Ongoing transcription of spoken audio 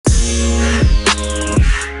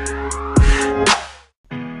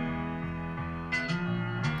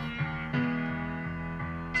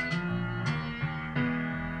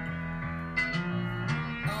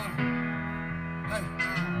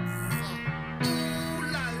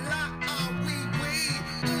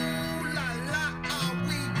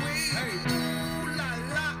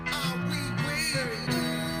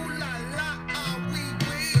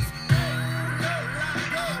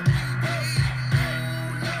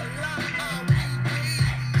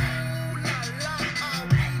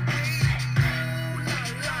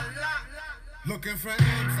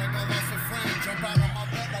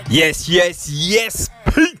Yes,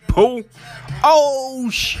 people. Oh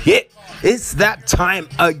shit, it's that time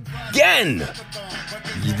again.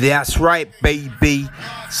 That's right, baby.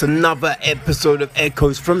 It's another episode of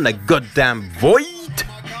Echoes from the Goddamn Void.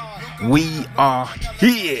 We are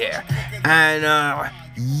here, and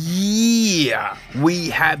yeah,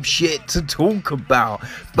 we have shit to talk about.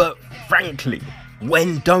 But frankly,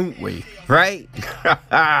 when don't we, right?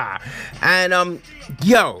 And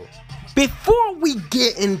yo, before we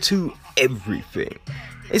get into everything,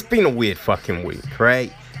 it's been a weird fucking week,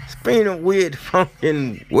 right? It's been a weird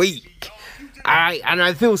fucking week. And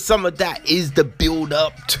I feel some of that is the build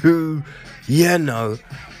up to, another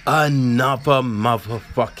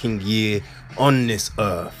motherfucking year on this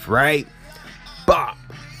earth, right? But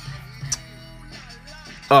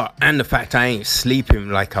and the fact I ain't sleeping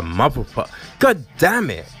like a motherfucker. God damn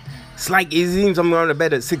it. It's like it seems I'm going to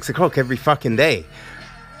bed at 6 o'clock every fucking day.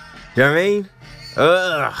 You know what I mean?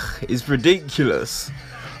 It's ridiculous.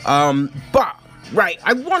 But right,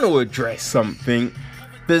 I want to address something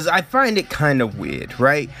because I find it kind of weird,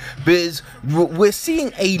 right? Because we're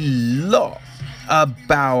seeing a lot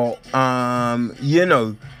about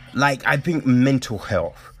like I think mental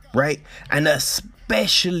health, right? And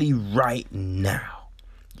especially right now.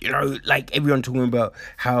 Like everyone talking about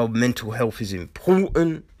how mental health is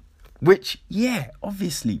important, which, yeah,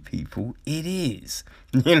 obviously, people, it is.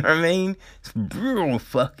 You know what I mean? It's real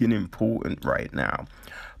fucking important right now.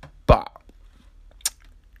 But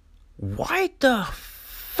why the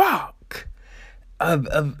fuck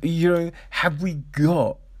have we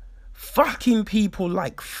got fucking people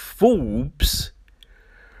like Forbes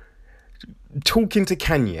talking to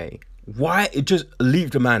Kanye? Why? Just leave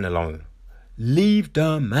the man alone. Leave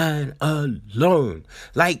the man alone.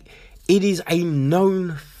 Like, it is a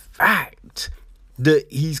known fact that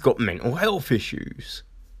he's got mental health issues.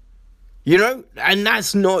 And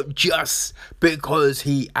that's not just because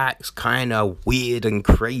he acts kind of weird and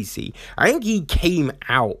crazy. I think he came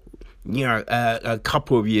out, a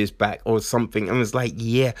couple of years back or something and was like,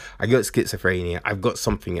 yeah, I got schizophrenia. I've got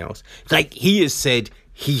something else. Like, he has said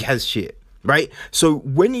he has shit, right? So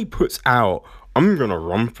when he puts out, I'm gonna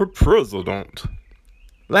run for president.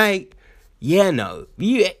 Like,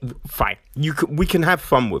 fine. We can have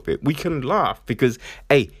fun with it. We can laugh because,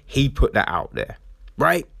 hey, he put that out there,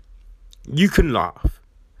 right? You can laugh,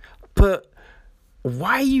 but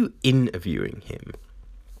why are you interviewing him?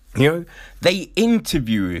 They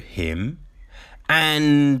interview him,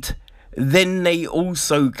 and then they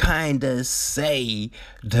also kind of say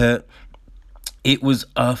that it was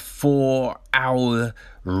a 4-hour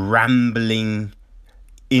rambling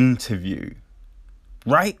interview,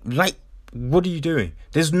 right? Like, what are you doing?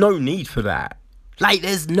 There's no need for that. Like,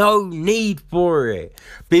 there's no need for it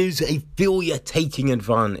because they feel you're taking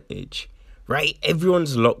advantage, right?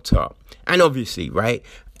 Everyone's locked up, and obviously, right?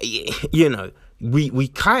 We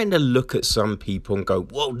kind of look at some people and go,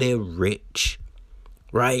 well, they're rich,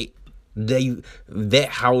 right? Their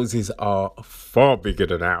houses are far bigger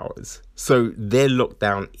than ours, so their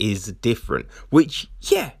lockdown is different, which,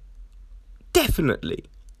 yeah, definitely,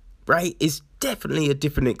 right? It's definitely a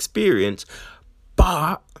different experience,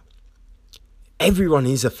 but everyone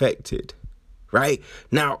is affected, right?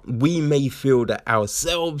 Now, we may feel that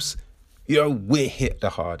ourselves, we're hit the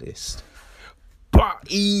hardest, but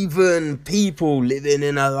even people living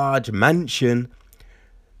in a large mansion,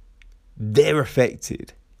 they're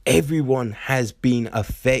affected. Everyone has been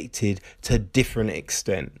affected to different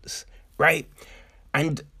extents, right?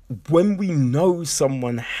 And when we know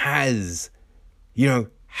someone has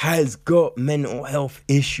got mental health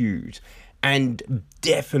issues and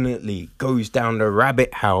definitely goes down the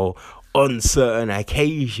rabbit hole on certain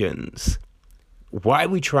occasions, why are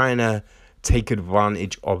we trying to take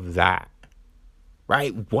advantage of that,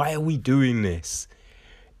 right? Why are we doing this?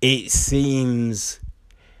 It seems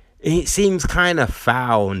kind of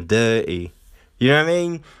foul and dirty. You know what I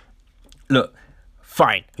mean? Look,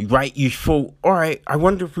 fine, right? You thought, all right, I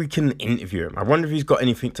wonder if we can interview him. I wonder if he's got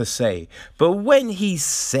anything to say. But when he's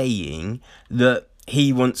saying that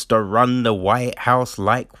he wants to run the White House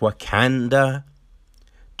like Wakanda,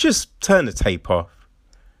 just turn the tape off.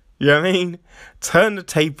 You know what I mean? Turn the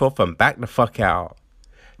tape off and back the fuck out.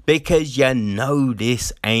 Because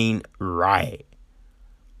this ain't right.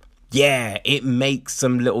 Yeah, it makes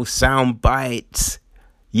some little sound bites.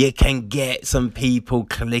 You can get some people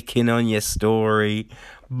clicking on your story.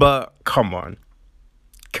 But come on.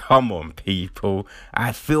 Come on, people.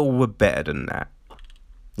 I feel we're better than that.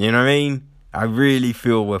 You know what I mean? I really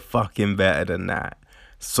feel we're fucking better than that.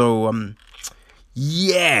 So,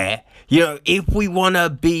 yeah, if we want to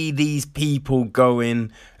be these people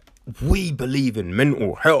going, we believe in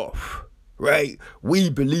mental health, right? We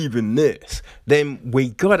believe in this, then we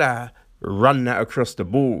gotta run that across the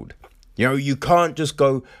board. You can't just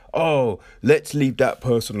go, oh, let's leave that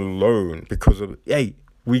person alone because of, hey,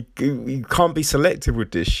 we can't be selective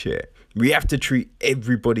with this shit. We have to treat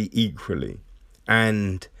everybody equally.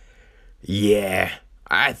 And yeah,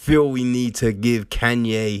 I feel we need to give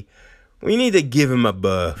Kanye, we need to give him a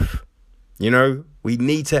berth. We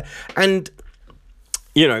need to, and,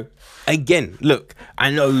 again, look,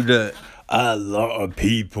 I know that a lot of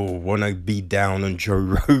people want to be down on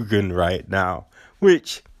Joe Rogan right now,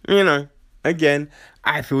 which, again,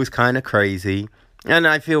 I feel is kind of crazy. And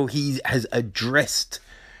I feel he has addressed,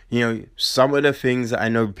 some of the things that I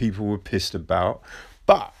know people were pissed about.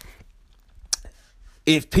 But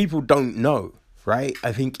if people don't know, right,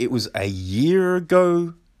 I think it was a year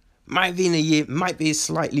ago, might be in a year, might be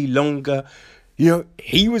slightly longer.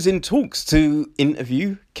 He was in talks to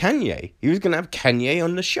interview Kanye. He was going to have Kanye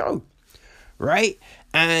on the show, right?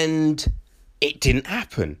 And it didn't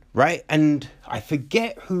happen, right? And I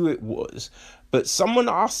forget who it was, but someone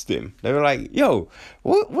asked him. They were like, yo,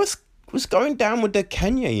 what's going down with the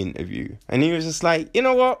Kanye interview? And he was just like, you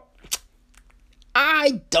know what?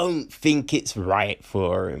 I don't think it's right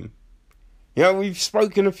for him. We've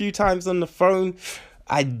spoken a few times on the phone.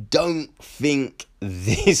 I don't think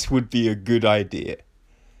this would be a good idea.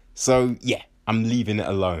 So, yeah, I'm leaving it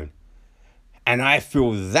alone. And I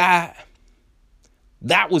feel that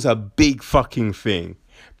was a big fucking thing.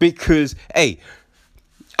 Because, hey,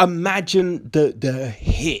 imagine the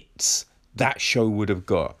hits that show would have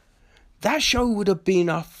got. That show would have been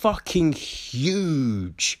a fucking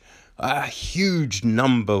huge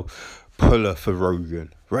number puller for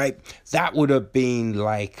Rogan, right? That would have been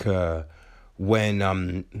like when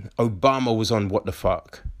Obama was on What the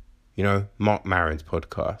Fuck, Mark Maron's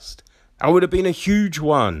podcast. That would have been a huge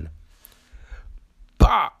one.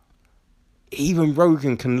 But even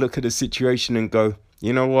Rogan can look at the situation and go,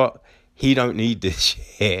 you know what? He don't need this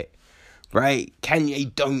shit, right?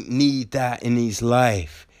 Kanye don't need that in his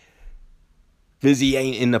life. Because he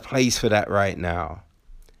ain't in the place for that right now.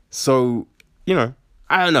 So,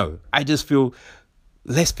 I don't know. I just feel,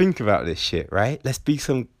 let's think about this shit, right? Let's be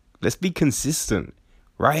consistent,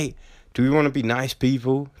 right? Do we want to be nice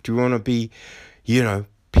people? Do we want to be,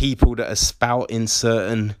 people that are spouting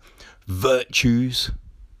certain virtues?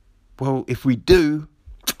 Well, if we do,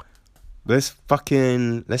 let's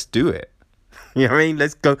do it. You know what I mean?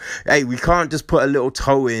 Let's go. Hey, we can't just put a little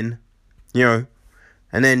toe in,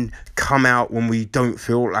 and then come out when we don't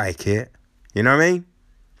feel like it. You know what I mean?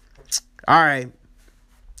 All right.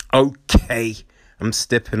 Okay. I'm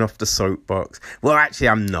stepping off the soapbox. Well, actually,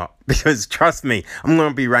 I'm not. Because trust me, I'm going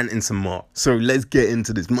to be ranting some more. So let's get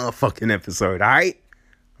into this motherfucking episode, all right?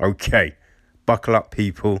 Okay. Buckle up,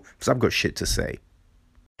 people, because I've got shit to say.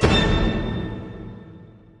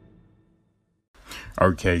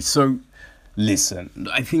 Okay, so listen,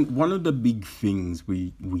 I think one of the big things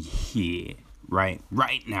we hear right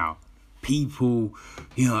now, people,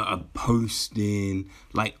 are posting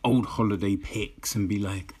like old holiday pics and be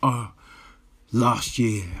like, oh, last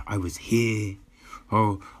year I was here.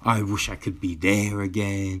 Oh, I wish I could be there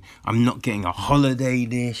again. I'm not getting a holiday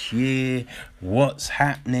this year. What's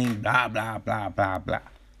happening? Blah, blah, blah, blah, blah.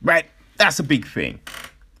 Right? That's a big thing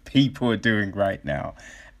people are doing right now.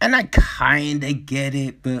 And I kind of get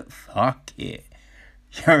it, but fuck it.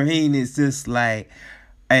 You know what I mean? It's just like,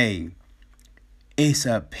 hey, it's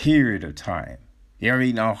a period of time. You know what I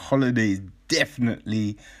mean? Our holiday is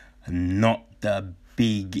definitely not the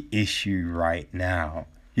big issue right now.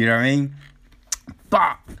 You know what I mean?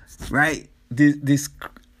 But, right, there's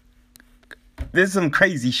some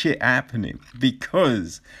crazy shit happening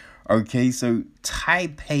because, okay, so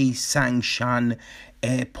Taipei Sangshan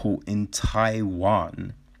Airport in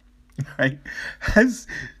Taiwan, right, has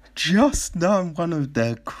just done one of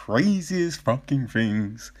the craziest fucking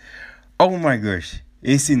things. Oh my gosh,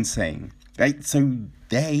 it's insane. Right, so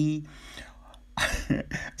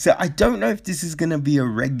so I don't know if this is going to be a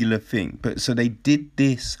regular thing, but so they did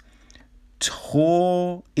this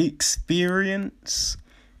tour experience.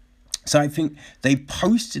 So I think they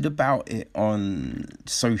posted about it on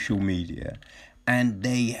social media and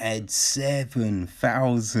they had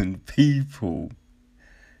 7,000 people.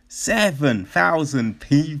 7,000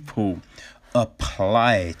 people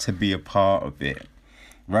apply to be a part of it.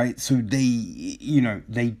 Right? So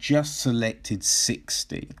they just selected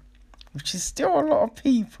 60. Which is still a lot of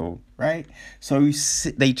people, right? So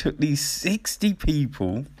they took these 60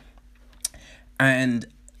 people and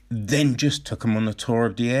then just took them on a tour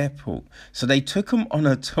of the airport. So they took them on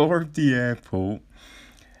a tour of the airport.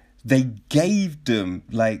 They gave them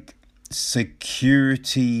like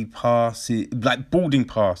security passes, like boarding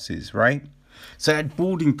passes, right? So they had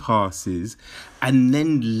boarding passes and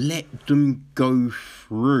then let them go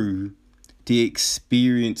through the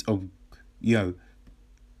experience of,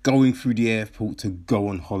 going through the airport to go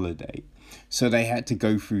on holiday. So they had to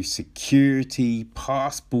go through security,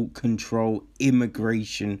 passport control,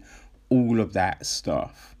 immigration, all of that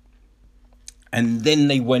stuff. And then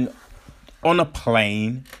they went on a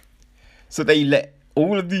plane. So they let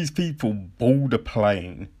all of these people board a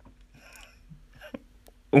plane.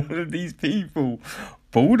 All of these people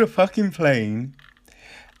board a fucking plane.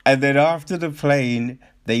 And then after the plane,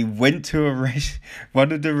 they went to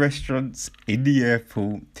one of the restaurants in the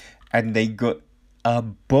airport and they got a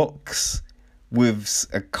box with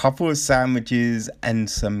a couple of sandwiches and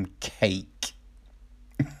some cake.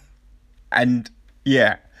 And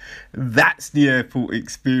yeah, that's the airport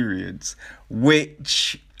experience,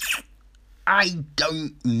 which I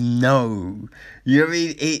don't know. You know what I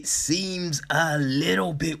mean? It seems a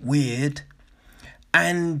little bit weird.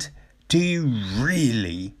 And do you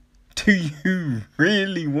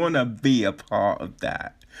really want to be a part of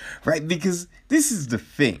that? Right? Because this is the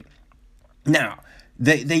thing. Now,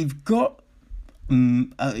 they've got,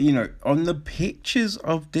 on the pictures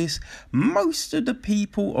of this, most of the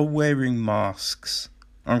people are wearing masks.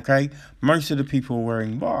 Okay? Most of the people are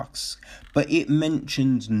wearing masks. But it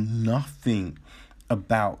mentions nothing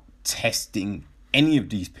about testing any of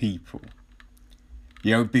these people.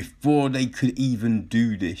 Before they could even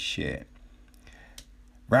do this shit.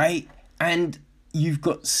 Right? And you've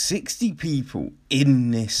got 60 people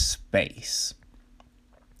in this space.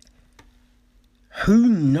 Who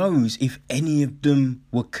knows if any of them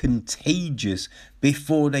were contagious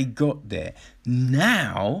before they got there?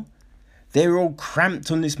 Now, they're all cramped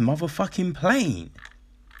on this motherfucking plane.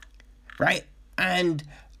 Right? And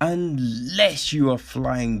unless you are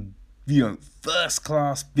flying, first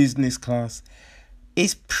class, business class,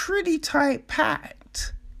 it's pretty tight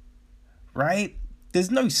packed. Right?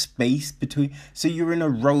 There's no space between. So you're in a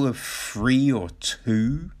row of 3 or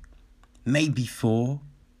 2, maybe 4.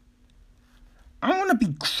 I want to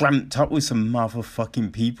be cramped up with some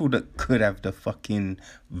motherfucking people that could have the fucking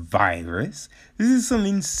virus. This is some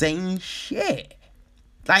insane shit.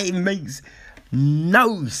 Like, it makes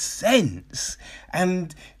no sense.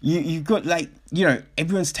 And you've got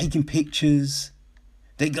everyone's taking pictures.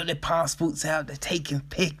 They got their passports out. They're taking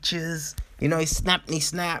pictures.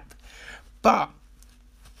 Snap. But,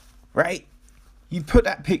 right, you put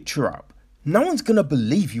that picture up. No one's going to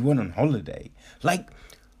believe you went on holiday. Like,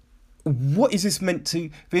 what is this meant to?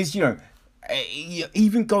 Because,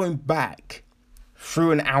 even going back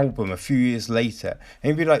through an album a few years later, and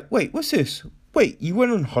you'd be like, wait, what's this? Wait, you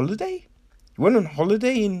went on holiday? You went on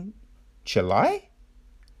holiday in July?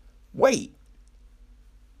 Wait,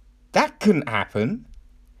 that couldn't happen.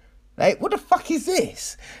 Like, what the fuck is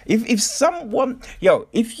this? If someone,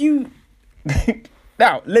 if you,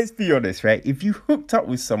 now, let's be honest, right? If you hooked up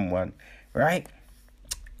with someone, right?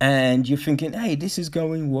 And you're thinking, hey, this is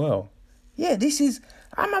going well. Yeah,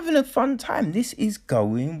 I'm having a fun time. This is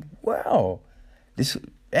going well.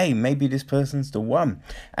 Maybe this person's the one.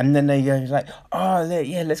 And then they go like,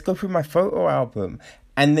 let's go through my photo album.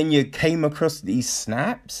 And then you came across these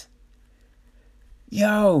snaps.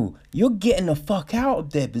 You're getting the fuck out of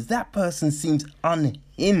there because that person seems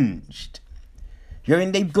unhinged.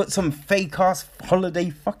 They've got some fake ass holiday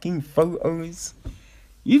fucking photos.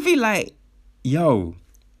 You'd be like, are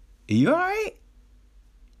you alright?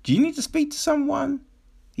 Do you need to speak to someone?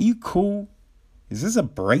 Are you cool? Is this a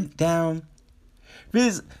breakdown?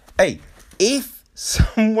 Because, if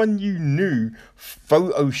someone you knew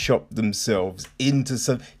photoshopped themselves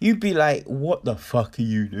into you'd be like, what the fuck are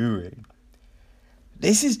you doing?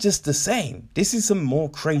 This is just the same. This is some more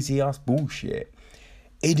crazy ass bullshit.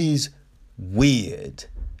 It is weird.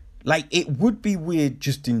 Like, it would be weird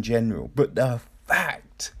just in general, but the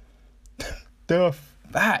fact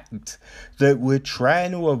that we're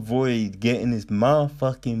trying to avoid getting this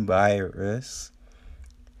motherfucking virus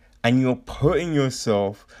and you're putting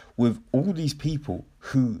yourself with all these people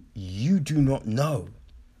who you do not know.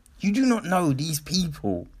 You do not know these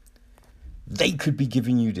people. They could be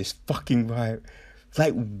giving you this fucking virus.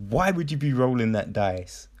 Like, why would you be rolling that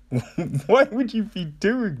dice? Why would you be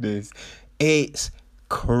doing this? It's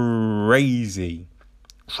crazy.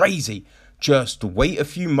 Crazy. Just wait a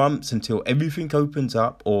few months until everything opens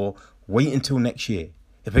up, or wait until next year.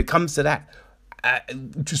 If it comes to that,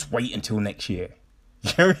 just wait until next year.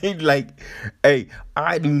 You know what I mean? Like, hey,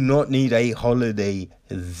 I do not need a holiday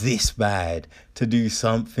this bad to do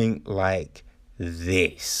something like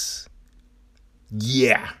this.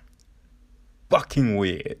 Yeah. Fucking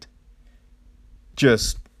weird.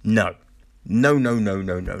 Just no. No, no, no,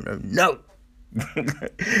 no, no, no, no.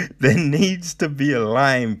 There needs to be a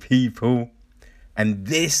line, people. And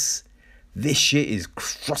this shit is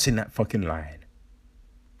crossing that fucking line.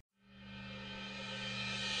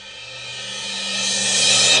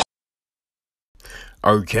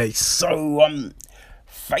 Okay, so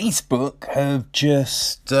Facebook have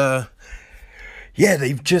just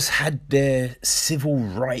they've just had their civil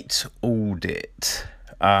rights audit.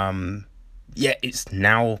 It's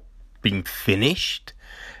now been finished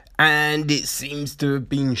and it seems to have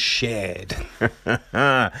been shared.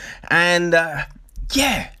 And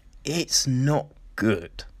it's not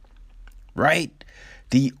good. Right?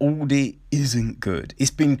 The audit isn't good. It's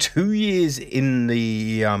been 2 years in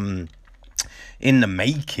the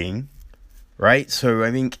making, right? So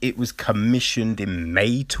I think it was commissioned in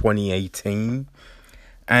May 2018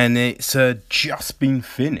 and it's just been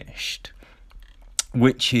finished,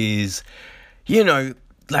 which is, it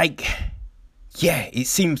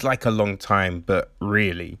seems like a long time, but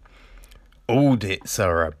really, audits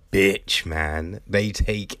are a bitch, man. They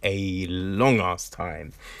take a long ass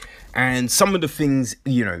time. And some of the things,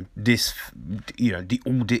 the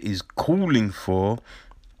audit is calling for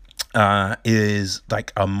is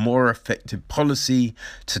like a more effective policy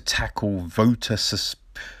to tackle voter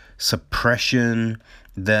suppression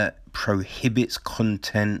that prohibits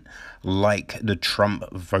content like the Trump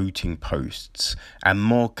voting posts, and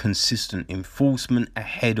more consistent enforcement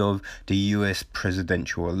ahead of the US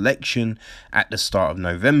presidential election at the start of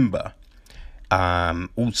November.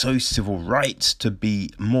 Also, civil rights to be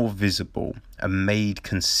more visible and made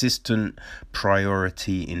consistent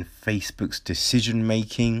priority in Facebook's decision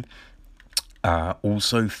making.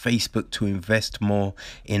 Also, Facebook to invest more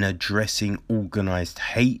in addressing organized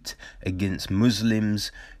hate against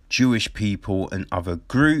Muslims, Jewish people, and other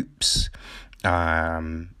groups.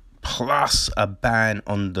 Plus, a ban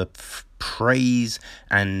on the praise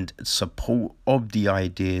and support of the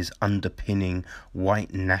ideas underpinning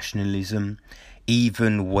white nationalism,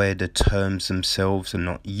 even where the terms themselves are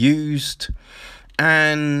not used,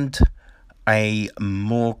 and a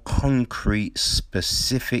more concrete,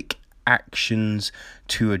 specific actions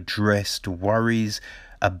to address the worries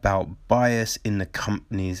about bias in the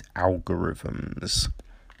company's algorithms.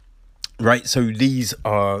 Right, so these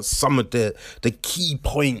are some of the key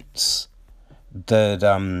points that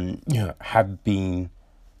have been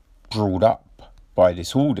brought up by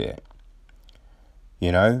this audit.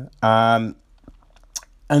 And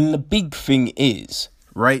the big thing is,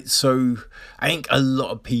 right, so I think a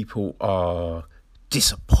lot of people are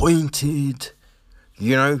disappointed,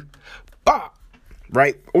 but,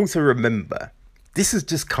 right, also remember, this has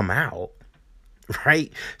just come out,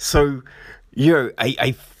 right? So,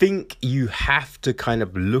 I think you have to kind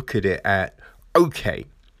of look at it at, okay,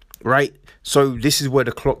 right? So this is where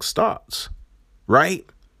the clock starts, right?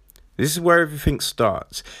 This is where everything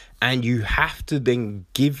starts. And you have to then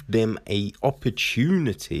give them a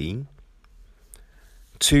opportunity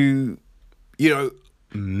to,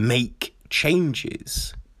 make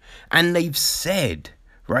changes. And they've said,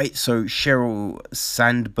 right? So Sheryl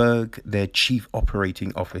Sandberg, their chief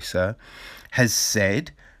operating officer, has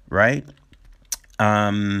said, right?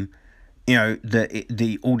 The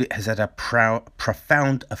audit has had a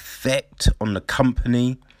profound effect on the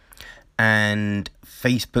company, and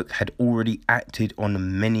Facebook had already acted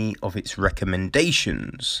on many of its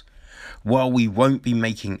recommendations. While we won't be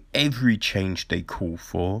making every change they call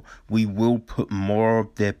for, we will put more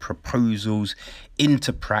of their proposals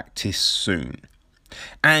into practice soon.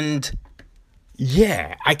 And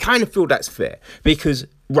yeah, I kind of feel that's fair because,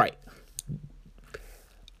 right,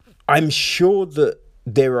 I'm sure that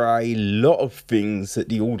there are a lot of things that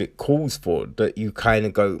the audit calls for that you kind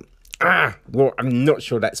of go, well, I'm not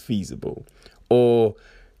sure that's feasible. Or,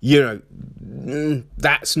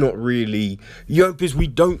 that's not really, because we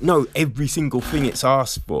don't know every single thing it's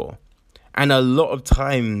asked for. And a lot of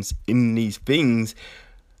times in these things,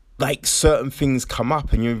 like certain things come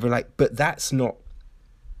up and you're like, but that's not,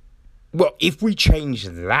 well, if we change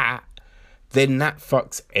that, then that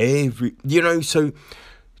fucks so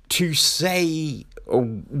to say,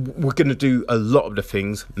 oh, we're going to do a lot of the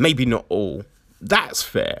things, maybe not all, that's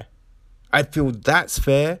fair. I feel that's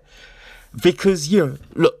fair because,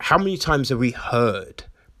 look, how many times have we heard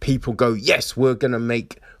people go, yes, we're going to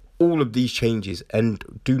make all of these changes and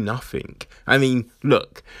do nothing? I mean,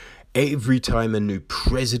 look, every time a new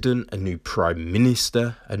president, a new prime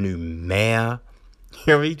minister, a new mayor, You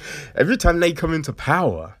know what I mean? Every time they come into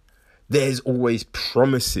power, there's always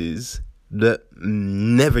promises that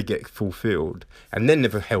never get fulfilled and they're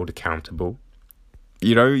never held accountable.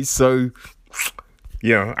 You know, so,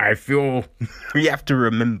 you know, I feel we have to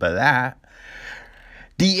remember that.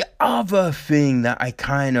 The other thing that I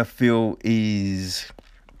kind of feel is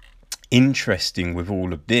interesting with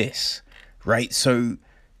all of this, right? So,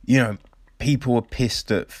 you know, people are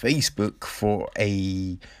pissed at Facebook for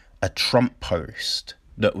a Trump post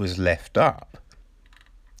that was left up.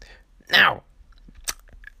 Now,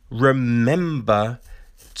 remember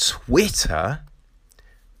Twitter,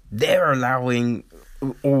 they're allowing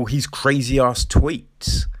all his crazy ass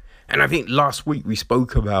tweets. And I think last week we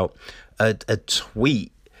spoke about a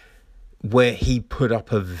tweet where he put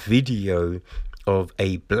up a video of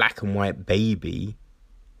a black and white baby,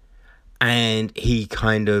 and he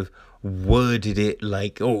kind of worded it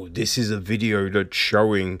like, oh, this is a video that's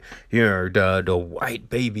showing, you know, the white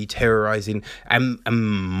baby terrorizing and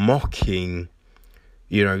mocking,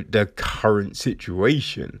 you know, the current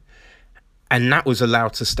situation. And that was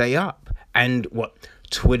allowed to stay up. And what,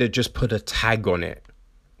 Twitter just put a tag on it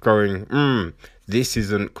going, this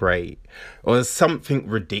isn't great, or something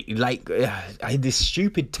ridiculous, like this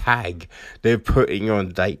stupid tag they're putting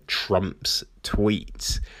on like Trump's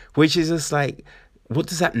tweets, which is just like, what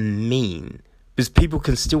does that mean? Because people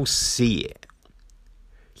can still see it.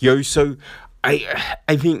 So I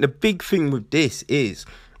think the big thing with this is,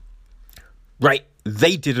 right,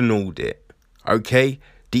 they did an audit, okay?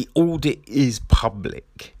 The audit is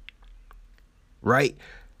public, right?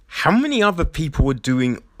 How many other people are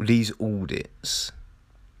doing these audits?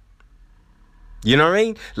 You know what I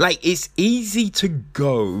mean? Like, it's easy to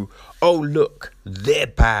go, oh, look, they're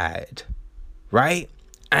bad, right?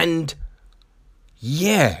 And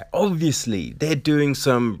yeah, obviously, they're doing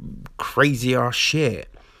some crazy ass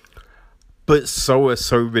shit. But so are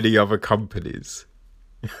so many other companies.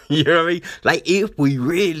 You know what I mean? Like, if we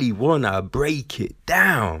really want to break it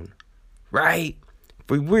down, right? If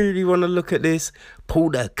we really want to look at this, pull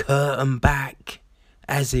the curtain back,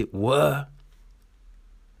 as it were.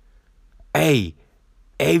 Hey,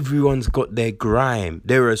 everyone's got their grime.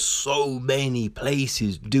 There are so many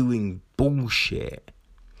places doing bullshit.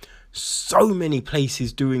 So many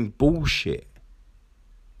places doing bullshit.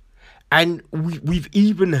 And we've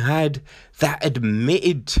even had that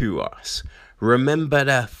admitted to us. Remember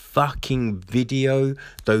the fucking video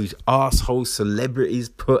those asshole celebrities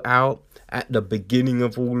put out at the beginning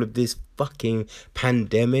of all of this fucking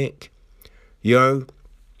pandemic? Oh,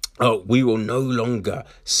 we will no longer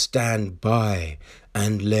stand by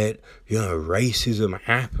and let, racism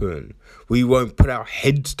happen. We won't put our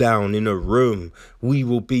heads down in a room. We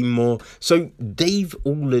will be more. So they've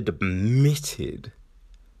all admitted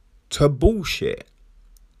to bullshit,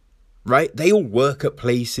 right? They all work at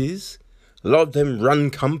places. A lot of them run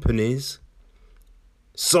companies.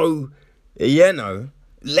 So, let's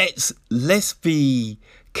be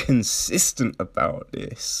consistent about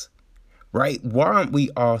this, right? Why aren't we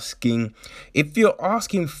asking, if you're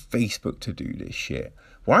asking Facebook to do this shit,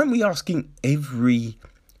 why aren't we asking every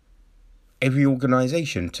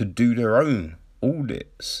organization to do their own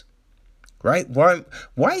audits, right? Why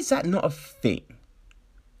is that not a thing?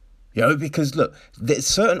 Because look, there's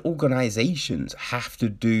certain organizations have to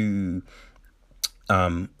do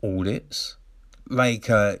audits. Like,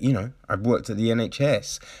 I've worked at the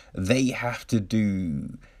NHS. They have to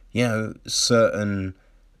do, certain,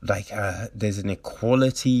 there's an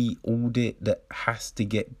equality audit that has to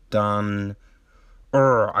get done.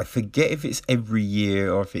 Or I forget if it's every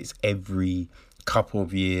year or if it's every couple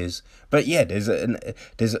of years. But yeah, there's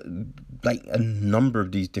a number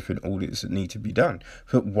of these different audits that need to be done.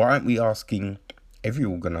 But why aren't we asking every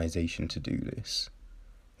organization to do this?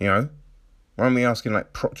 Why aren't we asking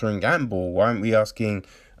like Procter and Gamble? Why aren't we asking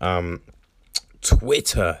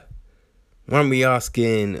Twitter? Why aren't we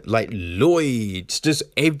asking like Lloyd's? Just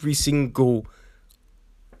every single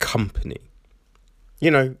company.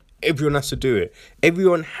 Everyone has to do it.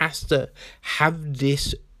 Everyone has to have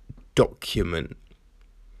this document.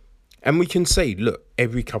 And we can say, look,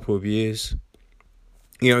 every couple of years,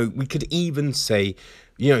 we could even say,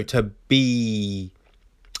 to be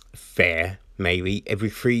fair, maybe every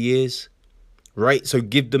 3 years, right? So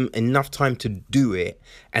give them enough time to do it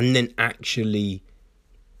and then actually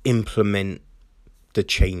implement the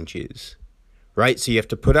changes, right? So you have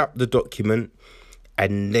to put up the document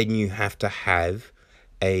and then you have to have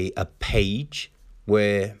a page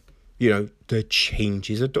where, the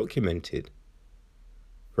changes are documented,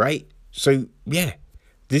 right? So, yeah,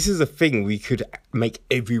 this is a thing we could make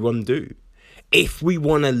everyone do. If we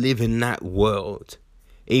want to live in that world,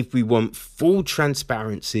 if we want full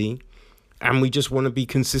transparency and we just want to be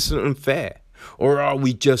consistent and fair? Or are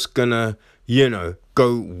we just gonna,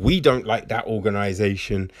 go, we don't like that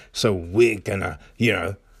organization, so we're gonna,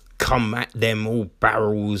 come at them all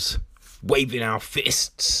barrels, waving our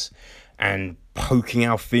fists and poking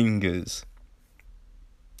our fingers?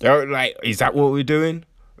 Like, is that what we're doing?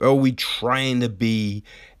 Or are we trying to be,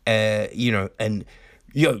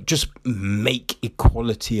 just make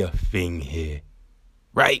equality a thing here?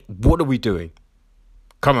 Right? What are we doing?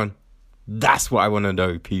 Come on. That's what I want to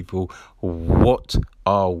know, people. What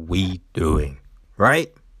are we doing?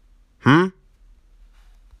 Right?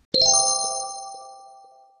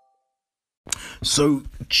 So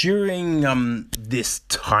during this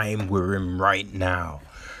time we're in right now,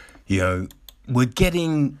 we're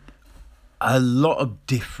getting a lot of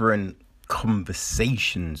different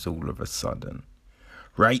conversations all of a sudden,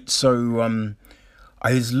 right? So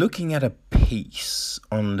I was looking at a piece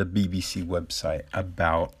on the BBC website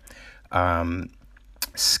about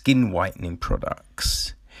skin whitening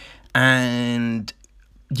products, and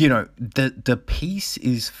the piece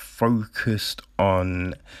is focused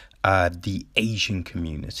on the Asian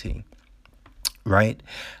community, right?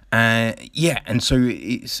 And so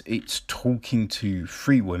it's talking to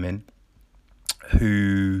 3 women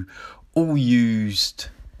who all used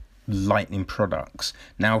lightning products.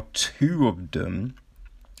 Now 2 of them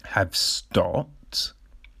have stopped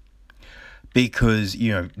because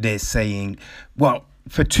they're saying, well,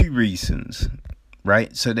 for 2 reasons,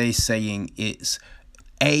 right? So they're saying it's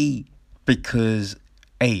because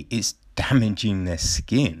it's damaging their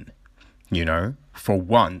skin, for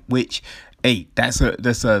one, which that's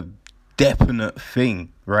a definite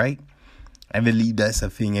thing, right? I believe that's a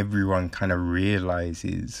thing everyone kind of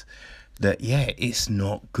realizes, that it's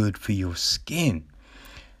not good for your skin.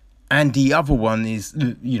 And the other one is,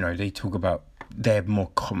 they talk about they have more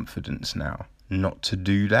confidence now not to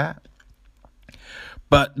do that.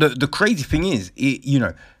 But the crazy thing is,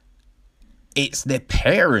 it's their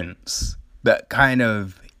parents that kind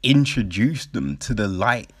of introduced them to the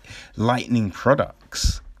lightning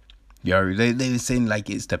products. They were saying like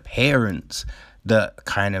it's the parents that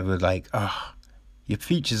kind of were like, oh, your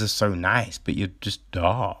features are so nice, but you're just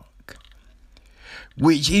dark.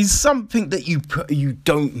 Which is something that you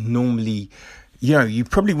don't normally, you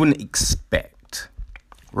probably wouldn't expect,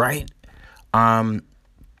 right? Now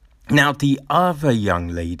the other young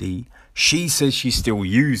lady, she says she still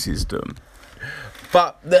uses them,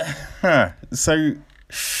 but so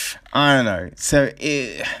I don't know. So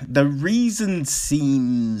the reason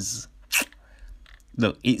seems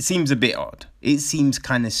a bit odd. It seems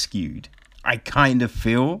kind of skewed. I kind of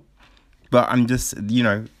feel, but I'm just,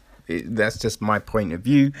 that's just my point of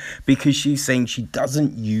view, because she's saying she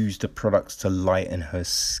doesn't use the products to lighten her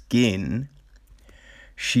skin.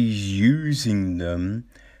 She's using them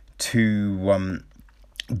to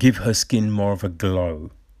give her skin more of a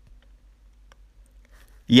glow.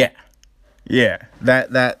 Yeah,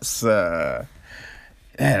 that's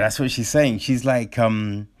what she's saying. She's like,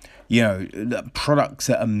 the products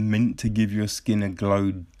that are meant to give your skin a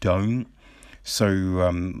glow don't.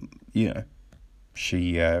 So,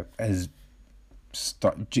 she has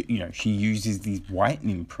she uses these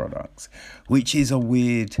whitening products, which is a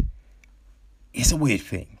weird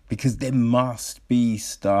thing, because there must be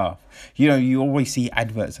stuff. You always see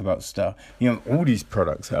adverts about stuff. All these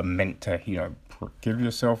products are meant to, give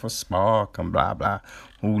yourself a spark and blah, blah,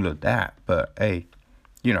 all of that. But, hey,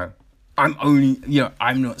 I'm only,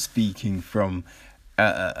 I'm not speaking from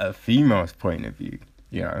a female's point of view,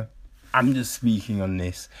 I'm just speaking on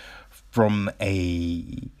this from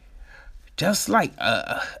a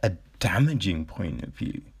damaging point of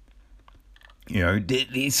view.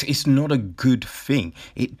 It's not a good thing.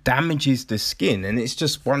 It damages the skin, and it's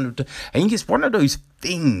just I think it's one of those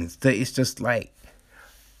things that it's just like,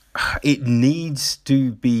 it needs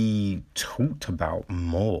to be talked about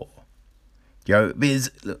more.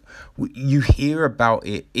 Because look, you hear about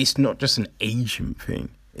it. It's not just an Asian thing.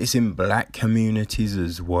 It's in black communities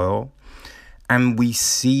as well. And we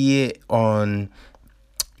see it on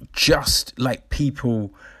just like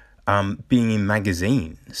people being in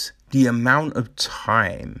magazines. The amount of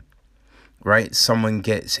time, right, someone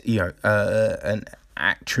gets, an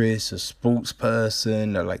actress, a sports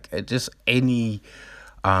person, or like just any,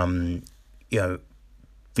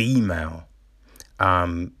 female,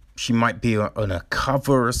 she might be on a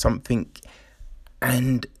cover or something,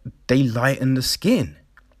 and they lighten the skin.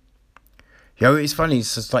 It's funny.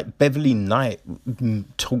 It's just like Beverly Knight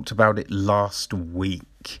talked about it last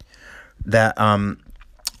week, that on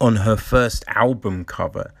her first album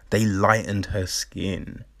cover, they lightened her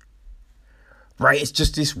skin. right? It's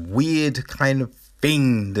just this weird kind of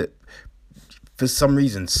thing that for some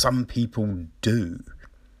reason some people do,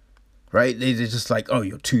 right? They're just like, oh,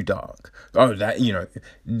 you're too dark. Oh,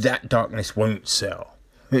 that darkness won't sell.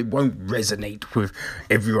 It won't resonate with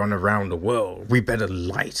everyone around the world. We better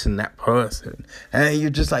lighten that person. And you're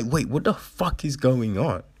just like, wait, what the fuck is going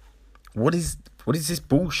on? What is this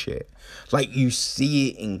bullshit? Like, you see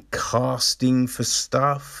it in casting for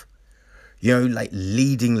stuff. Like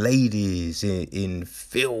leading ladies in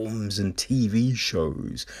films and TV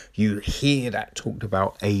shows. You hear that talked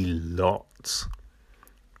about a lot.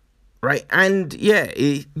 Right? And yeah,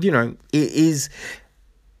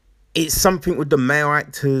 it's something with the male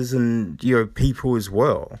actors and, people as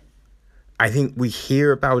well. I think we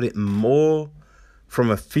hear about it more from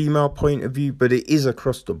a female point of view, but it is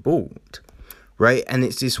across the board. Right? And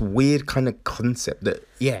it's this weird kind of concept that,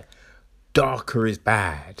 darker is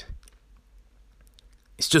bad.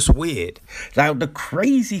 It's just weird. Now, the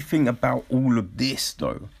crazy thing about all of this,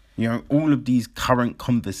 though, all of these current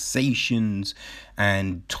conversations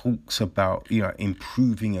and talks about,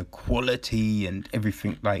 improving equality and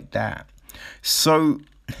everything like that. So,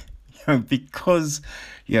 because,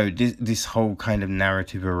 this whole kind of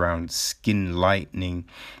narrative around skin lightening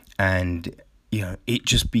and, it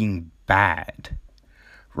just being bad,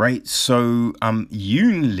 right? So,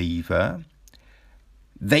 Unilever,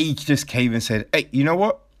 they just came and said, hey, you know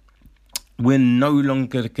what? We're no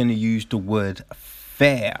longer going to use the word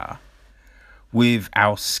fair with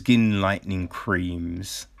our skin lightening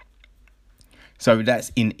creams. So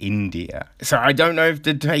that's in India. So I don't know if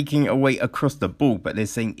they're taking it away across the board, but they're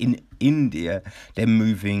saying in India, they're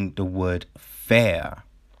moving the word fair.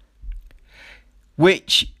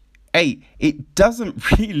 Which, hey, it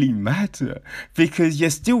doesn't really matter because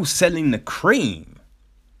you're still selling the cream.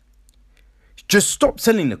 Just stop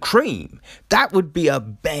selling the cream. That would be a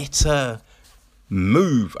better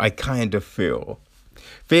move, I kind of feel.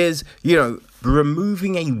 There's,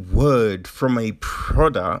 removing a word from a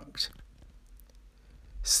product,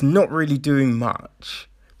 it's not really doing much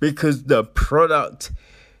because the product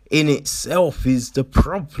in itself is the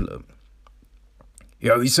problem.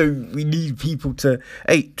 So we need people to,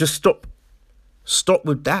 hey, just stop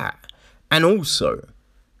with that. And also,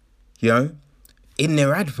 in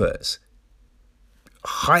their adverts,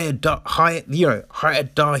 hire darker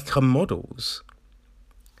models.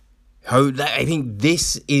 I think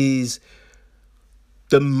this is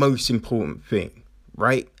the most important thing,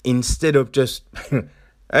 right? Instead of just,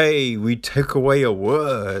 hey, we took away a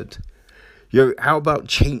word. How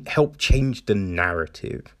about help change the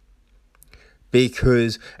narrative?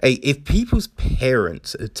 Because, hey, if people's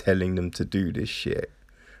parents are telling them to do this shit,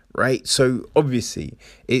 right? So obviously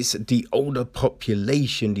it's the older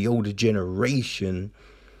population, the older generation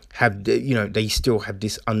they still have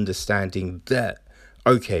this understanding that,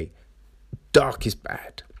 okay, dark is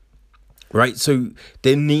bad, right? So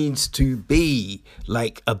there needs to be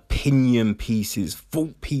like opinion pieces,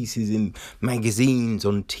 thought pieces in magazines,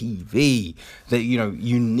 on TV that,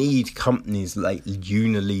 you need companies like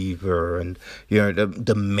Unilever and,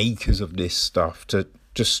 the makers of this stuff to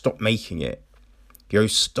just stop making it.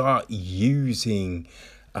 Start using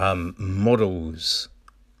models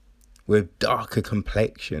with darker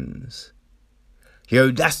complexions.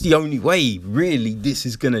 That's the only way, really, this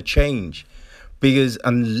is going to change. Because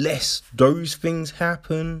unless those things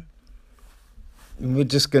happen, we're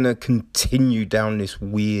just going to continue down this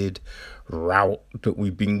weird route that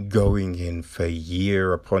we've been going in for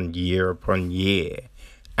year upon year upon year.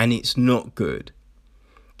 And it's not good.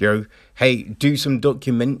 Hey, do some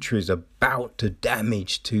documentaries about the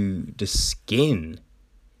damage to the skin.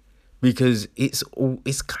 Because it's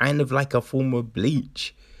kind of like a form of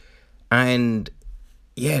bleach. And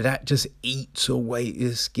that just eats away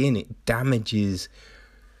your skin. It damages,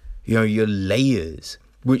 your layers,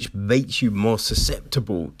 which makes you more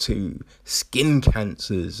susceptible to skin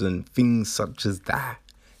cancers and things such as that.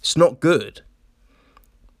 It's not good,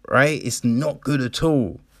 right? It's not good at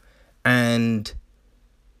all. And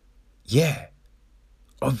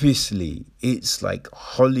obviously it's like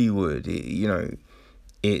Hollywood,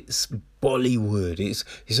 it's Bollywood,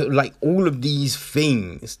 it's like all of these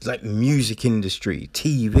things, like music industry,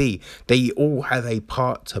 TV, they all have a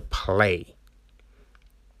part to play.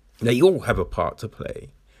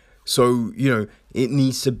 So, it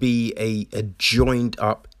needs to be a joined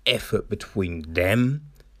up effort between them,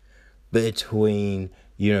 between,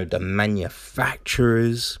 the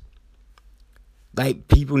manufacturers. Like,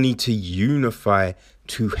 people need to unify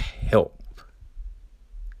to help.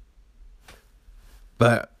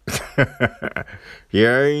 But,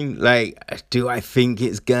 do I think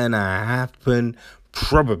it's gonna happen?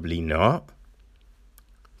 Probably not.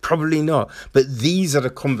 Probably not. But these are the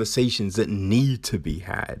conversations that need to be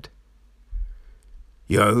had.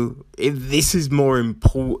 If this is more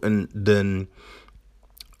important than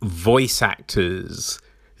voice actors,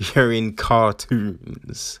 in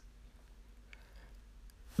cartoons,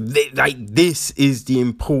 this is the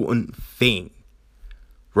important thing,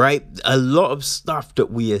 right? A lot of stuff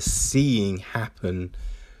that we are seeing happen,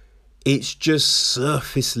 it's just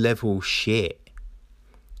surface level shit.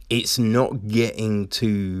 It's not getting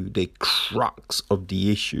to the crux of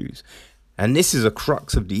the issues. And this is a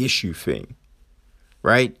crux of the issue thing,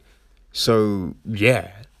 right? So,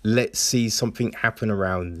 yeah, let's see something happen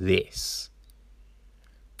around this.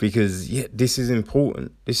 Because, yeah, this is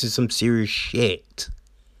important. This is some serious shit.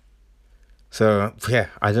 So, yeah,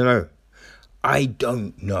 I don't know. I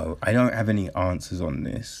don't know. I don't have any answers on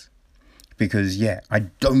this. Because, yeah, I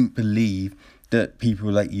don't believe that people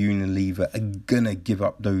like Unilever are gonna give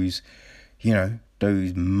up those,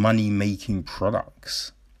 those money-making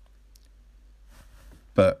products.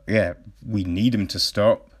 But, yeah, we need them to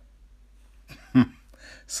stop.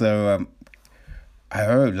 So, I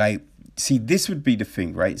don't know, see, this would be the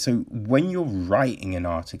thing, right? So, when you're writing an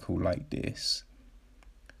article like this,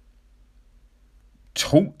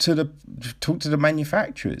 talk to the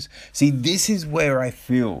manufacturers. See, this is where I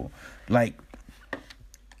feel like,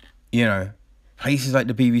 places like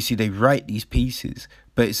the BBC, they write these pieces,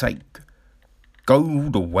 but it's like, go all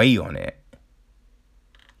the way on it.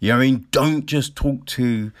 You know what I mean? Don't just talk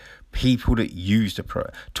to people that use the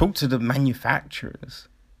product. Talk to the manufacturers.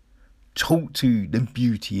 Talk to the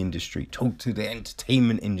beauty industry. Talk to the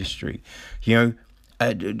entertainment industry.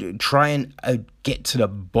 Try and get to the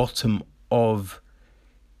bottom of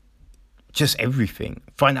just everything.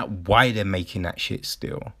 Find out why they're making that shit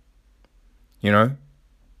still.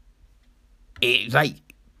 It's like,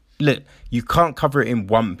 look, you can't cover it in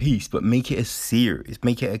one piece, but make it a series.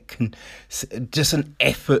 Make it just an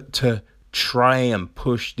effort to try and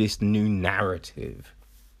push this new narrative.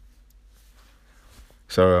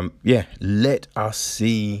 So, let us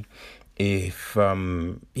see if,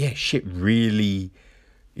 shit really,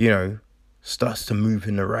 starts to move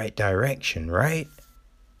in the right direction, right?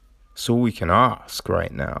 That's all we can ask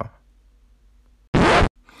right now.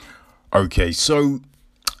 Okay, so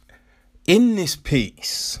in this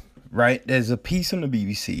piece, right, there's a piece on the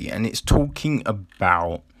BBC and it's talking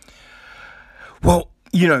about,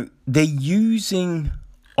 they're using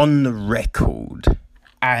On the Record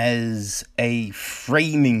as a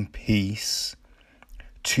framing piece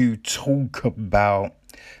to talk about,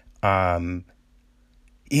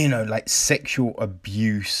 sexual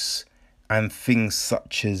abuse and things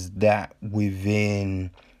such as that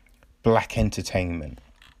within black entertainment,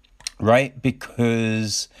 right?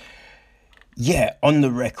 Because, On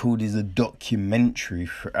the Record is a documentary,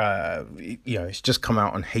 it's just come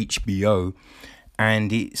out on HBO,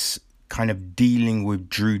 and it's kind of dealing with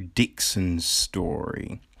Drew Dixon's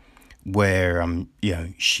story, where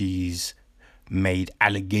she's made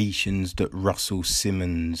allegations that Russell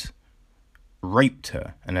Simmons raped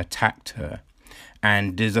her and attacked her,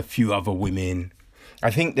 and there's a few other women.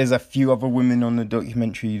 I think there's a few other women on the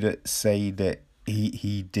documentary that say that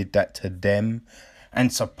he did that to them,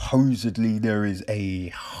 and supposedly there is a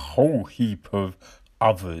whole heap of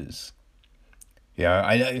others.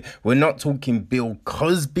 We're not talking Bill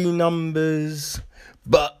Cosby numbers,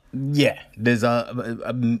 but there's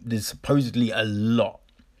supposedly a lot,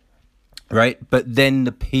 right? But then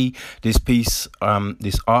this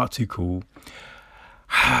article,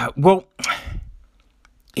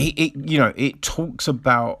 it talks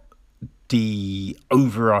about the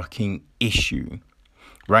overarching issue,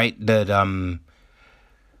 right? That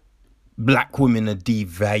black women are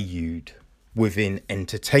devalued within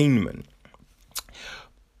entertainment.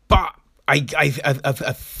 But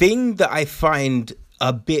a thing that I find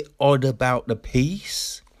a bit odd about the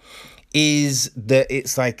piece is that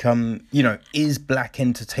it's like, is black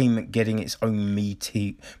entertainment getting its own Me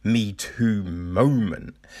Too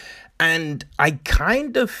moment? And I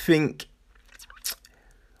kind of think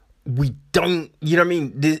we don't,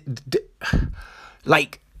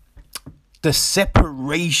 the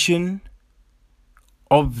separation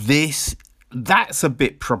of this, that's a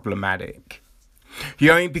bit problematic.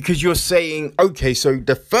 Because you're saying, okay, so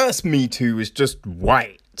the first Me Too was just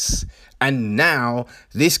whites, and now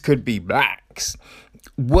this could be blacks,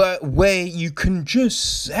 where you can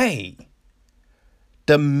just say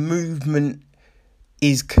the movement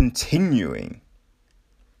is continuing.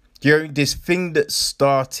 This thing that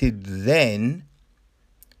started then,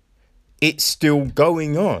 it's still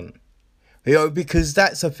going on. Because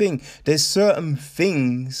that's a thing. There's certain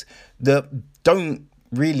things that don't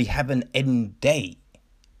really have an end date.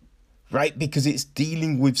 right? Because it's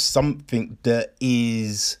dealing with something that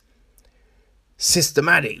is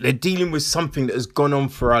systematic. They're dealing with something that has gone on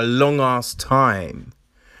for a long ass time,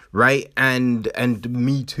 right? And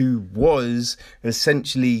Me Too was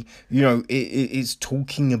essentially, it's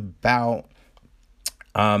talking about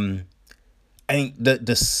I think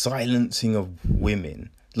the silencing of women,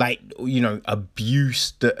 like,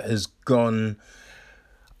 abuse that has gone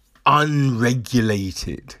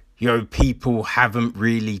unregulated. People haven't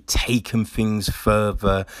really taken things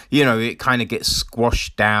further. It kind of gets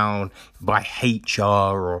squashed down by HR,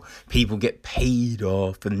 or people get paid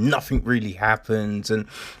off and nothing really happens. And,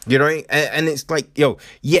 and it's like,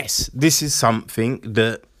 yes, this is something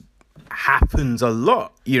that happens a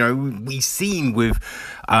lot. We've seen with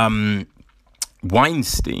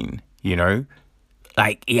Weinstein,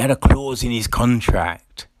 like he had a clause in his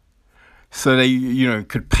contract so they,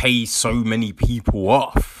 could pay so many people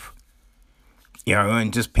off.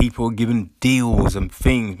 And just people are given deals and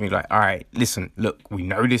things. Be like, all right, listen, look, we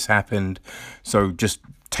know this happened, so just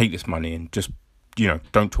take this money and just,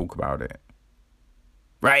 don't talk about it.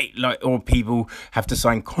 Right? Like, or people have to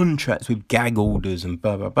sign contracts with gag orders and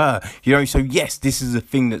blah, blah, blah. So yes, this is a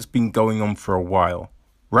thing that's been going on for a while.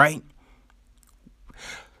 Right?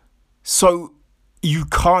 So you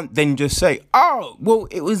can't then just say, oh, well,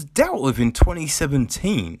 it was dealt with in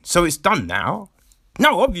 2017, so it's done now.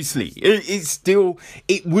 No, obviously,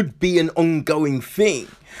 it would be an ongoing thing.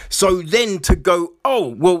 So then to go,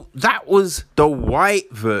 oh, well, that was the white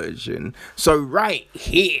version, so right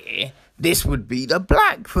here, this would be the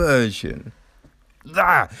black version.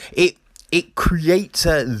 It creates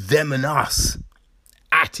a them and us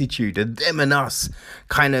attitude, a them and us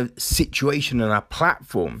kind of situation on our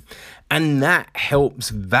platform. And that helps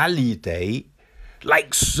validate,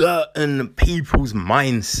 like, certain people's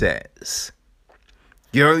mindsets.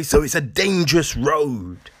 So it's a dangerous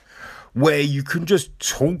road where you can just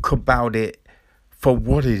talk about it for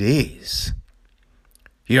what it is.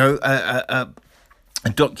 A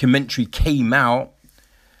documentary came out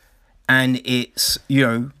and it's,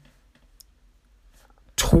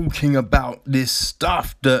 talking about this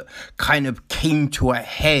stuff that kind of came to a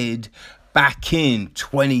head back in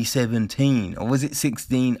 2017, or was it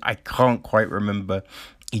 16? I can't quite remember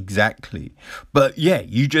exactly. But yeah,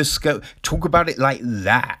 you just go talk about it like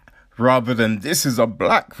that rather than this is a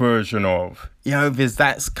black version of, because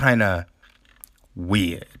that's kind of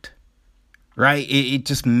weird, right? It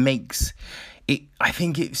just makes it, I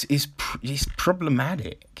think it's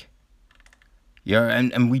problematic,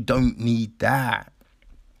 and we don't need that,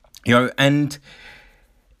 and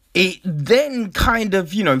it then kind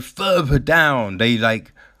of, further down, they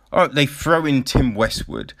throw in Tim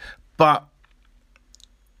Westwood, but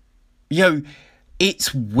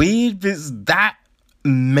it's weird because that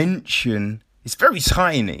mention is very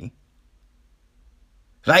tiny.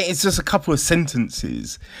 Like, it's just a couple of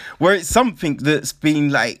sentences where it's something that's been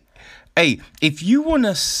like, hey, if you want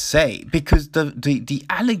to say, because the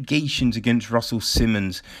allegations against Russell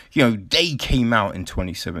Simmons, they came out in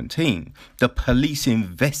 2017. The police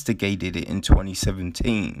investigated it in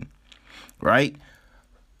 2017, right?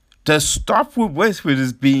 The stuff with Westwood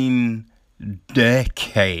has been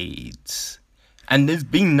decades and there's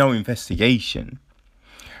been no investigation,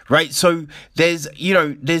 right? So there's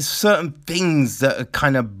certain things that are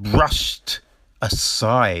kind of brushed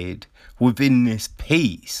aside within this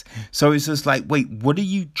piece. So it's just like, wait, what are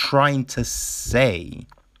you trying to say?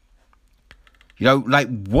 Like,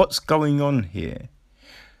 what's going on here,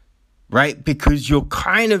 right? Because you're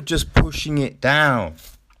kind of just pushing it down.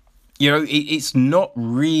 It's not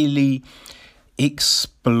really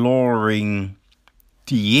exploring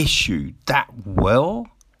the issue that well,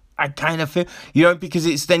 I kind of feel, because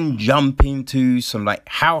it's then jumping to some like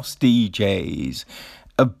house DJs,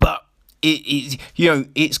 but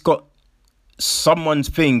it's got someone's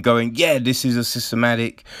thing going, yeah, this is a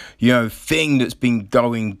systematic, thing that's been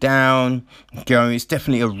going down, it's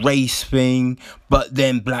definitely a race thing, but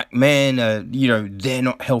then black men are, they're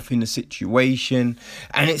not helping the situation.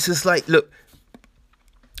 And it's just like, look,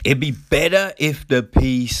 it'd be better if the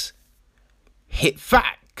piece hit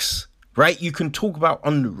facts, right? You can talk about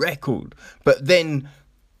on the record, but then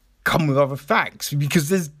come with other facts, because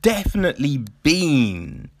there's definitely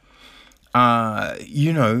been,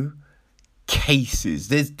 cases.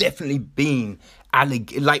 There's definitely been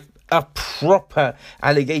like a proper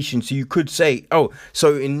allegation. So you could say, oh,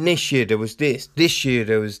 so in this year there was this year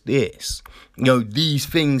there was this. These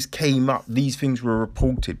things came up, these things were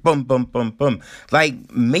reported.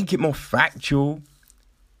 Like, make it more factual.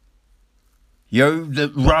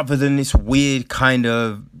 Rather than this weird kind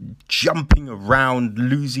of jumping around,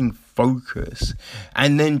 losing focus,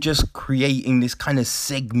 and then just creating this kind of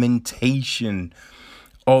segmentation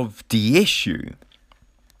of the issue.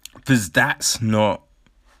 Because that's not,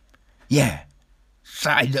 it's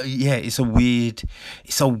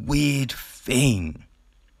a weird thing,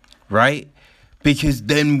 right? Because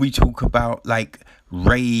then we talk about like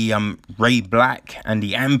Ray Black and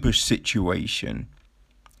the ambush situation,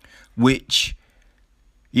 which,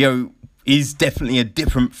 is definitely a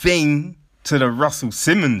different thing to the Russell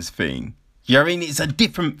Simmons thing. You know what I mean? It's a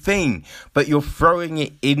different thing, but you're throwing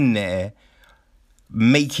it in there,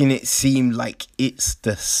 making it seem like it's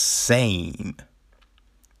the same,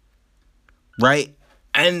 right?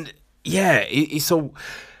 And it's so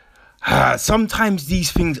sometimes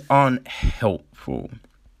these things aren't helpful.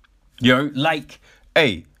 Like,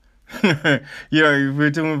 hey,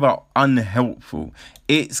 we're talking about unhelpful.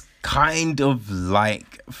 It's kind of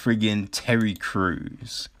like friggin' Terry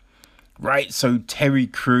Crews, right? So Terry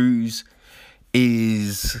Crews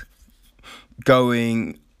is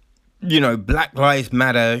going, Black Lives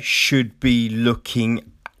Matter should be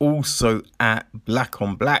looking also at black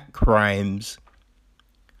on black crimes,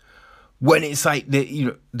 when it's like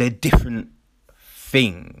they're different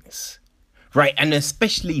things, right? And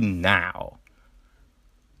especially now,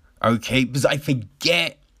 okay, because I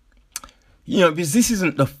forget, because this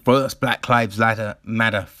isn't the first Black Lives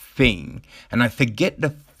Matter thing, and I forget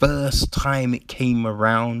the first time it came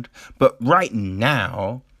around, but right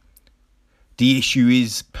now, the issue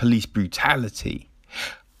is police brutality.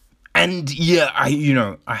 And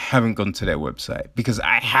I haven't gone to their website because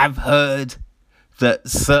I have heard that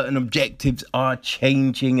certain objectives are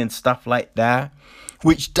changing and stuff like that,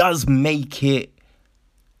 which does make it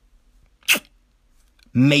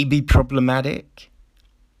maybe problematic.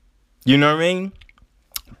 You know what I mean?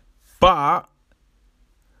 But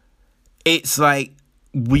it's like,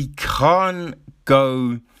 we can't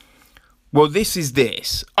go, well, this is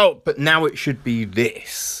this. Oh, but now it should be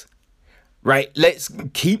this. Right? Let's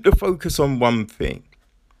keep the focus on one thing,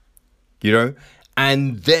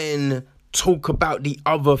 and then talk about the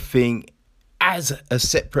other thing as a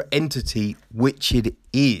separate entity, which it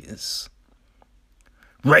is.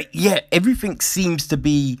 Right? Yeah, everything seems to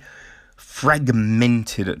be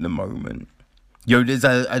fragmented at the moment. There's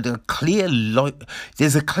a clear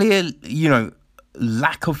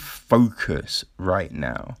lack of focus right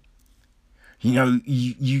now.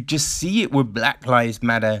 You just see it with Black Lives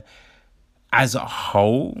Matter as a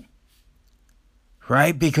whole,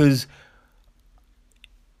 right? Because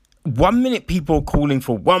 1 minute people are calling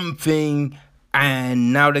for one thing,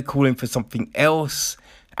 and now they're calling for something else,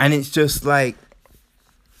 and it's just like,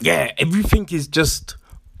 everything is just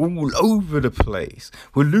all over the place.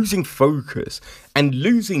 We're losing focus, and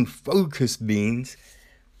losing focus means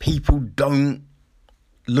people don't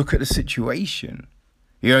look at the situation.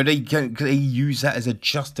 They use that as a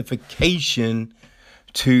justification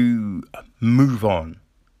to move on.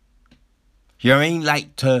 You know what I mean?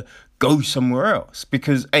 Like, to go somewhere else.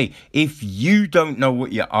 Because, hey, if you don't know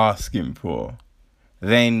what you're asking for,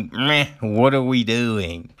 then what are we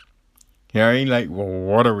doing? You know what I mean? Like, well,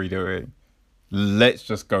 what are we doing? Let's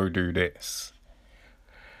just go do this.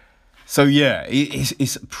 So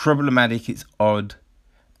it's problematic, it's odd,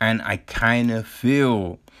 and I kind of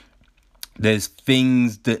feel there's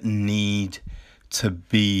things that need to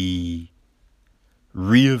be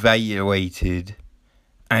reevaluated,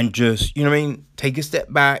 and just, take a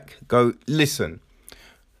step back, go, listen,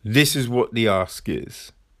 this is what the ask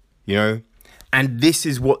is, and this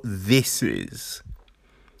is what this is,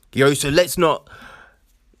 so let's not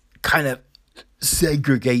kind of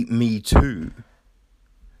segregate Me Too.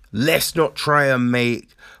 Let's not try and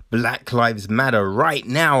make Black Lives Matter right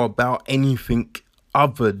now about anything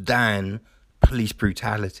other than police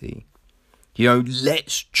brutality.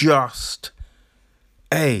 Let's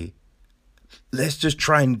just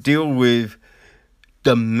try and deal with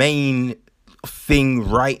the main thing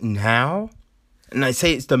right now. And I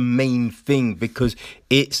say it's the main thing because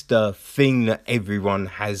it's the thing that everyone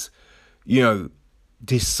has,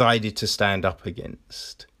 decided to stand up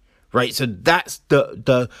against. Right? So that's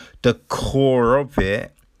the core of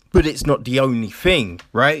it, but it's not the only thing,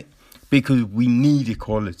 right? Because we need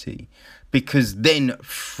equality. Because then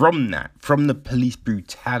from the police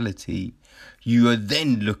brutality, you are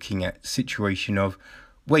then looking at situation of,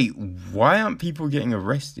 wait, why aren't people getting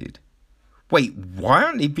arrested? Wait, why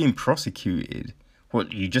aren't they being prosecuted?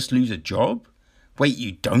 What, you just lose a job? Wait,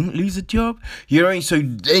 you don't lose a job? So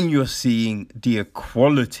then you're seeing the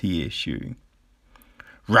equality issue,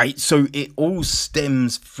 right? So it all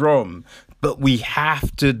stems from But we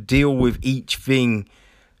have to deal with each thing,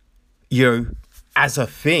 as a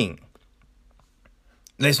thing.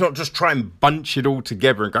 Let's not just try and bunch it all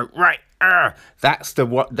together and go, right, that's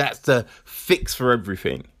the fix for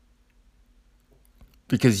everything.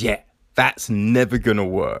 Because, that's never going to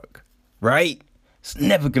work, right? It's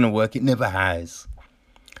never going to work. It never has.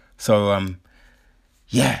 So, I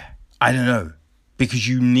don't know. Because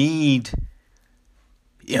you need,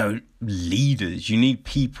 leaders. You need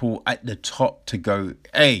people at the top to go,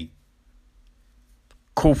 hey,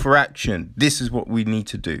 call for action. This is what we need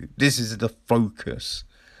to do. This is the focus.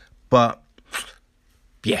 But,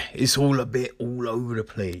 it's all a bit all over the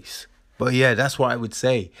place. But, that's what I would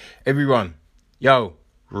say. Everyone,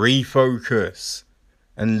 refocus.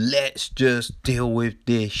 And let's just deal with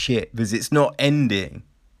this shit. Because it's not ending.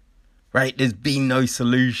 Right? There's been no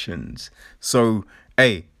solutions. So,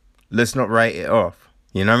 hey, let's not write it off.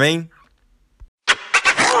 You know what I mean?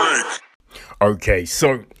 Okay,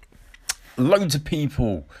 so loads of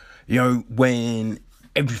people, when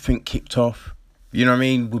everything kicked off, you know what I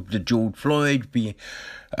mean, with the George Floyd,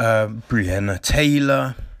 Breonna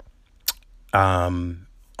Taylor, Arbery,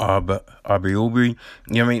 you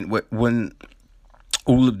know what I mean, when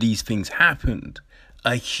all of these things happened,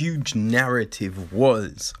 a huge narrative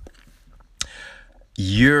was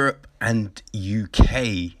Europe and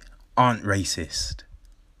UK aren't racist,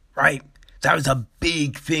 right? That was a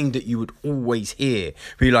big thing that you would always hear.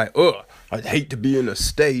 Be like, I'd hate to be in a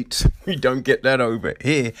state. We don't get that over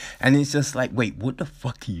here. And it's just like, wait, what the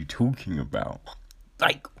fuck are you talking about?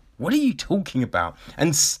 Like, what are you talking about?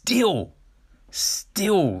 And still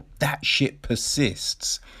that shit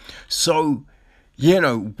persists. So,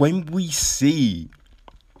 when we see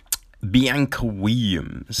Bianca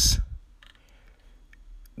Williams,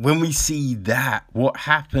 when we see that, what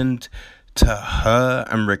happened to her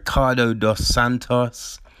and Ricardo dos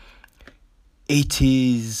Santos, it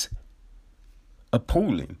is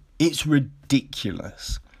appalling. It's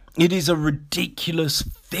ridiculous. It is a ridiculous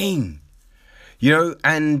thing,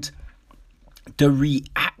 and the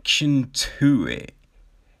reaction to it,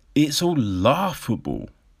 it's all laughable.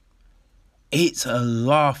 It's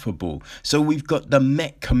laughable. So we've got the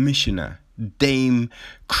Met Commissioner, Dame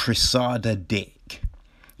Cressida Dick.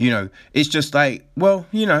 It's just like, well,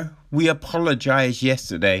 we apologized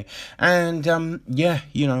yesterday and,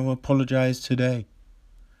 apologize today.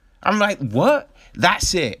 I'm like, what?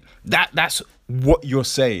 That's it. That's what you're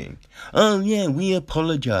saying. Oh, yeah, we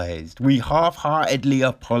apologized. We half-heartedly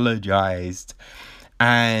apologized.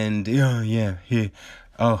 And, here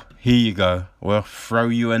you go. We'll throw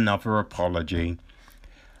you another apology.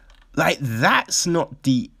 Like, that's not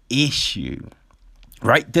the issue.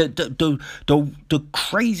 Right? The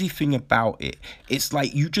crazy thing about it, it's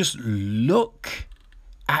like you just look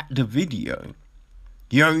at the video.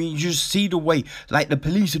 You just see the way, like, the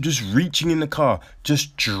police are just reaching in the car,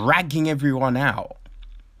 just dragging everyone out.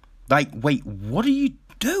 Like, wait, what are you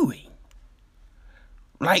doing?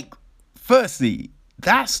 Like, firstly,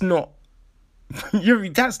 that's not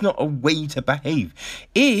a way to behave.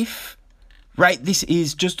 If, right, this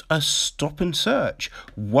is just a stop and search,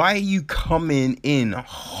 why are you coming in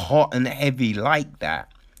hot and heavy like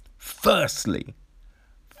that? Firstly,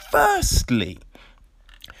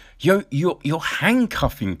 you're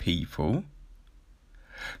handcuffing people.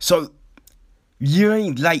 So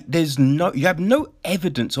you have no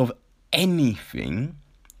evidence of anything,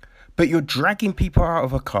 but you're dragging people out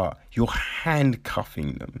of a car. You're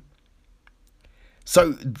handcuffing them.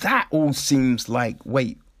 So that all seems like,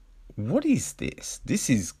 wait, what is this?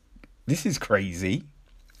 This is crazy.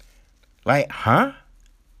 Like, huh?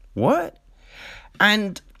 What?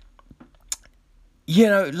 And,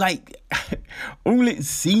 all it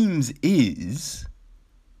seems is,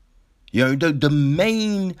 the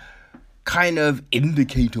main kind of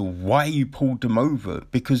indicator why you pulled them over,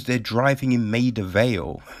 because they're driving in Maida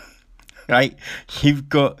Vale. Right? You've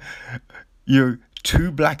got,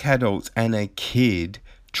 two black adults and a kid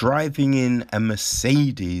driving in a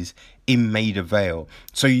Mercedes in Maida Vale.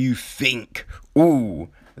 So you think, oh,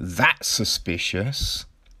 that's suspicious.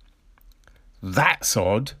 That's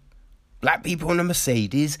odd. Black people in a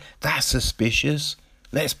Mercedes, that's suspicious.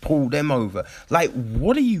 Let's pull them over. Like,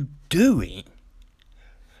 what are you doing?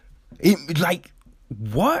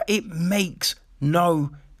 What? It makes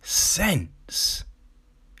no sense.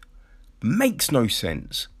 Makes no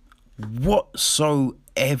sense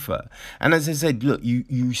whatsoever. And as I said, look,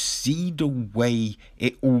 you see the way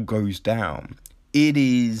it all goes down. It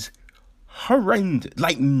is horrendous.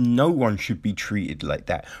 Like, no one should be treated like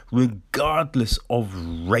that, regardless of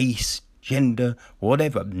race, gender,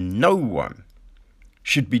 whatever. No one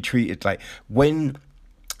should be treated like, when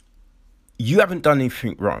you haven't done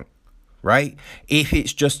anything wrong, right? If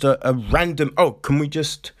it's just a random, oh, can we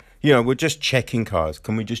just, we're just checking cars.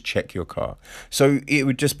 Can we just check your car? So it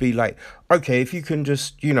would just be like, okay, if you can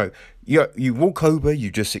just, you walk over,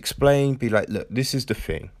 you just explain, be like, look, this is the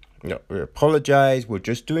thing. We apologize. We're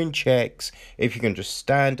just doing checks. If you can just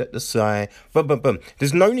stand at the side, boom, boom, boom.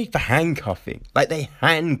 There's no need for handcuffing. Like, they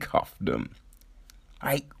handcuffed them.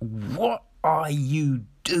 Like, what are you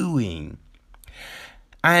doing?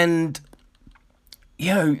 And,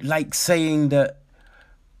 like saying that,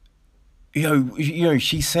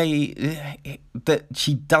 she say that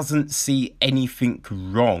she doesn't see anything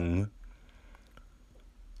wrong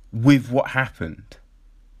with what happened.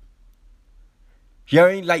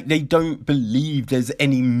 Like they don't believe there's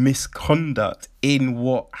any misconduct in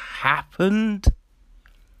what happened.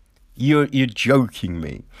 You're joking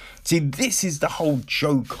me. See, this is the whole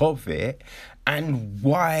joke of it, and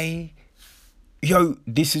why,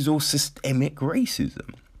 this is all systemic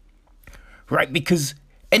racism, right? Because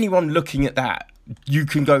anyone looking at that, you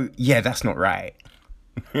can go, yeah, that's not right.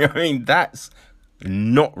 That's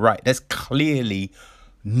not right. That's clearly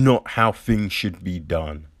not how things should be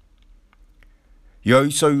done.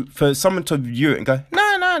 So for someone to view it and go,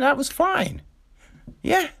 no, that was fine.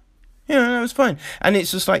 Yeah, that was fine. And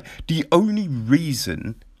it's just like, the only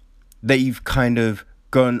reason they've kind of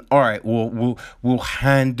gone, all right, well, we'll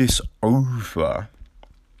hand this over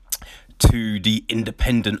to the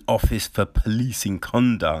Independent Office for Policing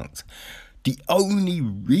Conduct. The only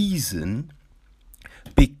reason,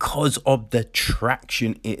 because of the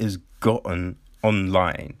traction it has gotten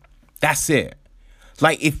online. That's it.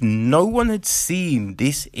 Like, if no one had seen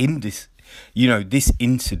this incident,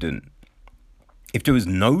 if there was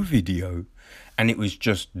no video and it was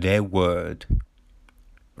just their word,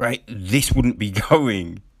 right, this wouldn't be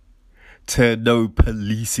going to no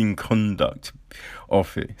policing conduct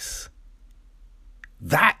office.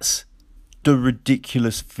 That's the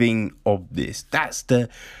ridiculous thing of this. That's where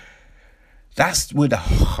the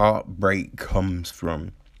heartbreak comes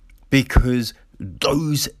from, because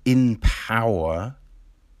those in power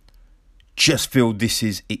just feel this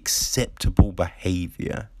is acceptable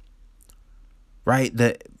behavior, right?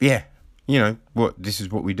 That, this is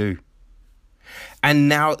what we do. And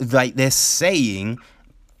now, like, they're saying,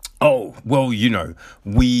 oh, well, we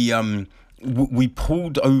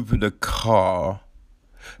pulled over the car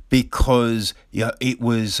because it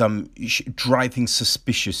was driving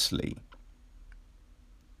suspiciously.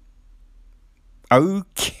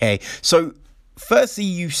 Okay, so firstly,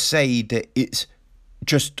 you say that it's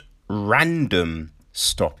just random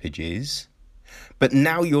stoppages, but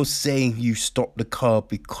now you're saying you stopped the car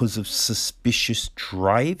because of suspicious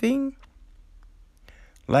driving?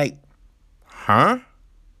 Like, huh?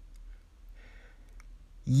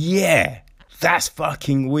 Yeah, that's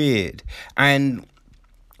fucking weird. And,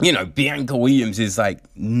 Bianca Williams is like,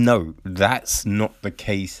 no, that's not the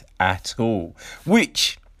case at all.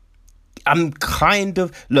 Which, I'm kind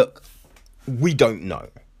of, look, we don't know.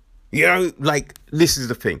 This is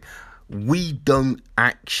the thing. We don't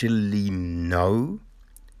actually know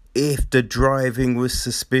if the driving was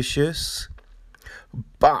suspicious.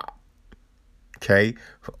 But, okay,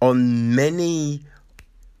 on many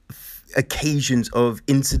occasions of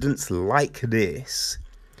incidents like this,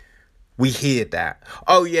 we hear that,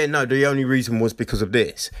 oh yeah, no, the only reason was because of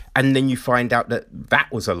this. And then you find out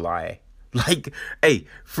that was a lie. Like, hey,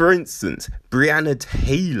 for instance, Breonna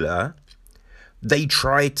Taylor, they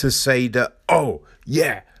tried to say that, oh,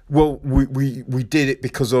 yeah, well, we did it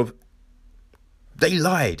because of... They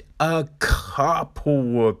lied a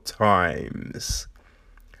couple of times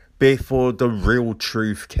before the real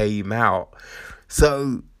truth came out.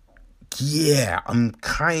 So, yeah, I'm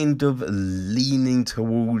kind of leaning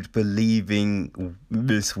towards believing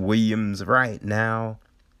Miss Williams right now,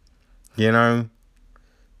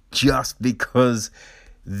 just because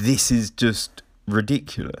this is just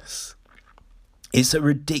ridiculous. It's a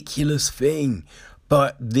ridiculous thing,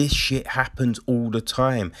 but this shit happens all the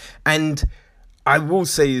time. And I will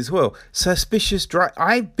say as well, suspicious drive.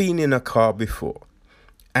 I've been in a car before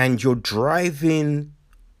and you're driving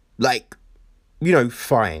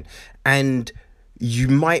fine. And you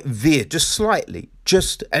might veer just slightly.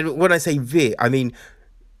 And when I say veer, I mean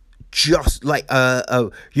just like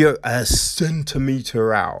a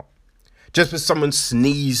centimeter out. Just as someone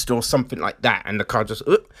sneezed or something like that, and the car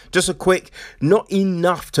just a quick, not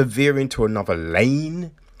enough to veer into another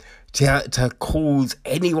lane to cause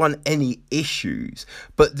anyone any issues,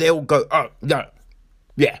 but they'll go, oh no,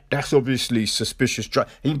 yeah, that's obviously suspicious drive,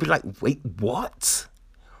 and you'd be like, wait, what?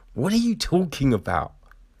 What are you talking about?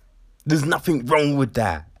 There's nothing wrong with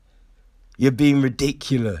that. You're being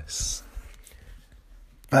ridiculous.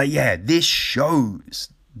 But yeah, this shows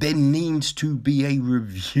there needs to be a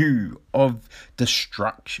review of the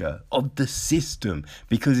structure of the system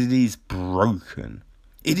because it is broken.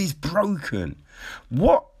 It is broken.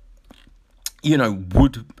 What,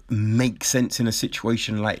 would make sense in a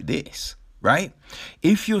situation like this, right?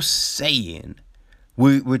 If you're saying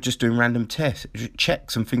we're just doing random tests,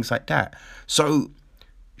 checks and things like that. So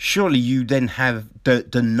surely you then have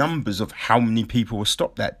the numbers of how many people were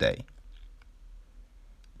stopped that day.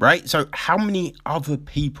 Right? So how many other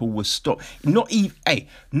people were stopped? Not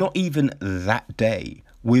even that day,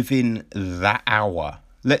 within that hour.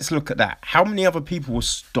 Let's look at that. How many other people were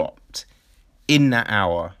stopped in that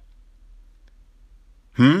hour?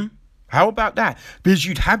 How about that? Because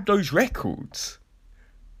you'd have those records.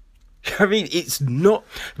 I mean, it's not,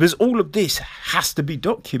 because all of this has to be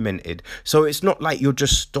documented. So it's not like you're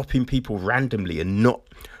just stopping people randomly and not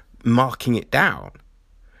marking it down.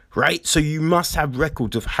 Right? So you must have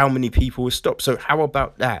records of how many people were stopped. So how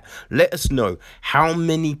about that? Let us know how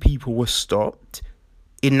many people were stopped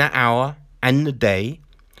in that hour and the day,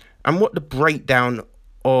 and what the breakdown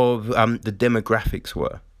of the demographics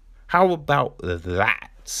were. How about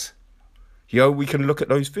that? We can look at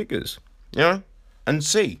those figures, and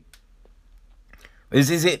see.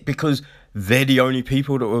 Is it because they're the only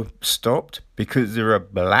people that were stopped because they're a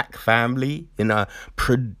black family in a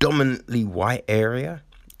predominantly white area?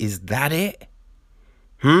 Is that it?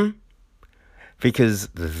 Because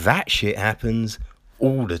that shit happens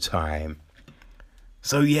all the time.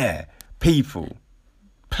 So yeah, people,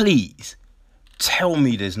 please tell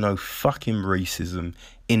me there's no fucking racism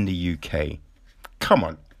in the UK. Come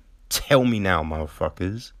on, tell me now,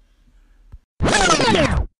 motherfuckers.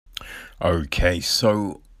 Okay,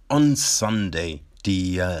 so on Sunday,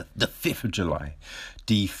 the 5th of July,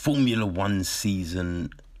 the Formula One season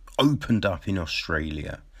opened up in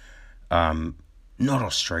Australia. Not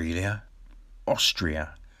Australia,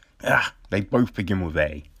 Austria. They both begin with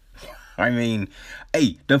A. I mean,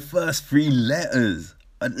 the first 3 letters,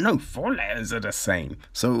 4 letters are the same.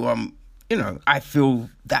 So, I feel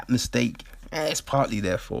that mistake, it's partly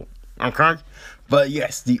their fault. Okay? But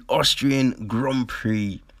yes, the Austrian Grand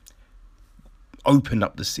Prix opened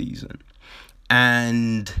up the season.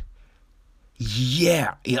 And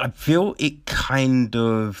yeah, I feel it kind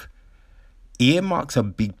of earmarks a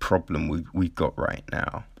big problem we've got right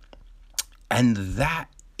now. And that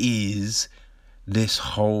is this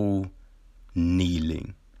whole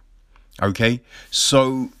kneeling. Okay?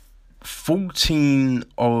 So 14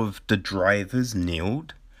 of the drivers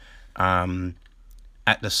kneeled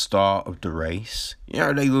at the start of the race.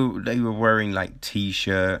 They were wearing like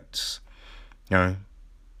t-shirts, end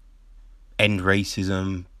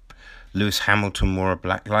racism. Lewis Hamilton wore a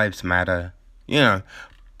Black Lives Matter,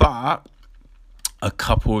 but a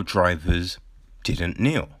couple of drivers didn't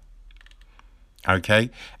kneel.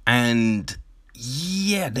 Okay? And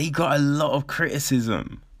yeah, they got a lot of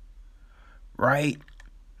criticism. Right?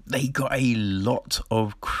 They got a lot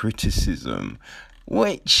of criticism.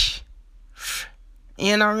 Which,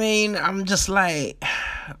 I'm just like,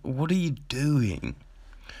 what are you doing?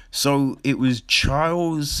 So it was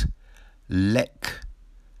Charles Leclerc,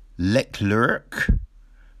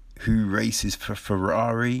 who races for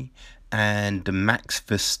Ferrari, and Max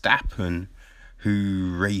Verstappen,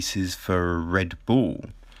 who races for Red Bull.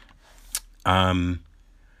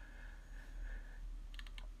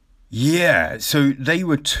 Yeah, so they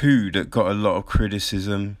were 2 that got a lot of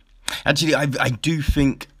criticism. Actually, I do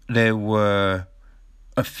think there were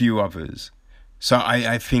a few others. So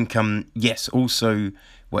I think, yes, also,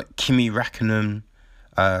 Kimi Räikkönen,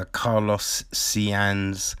 Carlos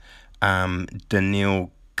Sainz,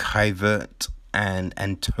 Daniil Kvyat, and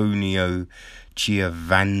Antonio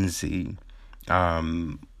Giovinazzi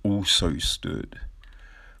also stood,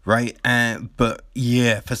 right? But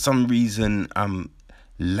yeah, for some reason,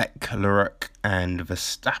 Leclerc and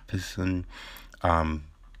Verstappen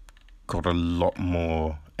got a lot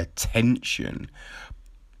more attention.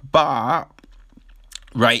 But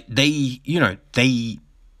right, they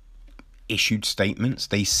issued statements.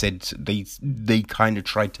 They said they kind of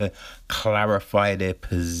tried to clarify their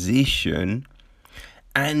position.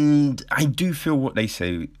 And I do feel what they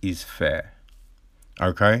say is fair.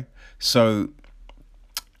 Okay? So,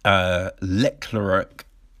 Leclerc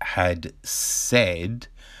had said,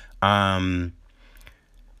 not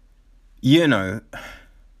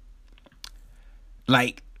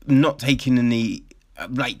taking a knee,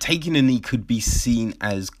 taking a knee could be seen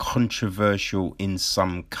as controversial in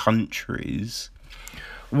some countries,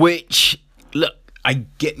 which, I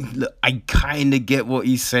kind of get what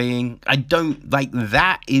he's saying. I don't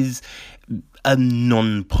that is a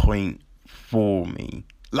non-point for me.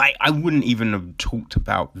 Like, I wouldn't even have talked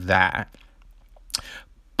about that.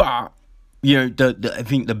 But, you know, I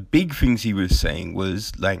think the big things he was saying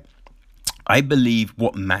was, like, I believe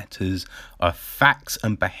what matters are facts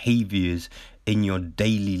and behaviors in your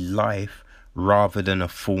daily life rather than a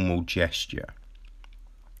formal gesture.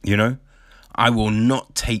 You know, I will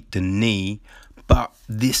not take the knee, but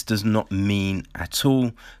this does not mean at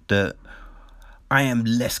all that I am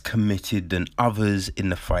less committed than others in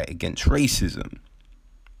the fight against racism.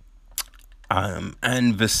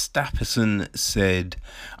 And Verstappen said,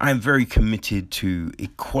 I am very committed to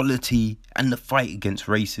equality and the fight against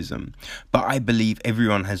racism, but I believe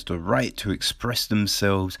everyone has the right to express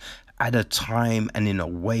themselves at a time and in a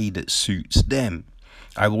way that suits them.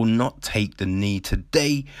 I will not take the knee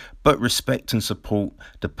today, but respect and support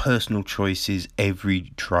the personal choices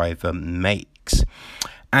every driver makes.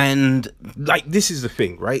 And, like, this is the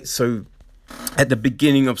thing, right? So at the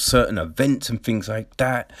beginning of certain events and things like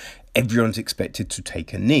that, everyone's expected to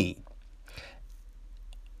take a knee.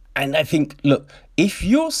 And I think, look, if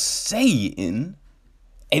you're saying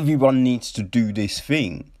everyone needs to do this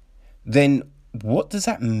thing, then what does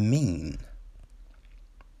that mean?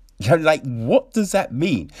 Like, what does that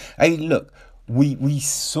mean? I mean, look, we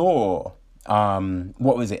saw,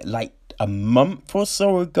 what was it, like a month or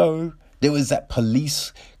so ago, there was that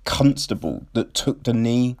police constable that took the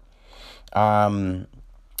knee.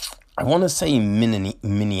 I want to say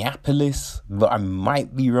Minneapolis, but I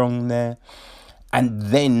might be wrong there. And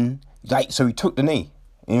then, like, so he took the knee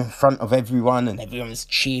in front of everyone and everyone was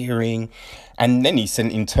cheering. And then he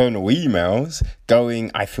sent internal emails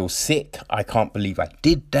going, I feel sick. I can't believe I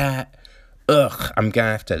did that. Ugh, I'm going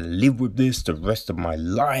to have to live with this the rest of my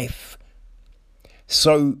life.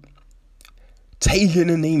 So taking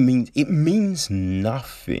a knee means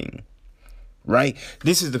nothing, right?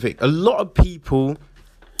 This is the thing. A lot of people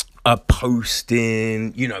are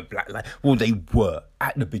posting, you know, they were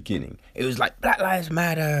at the beginning. It was like Black Lives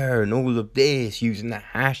Matter and all of this, using the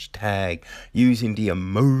hashtag, using the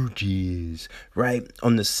emojis, right?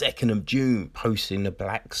 On the 2nd of June, posting the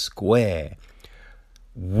black square.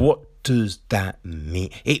 What does that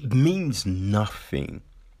mean? It means nothing.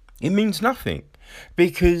 It means nothing.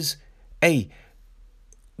 Because, hey,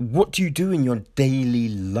 what do you do in your daily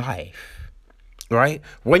life, right?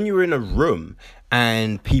 When you're in a room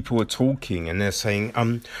and people are talking and they're saying,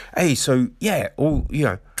 hey, so yeah, we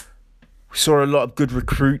saw a lot of good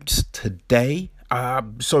recruits today.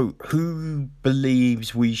 So who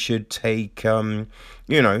believes we should take,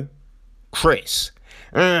 Chris?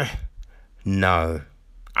 No,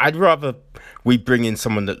 I'd rather we bring in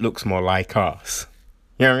someone that looks more like us.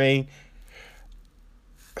 You know what I mean?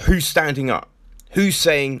 Who's standing up? Who's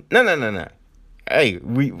saying, no. Hey,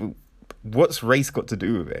 what's race got to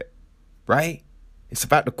do with it, right? It's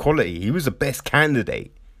about the quality. He was the best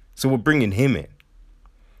candidate, so we're bringing him in.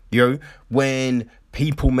 You know, when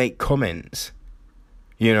people make comments,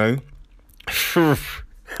 you know, have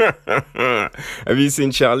you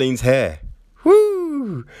seen Charlene's hair?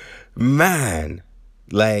 Woo, man,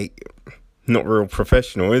 like, not real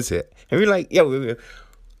professional, is it? And we're like,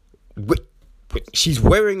 she's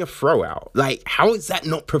wearing a throw out. Like, how is that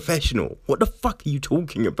not professional? What the fuck are you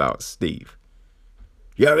talking about, Steve?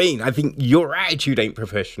 You know what I mean? I think your attitude ain't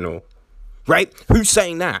professional, right? Who's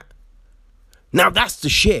saying that? Now that's the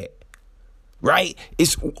shit, right?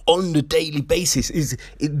 It's on the daily basis.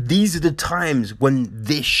 These are the times when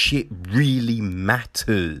this shit really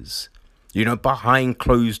matters. You know, behind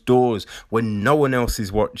closed doors when no one else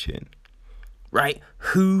is watching, right?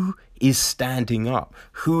 Who is standing up?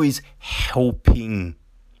 Who is helping?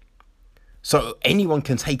 So anyone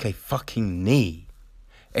can take a fucking knee.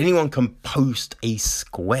 Anyone can post a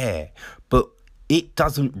square, but it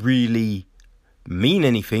doesn't really mean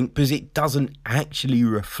anything because it doesn't actually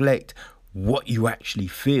reflect what you actually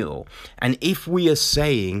feel. And if we are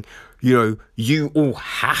saying, you know, you all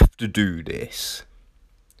have to do this,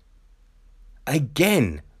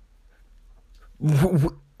 again,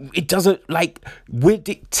 it doesn't, like, we're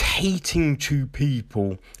dictating to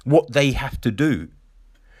people what they have to do.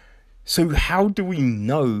 So how do we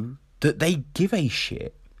know that they give a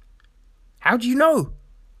shit? How do you know?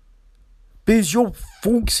 Because you're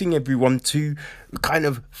forcing everyone to kind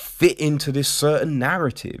of fit into this certain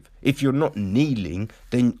narrative. If you're not kneeling,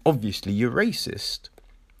 then obviously you're racist.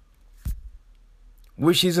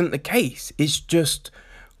 Which isn't the case. It's just,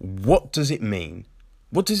 what does it mean?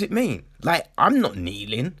 What does it mean? Like, I'm not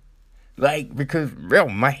kneeling. Like, because,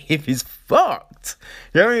 my hip is fucked.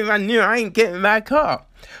 You know what I mean? I ain't getting back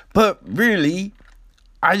up. But really,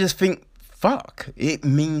 I just think, fuck, it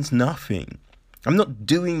means nothing. I'm not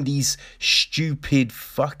doing these stupid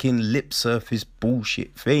fucking lip surface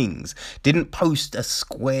bullshit things. Didn't post a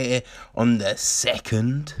square on the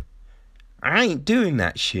 2nd. I ain't doing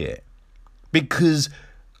that shit. Because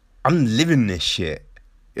I'm living this shit.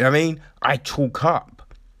 You know what I mean? I talk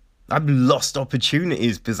up. I've lost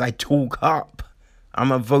opportunities because I talk up.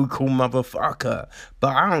 I'm a vocal motherfucker.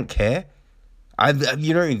 But I don't care.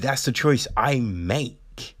 That's the choice I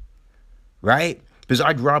make. Right? Because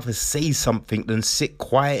I'd rather say something than sit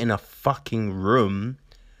quiet in a fucking room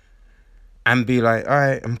and be like, all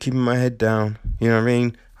right, I'm keeping my head down. You know what I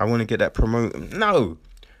mean? I want to get that promoted. No.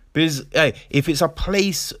 Because, hey, if it's a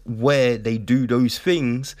place where they do those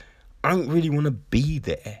things, I don't really want to be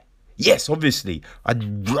there. Yes, obviously,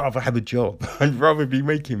 I'd rather have a job. I'd rather be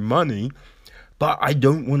making money. But I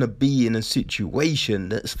don't want to be in a situation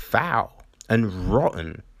that's foul and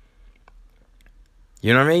rotten.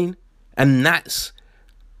 You know what I mean? And that's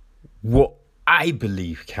what I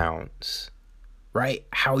believe counts. Right?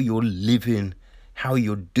 How you're living, how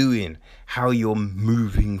you're doing, how you're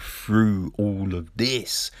moving through all of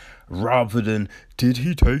this, rather than, did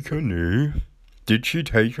he take a knee? Did she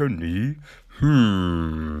take a knee?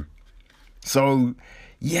 So,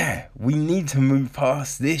 yeah, we need to move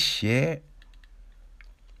past this shit.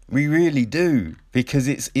 We really do, because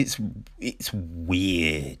it's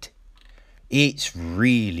weird. It's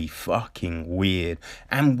really fucking weird,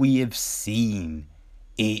 and we have seen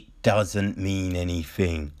it doesn't mean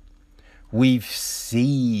anything. We've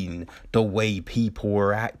seen the way people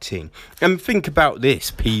are acting. And think about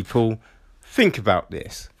this, people. Think about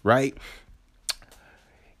this, right?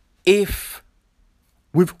 If,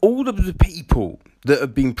 with all of the people that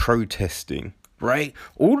have been protesting, right?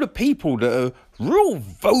 All the people that are real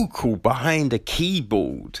vocal behind a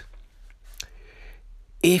keyboard,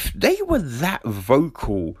 if they were that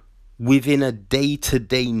vocal within a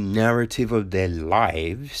day-to-day narrative of their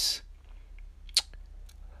lives,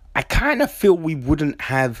 I kind of feel we wouldn't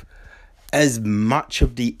have as much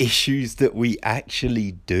of the issues that we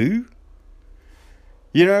actually do.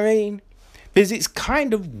 You know what I mean? Because it's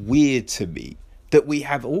kind of weird to me that we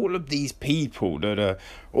have all of these people that are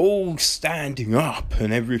all standing up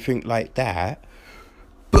and everything like that,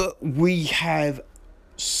 but we have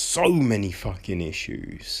so many fucking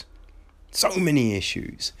issues. So many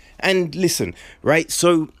issues. And listen, right?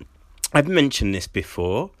 So I've mentioned this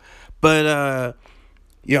before, but I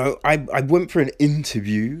went for an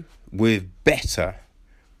interview with Better,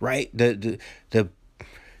 right? The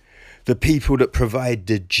people that provide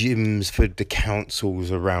the gyms for the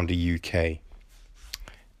councils around the UK.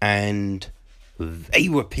 And they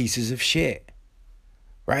were pieces of shit,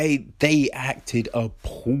 right? They acted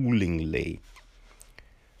appallingly,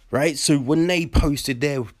 right? So when they posted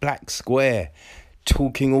their black square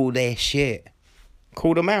talking all their shit,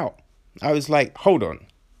 called them out. I was like, hold on.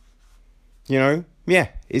 You know, yeah,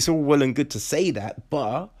 it's all well and good to say that,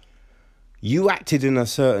 but you acted in a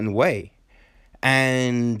certain way.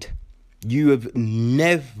 And you have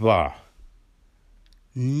never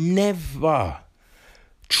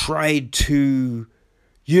tried to,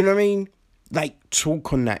 you know what I mean? Like,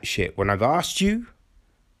 talk on that shit. When I've asked you,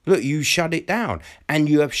 look, you shut it down. And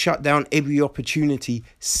you have shut down every opportunity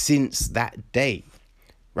since that day,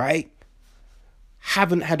 right?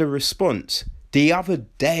 Haven't had a response. The other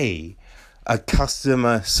day, a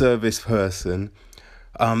customer service person,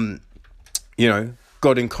 got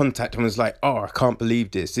in contact and was like, oh, I can't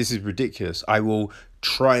believe this. This is ridiculous. I will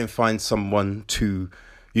try and find someone to,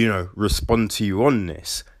 respond to you on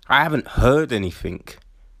this. I haven't heard anything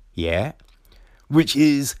yet, which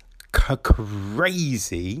is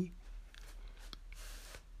crazy.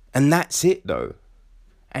 And that's it, though.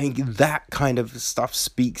 And that kind of stuff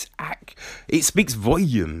speaks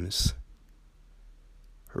volumes.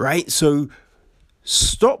 Right? So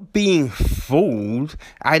stop being fooled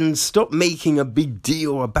and stop making a big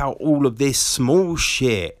deal about all of this small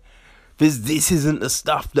shit. Because this isn't the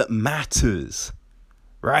stuff that matters.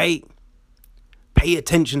 Right? Pay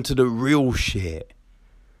attention to the real shit.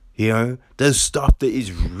 The stuff that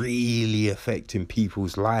is really affecting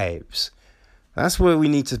people's lives. That's where we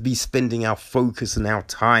need to be spending our focus and our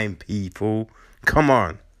time, people. Come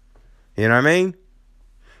on. You know what I mean?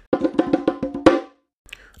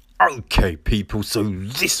 Okay, people, so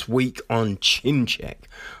this week on Chin Check,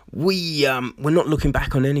 we're not looking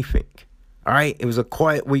back on anything. All right, it was a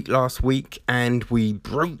quiet week last week, and we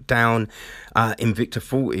broke down Invicta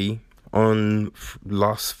 40 on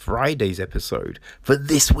last Friday's episode. For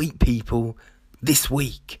this week, people, this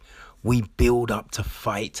week, we build up to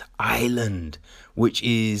Fight Island, which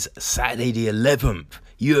is Saturday the 11th,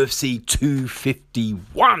 UFC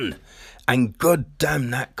 251. And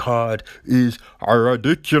goddamn, that card is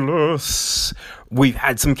ridiculous. We've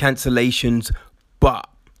had some cancellations, but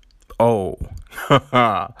oh,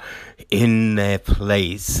 in their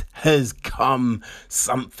place has come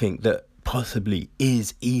something that possibly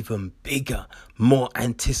is even bigger, more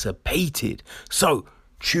anticipated. So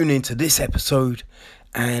tune into this episode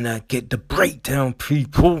and get the breakdown,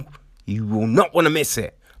 people. You will not want to miss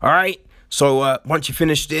it. All right. So once you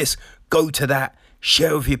finish this, go to that,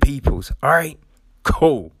 share with your peoples. All right.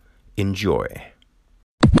 Cool. Enjoy.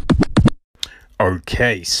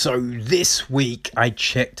 Okay, so this week I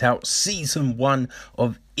checked out season 1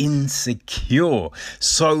 of Insecure.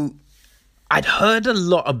 So I'd heard a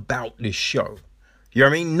lot about this show. You know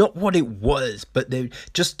what I mean? Not what it was, but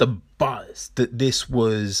just the buzz that this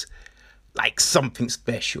was like something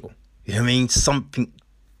special. You know what I mean? Something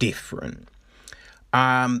different.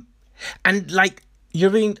 And like, you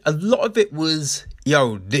know what I mean? A lot of it was,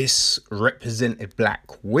 this represented black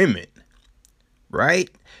women. Right?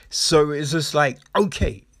 So it's just like,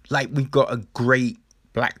 okay, like we've got a great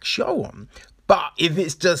black show on. But if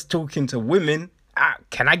it's just talking to women,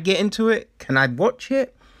 can I get into it? Can I watch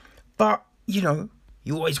it? But, you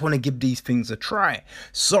always want to give these things a try.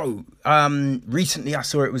 So recently I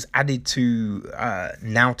saw it was added to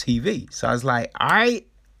Now TV. So I was like, all right,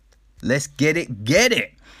 let's get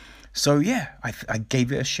it. So yeah, I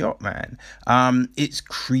gave it a shot, man. It's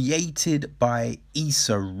created by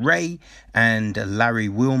Issa Rae and Larry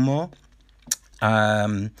Wilmore.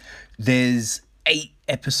 There's 8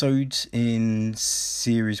 episodes in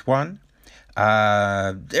series 1.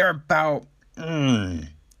 They're about,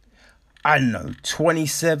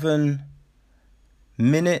 27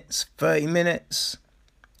 minutes, 30 minutes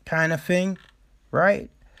kind of thing, right?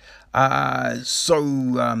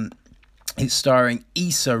 It's starring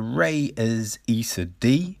Issa Rae as Issa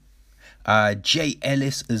D, Jay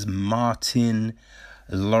Ellis as Martin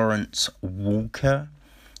Lawrence Walker,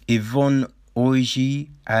 Yvonne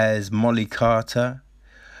Orji as Molly Carter,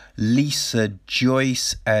 Lisa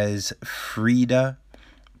Joyce as Frida,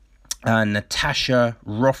 Natasha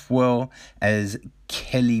Rothwell as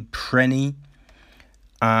Kelly Prenny.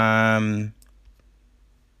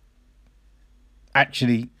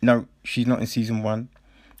 Actually, no, she's not in season 1.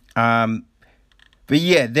 But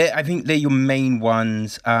yeah, I think they're your main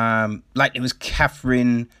ones. Like it was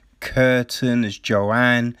Catherine Curtin as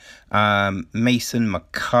Joanne, Mason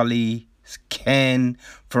McCulley as Ken,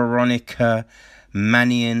 Veronica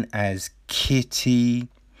Mannion as Kitty.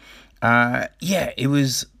 There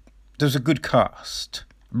was a good cast,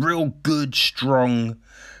 real good, strong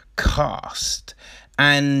cast,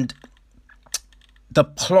 and the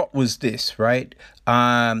plot was this, right?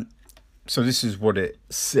 So this is what it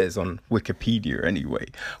says on Wikipedia anyway.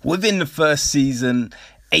 Within the first season,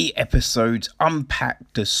 8 episodes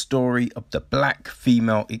unpack the story of the black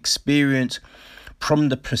female experience from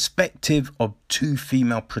the perspective of 2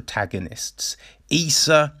 female protagonists,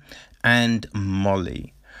 Issa and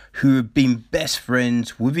Molly, who have been best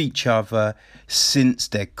friends with each other since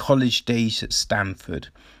their college days at Stanford.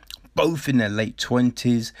 Both in their late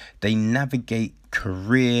 20s, they navigate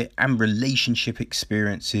career and relationship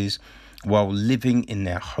experiences while living in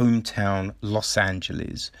their hometown, Los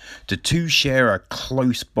Angeles. The 2 share a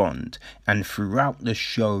close bond, and throughout the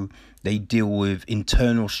show, they deal with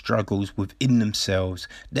internal struggles within themselves,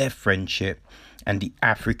 their friendship, and the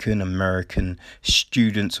African American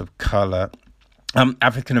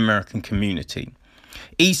community.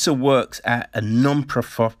 Issa works at a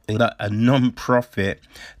non-profit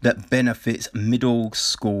that benefits middle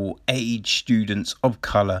school age students of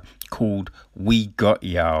color called We Got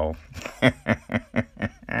Y'all.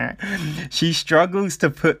 She struggles to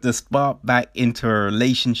put the spark back into a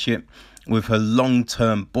relationship with her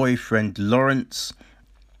long-term boyfriend Lawrence,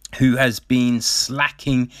 who has been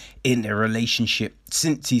slacking in their relationship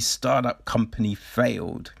since his startup company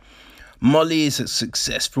failed. Molly is a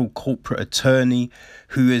successful corporate attorney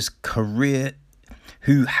who has career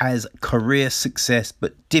success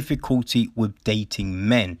but difficulty with dating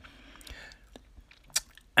men.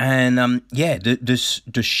 And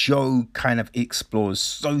the show kind of explores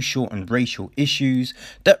social and racial issues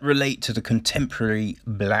that relate to the contemporary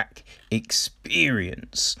black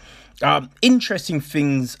experience. Interesting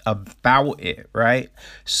things about it, right?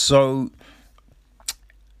 So,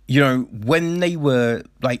 when they were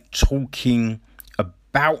like talking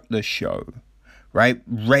about the show, right,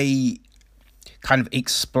 Ray kind of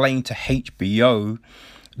explained to HBO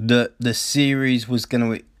that the series was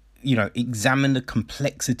going to, examine the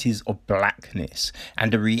complexities of blackness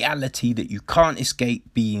and the reality that you can't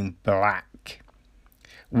escape being black.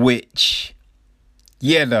 Which,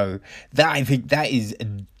 I think that is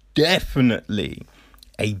definitely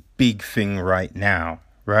a big thing right now,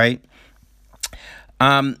 right?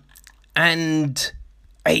 And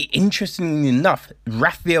interestingly enough,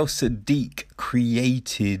 Raphael Sadiq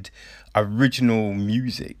created original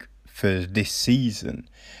music for this season,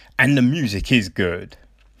 and the music is good.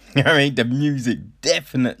 I mean, the music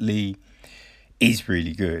definitely is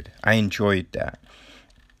really good. I enjoyed that.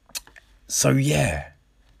 So yeah,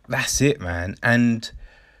 that's it, man. And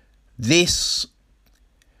this,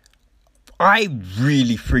 I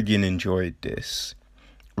really friggin' enjoyed this,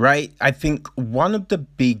 right? I think one of the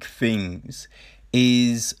big things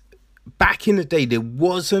is back in the day, there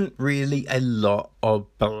wasn't really a lot of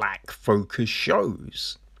black focused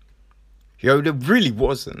shows. There really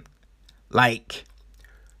wasn't. Like,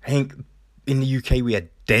 I think in the UK we had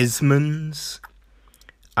Desmond's.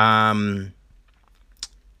 That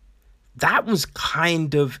was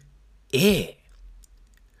kind of it.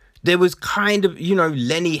 There was kind of,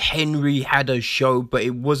 Lenny Henry had a show, but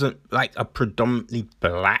it wasn't like a predominantly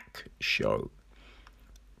black show,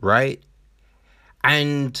 right?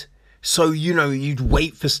 And so, you'd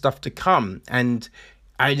wait for stuff to come. And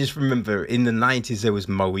I just remember in the 90s, there was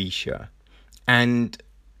Moesha. And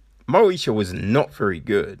Moesha was not very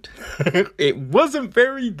good. It wasn't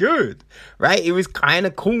very good, right? It was kind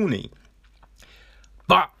of corny.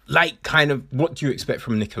 But like, kind of, what do you expect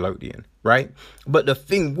from Nickelodeon, right? But the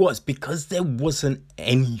thing was, because there wasn't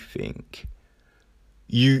anything,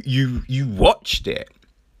 you watched it.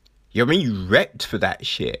 You know what I mean? You repped for that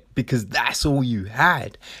shit because that's all you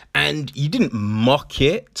had. And you didn't mock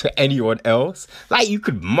it to anyone else. Like, you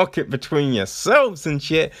could mock it between yourselves and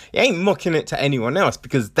shit. You ain't mocking it to anyone else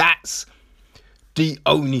because that's the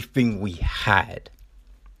only thing we had,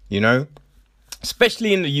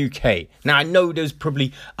 especially in the UK. Now, I know there's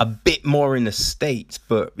probably a bit more in the States,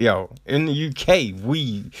 but, in the UK,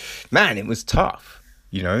 it was tough,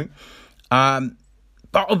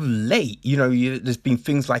 But of late, there's been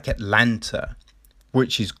things like Atlanta,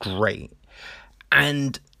 which is great.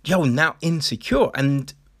 And, now Insecure.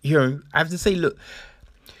 And, I have to say, look,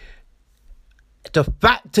 the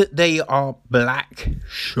fact that they are black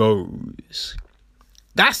shows,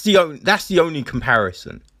 that's the only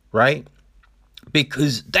comparison, right?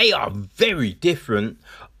 Because they are very different,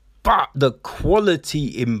 but the quality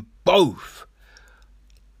in both,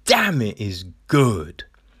 damn, it is good.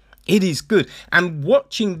 It is good. And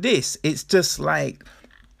watching this, it's just like,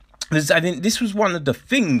 I think this was one of the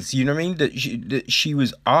things, that she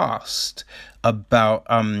was asked about,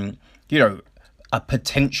 a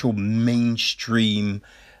potential mainstream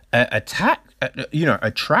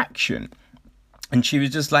attraction. And she was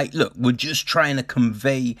just like, look, we're just trying to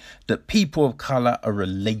convey that people of color are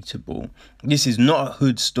relatable. This is not a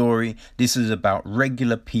hood story. This is about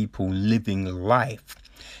regular people living life.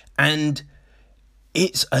 And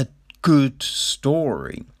it's a good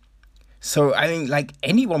story. So I think, like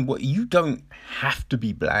anyone, you don't have to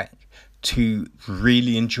be black to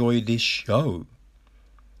really enjoy this show.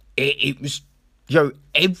 It was,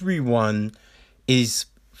 everyone is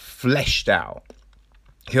fleshed out.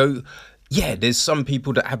 Yeah, there's some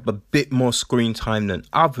people that have a bit more screen time than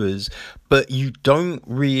others, but you don't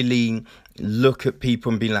really look at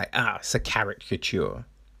people and be like, it's a caricature,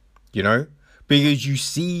 Because you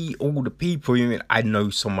see all the people, I know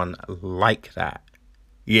someone like that.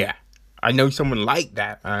 Yeah, I know someone like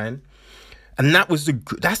that, man. And that's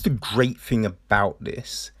the great thing about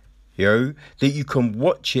this, that you can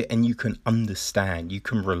watch it and you can understand, you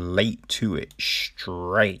can relate to it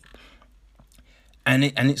straight. And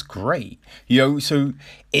it's great, so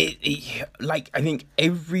it like, I think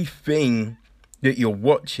everything that you're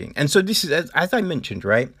watching, and so this is, as I mentioned,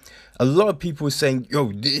 right, a lot of people are saying,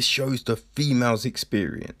 this shows the female's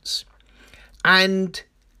experience. And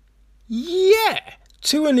yeah,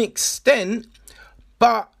 to an extent,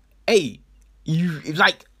 but hey, you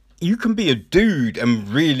can be a dude and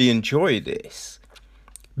really enjoy this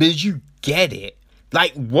because you get it.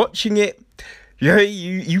 Like, watching it,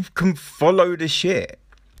 you can follow the shit.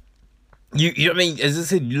 You know what I mean? As I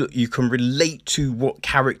said, you can relate to what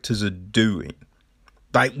characters are doing.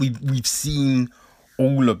 Like, we've seen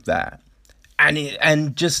all of that,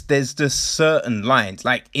 and just there's just certain lines,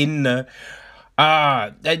 like in the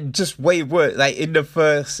just way worse. Like in the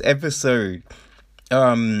first episode,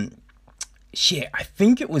 I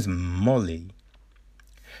think it was Molly.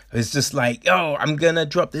 It's just like, I'm gonna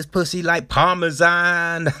drop this pussy like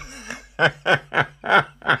Parmesan.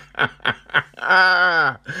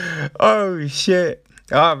 Oh shit!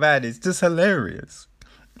 Oh man, it's just hilarious.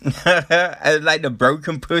 And like the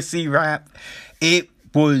broken pussy rap, it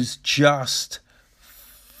was just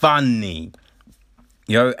funny.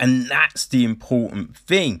 and that's the important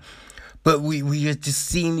thing. But we are just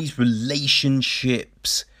seeing these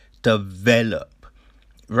relationships develop,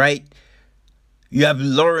 right? You have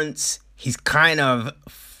Lawrence, he's kind of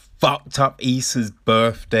fucked up Issa's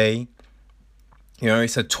birthday.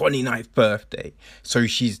 It's her 29th birthday. So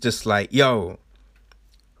she's just like, yo,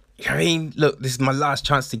 I mean, look, this is my last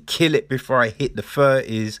chance to kill it before I hit the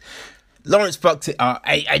 30s. Lawrence fucked it up.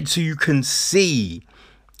 And so you can see,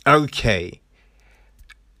 okay,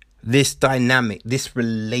 this dynamic, this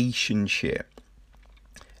relationship.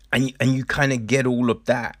 And you kind of get all of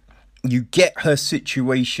that. You get her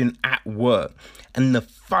situation at work. And the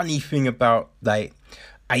funny thing about, like,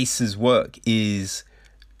 Issa's work is,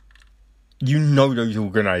 those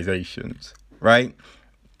organizations, right?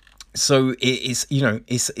 So it's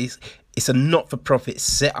a not-for-profit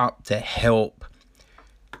set up to help,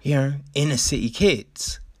 inner city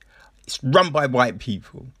kids. It's run by white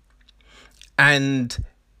people. And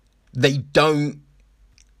they don't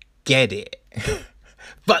get it.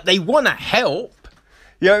 But they want to help.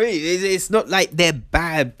 You know what I mean? It's not like they're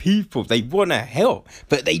bad people. They want to help,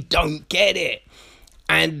 but they don't get it.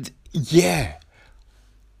 And yeah,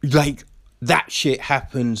 like that shit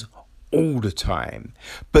happens all the time.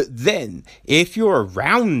 But then if you're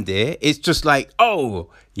around it, it's just like, oh,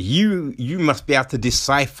 you must be able to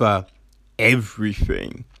decipher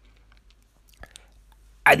everything.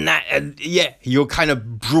 And you're kind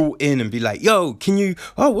of brought in and be like, yo,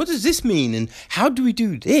 what does this mean? And how do we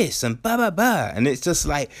do this? And blah, blah, blah. And it's just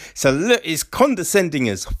like, so look, it's condescending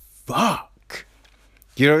as fuck.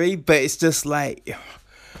 You know what I mean? But it's just like,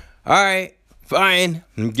 all right, fine.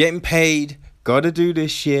 I'm getting paid. Gotta do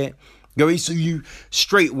this shit. So you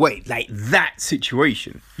straight away, like that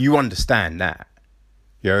situation, you understand that.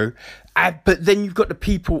 But then you've got the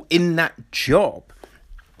people in that job.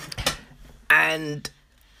 And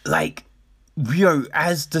like,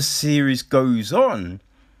 as the series goes on,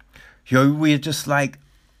 we're just like,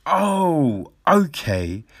 oh,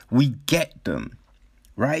 okay, we get them,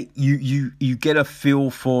 right? You get a feel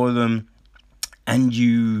for them, and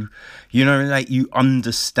you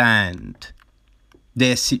understand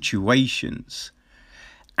their situations,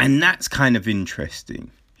 and that's kind of interesting.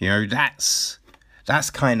 That's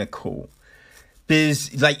kind of cool.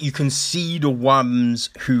 There's like, you can see the ones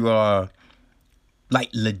who are like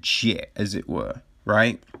legit, as it were,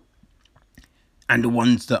 right? And the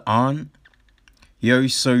ones that aren't.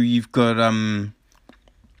 So you've got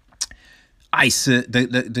Issa,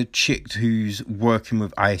 the chick who's working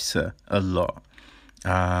with Issa a lot.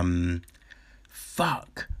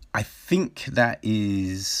 I think that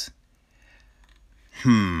is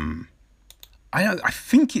I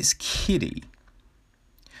think it's Kitty.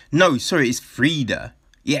 No, sorry, it's Frida.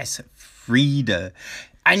 Yes, Frida.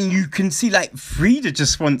 And you can see, like, Frida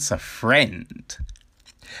just wants a friend.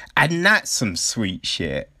 And that's some sweet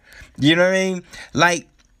shit. You know what I mean? Like,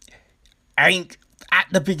 I think at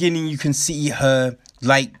the beginning you can see her,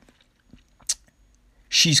 like,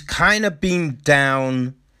 she's kind of been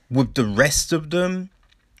down with the rest of them.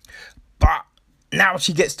 But now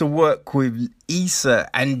she gets to work with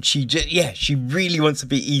Issa, and she really wants to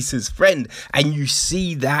be Issa's friend. And you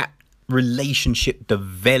see that relationship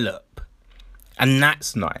develop. And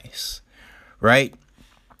that's nice, right?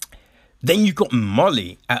 Then you got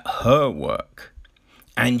Molly at her work.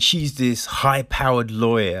 And she's this high-powered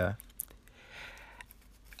lawyer.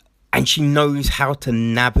 And she knows how to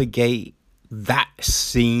navigate that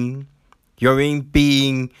scene. You know what I mean?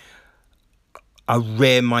 Being a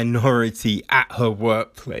rare minority at her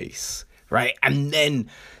workplace, right? And then,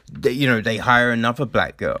 they hire another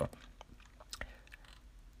black girl.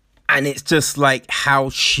 And it's just like how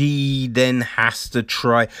she then has to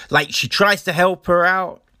try, like she tries to help her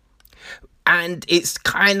out. And it's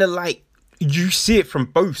kind of like, you see it from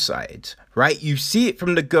both sides, right? You see it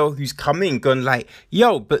from the girl who's come in going like,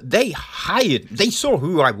 yo, but they saw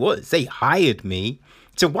who I was. They hired me.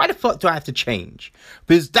 So why the fuck do I have to change?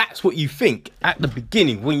 Because that's what you think at the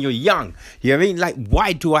beginning when you're young. You know what I mean? Like,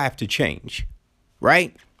 why do I have to change?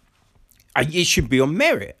 Right? It should be on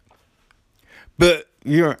merit. But,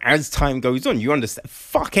 as time goes on, you understand,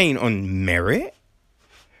 fuck ain't on merit.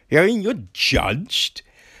 You know what I mean? You're judged.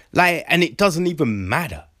 Like, and it doesn't even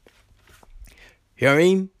matter. You know what I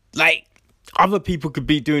mean? Like, other people could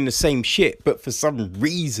be doing the same shit, but for some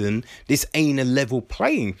reason, this ain't a level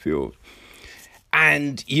playing field.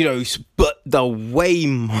 And, but the way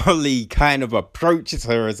Molly kind of approaches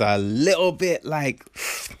her is a little bit like,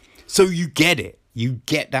 so you get it. You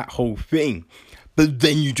get that whole thing. But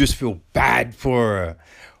then you just feel bad for her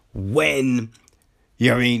when, You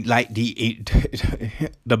know what I mean? Like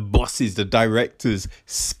the bosses, the directors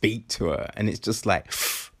speak to her, and it's just like,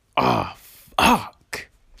 oh, fuck.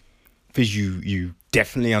 Because you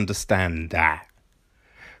definitely understand that,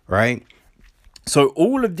 right? So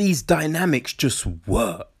all of these dynamics just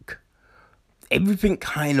work. Everything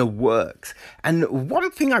kind of works. And one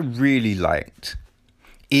thing I really liked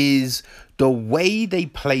is the way they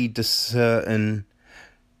played the certain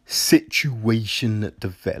situation that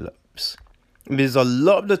develops. Because a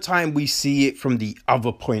lot of the time we see it from the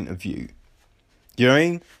other point of view. You know what I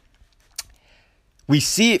mean? We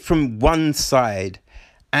see it from one side,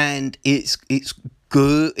 and it's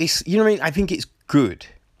good. It's, you know what I mean? I think it's good.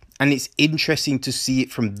 And it's interesting to see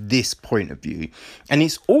it from this point of view. And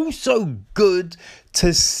it's also good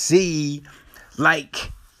to see,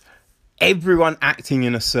 like, everyone acting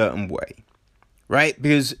in a certain way, right?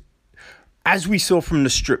 Because as we saw from the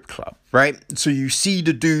strip club, right? So you see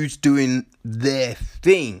the dudes doing their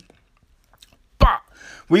thing. But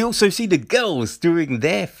we also see the girls doing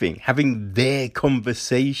their thing, having their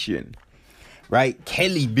conversation, right?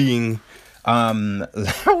 Kelly being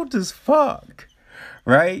loud as fuck.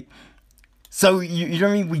 Right? So, you know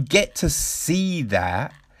what I mean? We get to see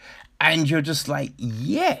that, and you're just like,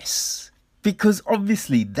 yes. Because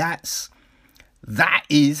obviously that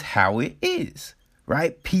is how it is,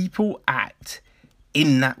 right? People act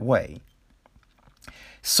in that way.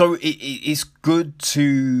 So it's good to,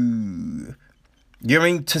 you know what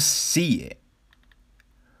I mean, to see it,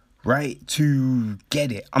 right? To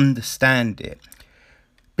get it, understand it.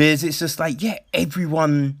 Because it's just like, yeah,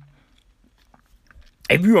 everyone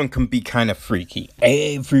can be kind of freaky.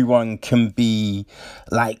 Everyone can be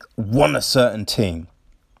like want a certain thing.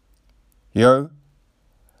 You know?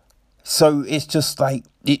 So it's just like,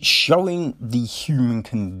 it's showing the human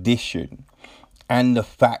condition and the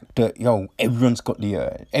fact that, everyone's got the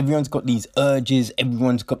urge. Everyone's got these urges.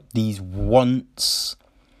 Everyone's got these wants.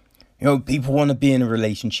 People want to be in a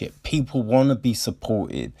relationship. People want to be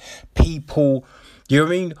supported. People, you know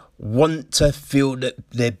what I mean, want to feel that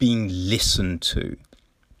they're being listened to.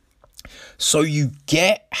 So you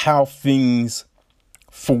get how things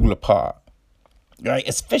fall apart, right?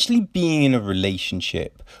 Especially being in a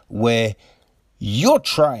relationship where you're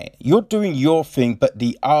doing your thing, but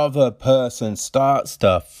the other person starts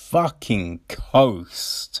to fucking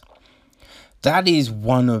coast. That is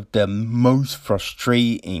one of the most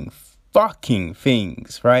frustrating fucking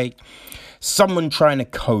things, right? Someone trying to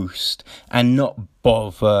coast and not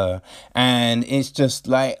bother, and it's just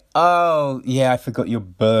like, oh yeah, I forgot your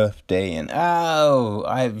birthday, and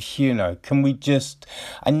can we just,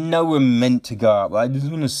 I know we're meant to go out, but I just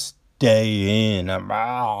want to stay in, and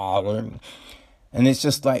it's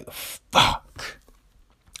just like, fuck.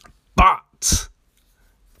 But,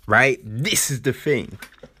 right, this is the thing.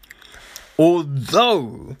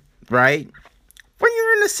 Although, right, when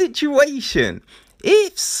you're in a situation,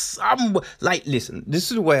 listen,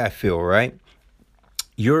 this is the way I feel, right?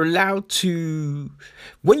 You're allowed to,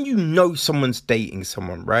 when you know someone's dating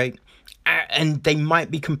someone, right? And they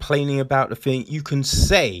might be complaining about the thing, you can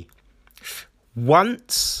say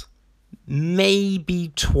once,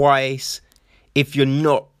 maybe twice, if you're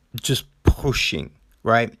not just pushing,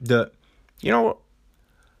 right? That, you know what?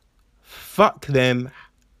 Fuck them.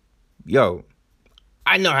 I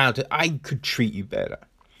know I could treat you better.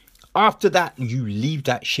 After that, you leave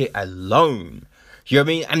that shit alone. You know what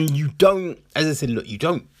I mean? And you don't, as I said, look, you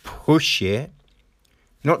don't push it.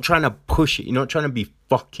 You're not trying to push it. You're not trying to be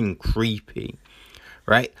fucking creepy,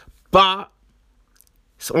 right? But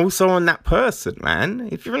it's also on that person, man.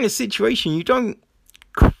 If you're in a situation, you don't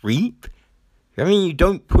creep. I mean, you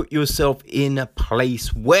don't put yourself in a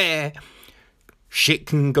place where shit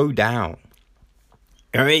can go down.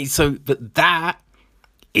 All right? So, but that,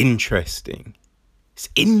 interesting. It's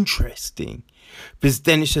interesting. Because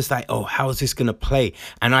then it's just like, oh, how is this going to play?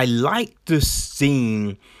 And I like the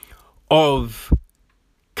scene of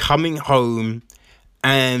coming home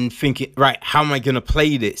and thinking, right, how am I going to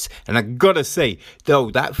play this? And I got to say, though,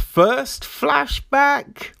 that first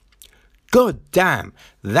flashback, god damn,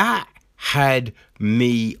 that had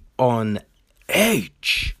me on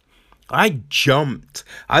edge. I jumped.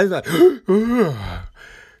 I was like,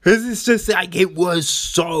 it's just like, it was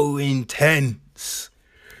so intense.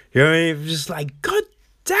 You know what I mean? Just like, god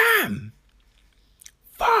damn.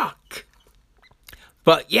 Fuck.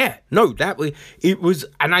 But yeah, no, it was,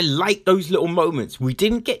 and I like those little moments. We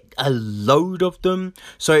didn't get a load of them,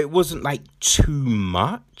 so it wasn't like too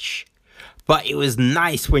much. But it was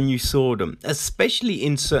nice when you saw them, especially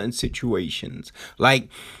in certain situations. Like,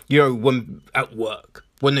 when at work,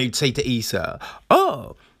 when they'd say to Issa,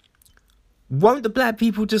 oh, won't the black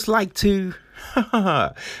people just like to,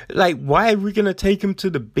 like, why are we going to take them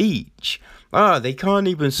to the beach? Oh, they can't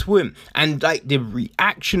even swim. And like the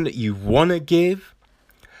reaction that you want to give,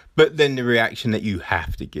 but then the reaction that you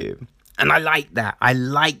have to give. And I like that. I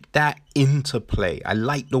like that interplay. I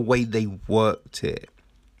like the way they worked it.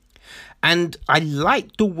 And I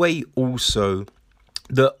like the way also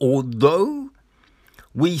that although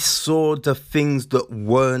we saw the things that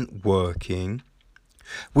weren't working,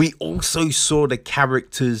 we also saw the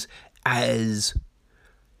characters as,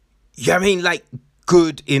 you know what I mean, like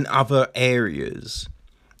good in other areas.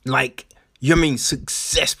 Like, you know what I mean,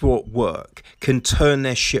 successful at work, can turn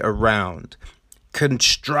their shit around, can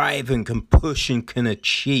strive and can push and can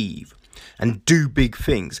achieve and do big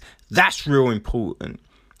things. That's real important.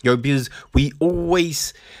 You know, because we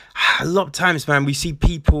always, a lot of times, man, we see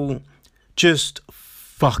people just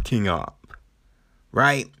fucking up,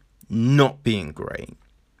 right? Not being great.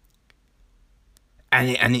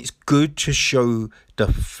 And it's good to show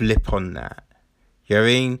the flip on that. You know what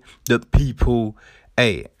I mean? That people,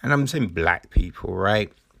 and I'm saying black people,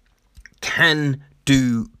 right, can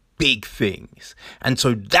do big things. And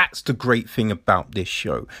so that's the great thing about this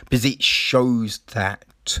show, because it shows that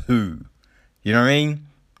too. You know what I mean?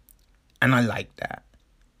 And I like that.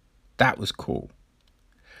 That was cool.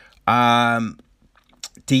 The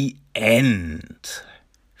end.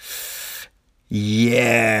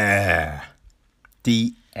 Yeah.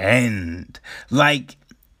 The end. Like,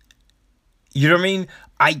 you know what I mean?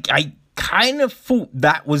 I kind of thought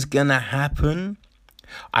that was gonna happen.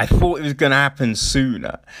 I thought it was gonna happen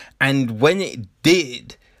sooner. And when it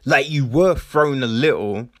did, like, you were thrown a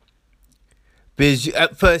little. Because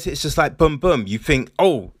at first it's just like boom, boom. You think,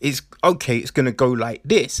 oh, it's okay, it's gonna go like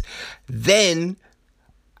this. Then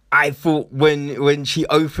I thought when she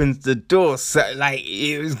opens the door, so like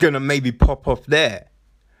it was gonna maybe pop off there,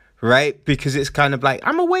 right? Because it's kind of like,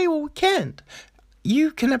 I'm away all weekend. You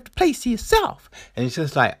can have the place to yourself. And it's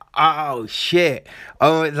just like, oh shit.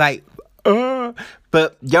 Oh, it's like,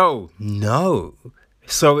 but yo, no.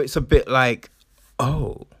 So it's a bit like,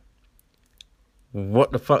 oh,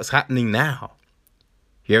 what the fuck's happening now?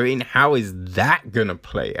 You know what I mean? How is that gonna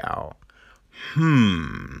play out?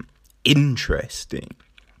 Interesting.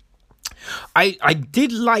 I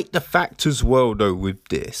did like the fact as well, though, with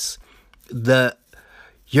this, that,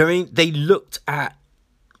 you know what I mean, they looked at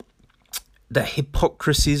the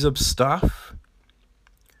hypocrisies of stuff.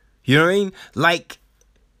 You know what I mean? Like,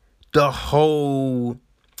 the whole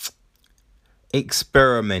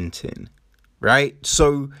experimenting, right?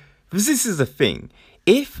 So, because this is the thing.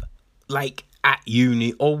 If, like, at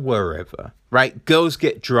uni or wherever, right, girls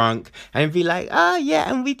get drunk and be like, oh yeah,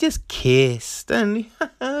 and we just kissed, and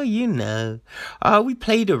oh, you know, oh, we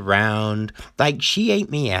played around, like, she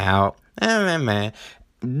ate me out,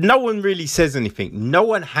 no one really says anything. No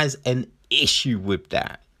one has an issue with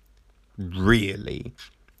that, really.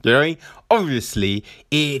 You know what I mean? Obviously,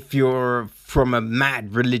 if you're from a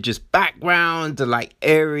mad religious background, like,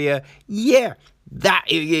 area, yeah,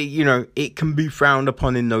 that, you know, it can be frowned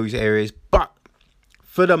upon in those areas, but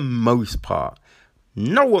for the most part,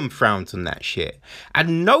 no one frowns on that shit.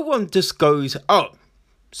 And no one just goes, oh,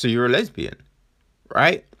 so you're a lesbian,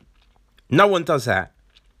 right? No one does that.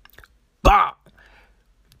 But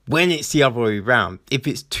when it's the other way around, if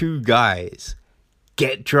it's two guys,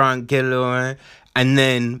 get drunk, get along, and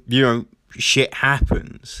then, you know, shit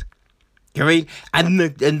happens. You know what I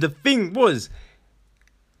mean? And the thing was,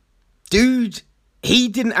 dude, he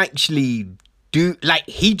didn't actually do, like,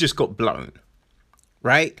 he just got blown,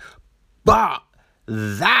 right? But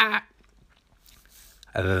that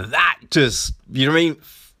just, you know what I mean,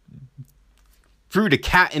 threw the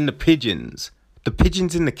cat in the pigeons. The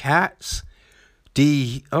pigeons in the cats.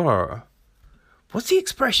 What's the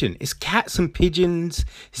expression? It's cats and pigeons.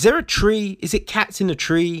 Is there a tree? Is it cats in a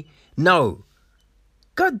tree? No.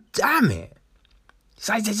 God damn it.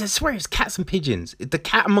 I swear it's cats and pigeons. The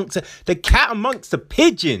cat amongst the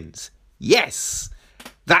pigeons. Yes.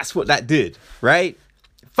 That's what that did, right?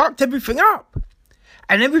 Fucked everything up.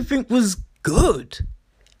 And everything was good.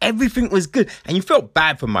 Everything was good. And you felt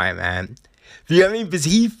bad for my man. You know what I mean? Because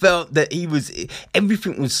he felt that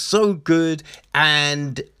everything was so good.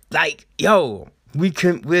 And like, yo,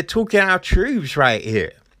 we're talking our truths right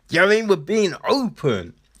here. You know what I mean? We're being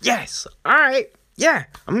open. Yes. All right. Yeah.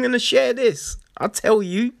 I'm going to share this. I'll tell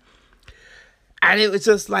you. And it was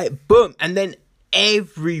just like, boom. And then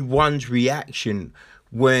everyone's reaction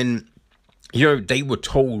when, you know, they were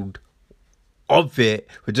told of it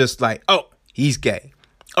were just like, oh, he's gay.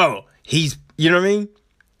 Oh, he's, you know what I mean?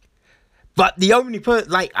 But the only person,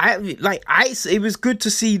 Isa, it was good to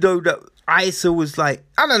see, though, that Isa was like,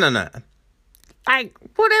 oh, no. Like,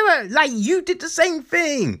 whatever. Like, you did the same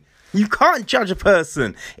thing. You can't judge a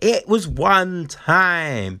person. It was one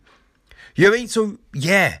time. You know what I mean? So,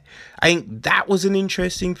 yeah, I think that was an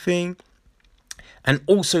interesting thing. And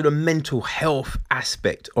also the mental health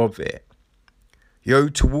aspect of it.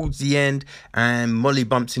 Towards the end, and Molly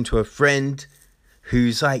bumps into a friend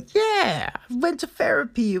who's like, yeah, I went to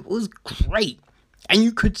therapy. It was great. And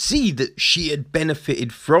you could see that she had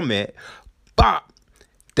benefited from it. But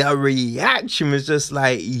the reaction was just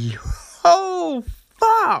like, oh,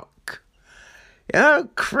 fuck.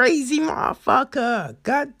 Crazy motherfucker.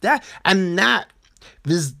 God, that. And that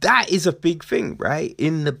is a big thing, right?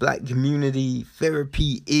 In the black community,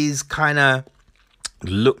 therapy is kind of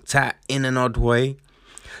looked at in an odd way.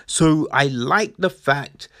 So I like the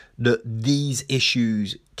fact that these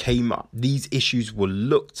issues came up. These issues were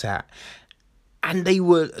looked at, and they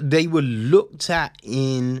were looked at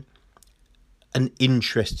in an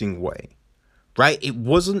interesting way, right? It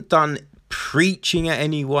wasn't done preaching at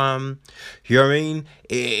anyone. You know what I mean?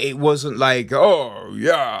 It wasn't like, oh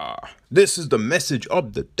yeah, this is the message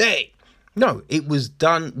of the day. No, it was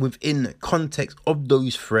done within the context of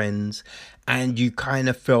those friends, and you kind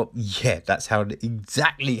of felt, yeah, that's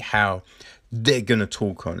exactly how they're gonna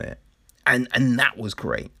talk on it, and that was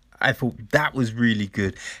great. I thought that was really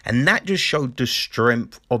good, and that just showed the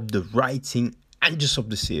strength of the writing and just of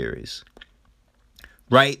the series,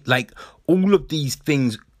 right? Like, all of these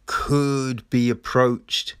things could be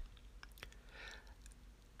approached,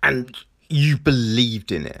 and you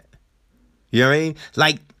believed in it. You know what I mean?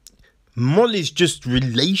 Like, Molly's just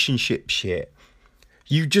relationship shit.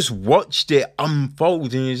 You just watched it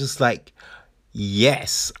unfold and you're just like,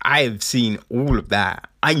 yes, I have seen all of that.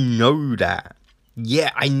 I know that.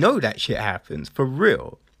 Yeah, I know that shit happens for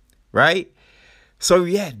real. Right? So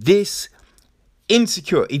yeah, this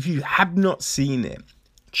Insecure, if you have not seen it,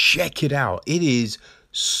 check it out. It is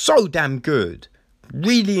so damn good.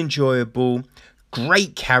 Really enjoyable.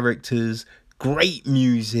 Great characters. Great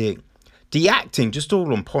music. The acting, just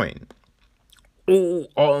all on point. All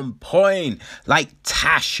on point. Like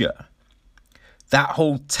Tasha. That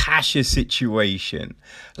whole Tasha situation.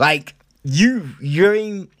 Like, you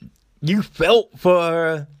felt for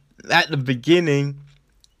her at the beginning.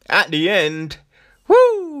 At the end,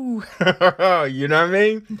 woo! You know what I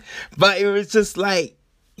mean? But it was just like,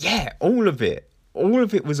 yeah, all of it. All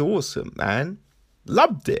of it was awesome, man.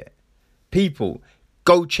 Loved it. People,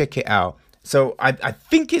 go check it out. So I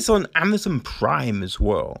think it's on Amazon Prime as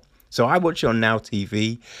well. So I watch it on Now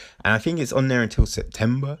TV, and I think it's on there until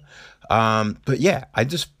September. But yeah, I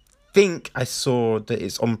just think I saw that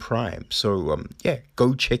it's on Prime. So yeah,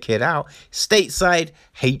 go check it out. Stateside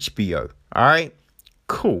HBO. All right,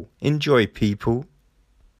 cool. Enjoy, people.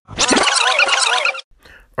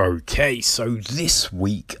 Okay, so this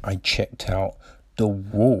week I checked out The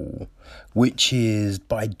Wall, which is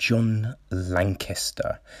by John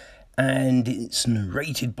Lancaster, and it's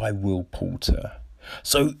narrated by Will Poulter.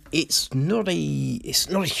 So it's not a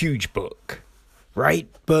huge book, right?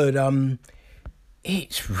 But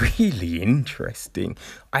it's really interesting.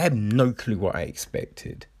 I have no clue what I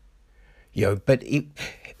expected. But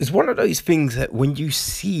it's one of those things that when you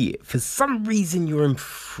see it, for some reason you're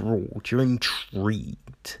enthralled, you're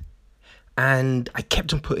intrigued. And I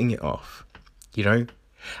kept on putting it off, I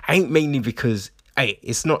think mainly because,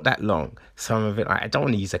 it's not that long. Some of it, I don't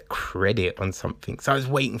want to use a credit on something. So I was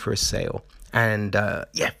waiting for a sale. And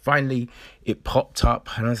finally it popped up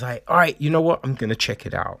and I was like, all right, you know what? I'm going to check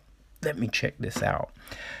it out. Let me check this out.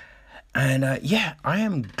 And I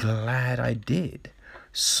am glad I did.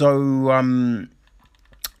 So,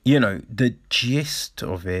 the gist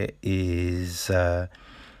of it is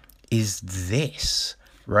this,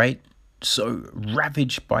 right? So,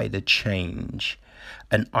 ravaged by the change,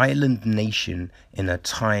 an island nation in a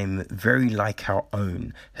time very like our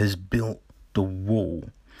own has built the wall,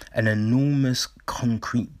 an enormous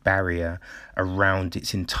concrete barrier around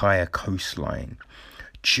its entire coastline.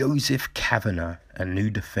 Joseph Kavanagh, a new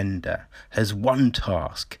defender, has one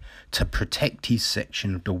task: to protect his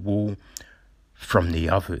section of the wall from the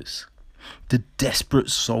others. The desperate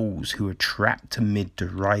souls who are trapped amid the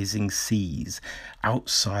rising seas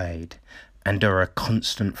outside and are a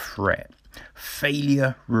constant threat.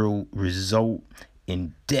 Failure will result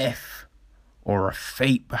in death, or a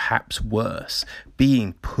fate perhaps worse,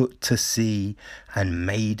 being put to sea and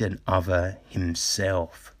made an other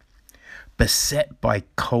himself. Beset by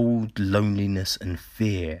cold loneliness and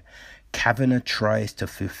fear, Kavanagh tries to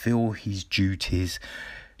fulfill his duties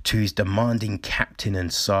to his demanding captain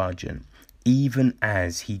and sergeant, even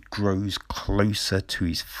as he grows closer to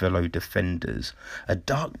his fellow defenders. A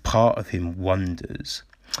dark part of him wonders,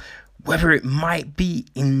 whether it might be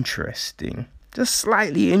interesting, just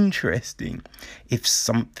slightly interesting, if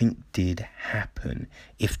something did happen,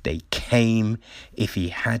 if they came, if he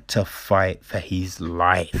had to fight for his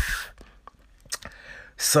life.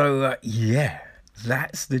 So, yeah,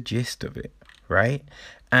 that's the gist of it, right?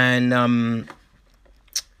 And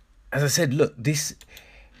as I said, look,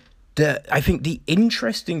 I think the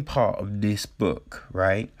interesting part of this book,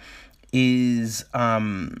 right, is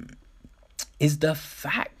the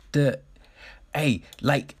fact that, hey,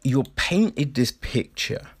 like, you're painted this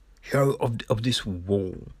picture, you know, of this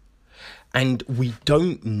wall, and we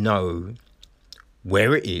don't know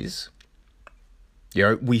where it is. You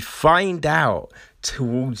know, we find out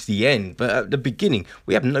towards the end, but at the beginning,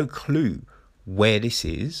 we have no clue where this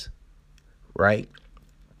is, right?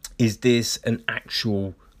 Is this an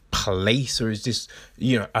actual place, or is this,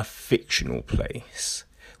 you know, a fictional place?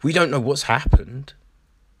 We don't know what's happened,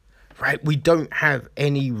 right? We don't have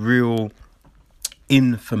any real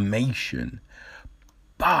information,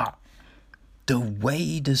 but the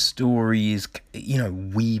way the story is, you know,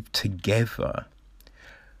 weaved together,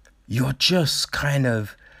 you're just kind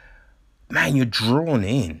of, man, you're drawn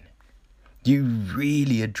in. You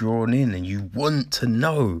really are drawn in, and you want to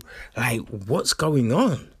know, like, what's going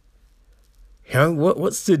on? You know,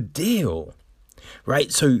 what's the deal?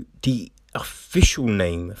 Right? So the official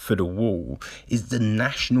name for the wall is the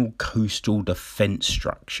National Coastal Defense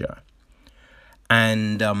Structure.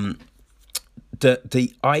 And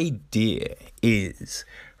the idea is,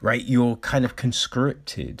 right, you're kind of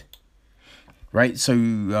conscripted. Right, so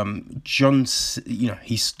John, you know,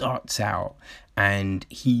 he starts out and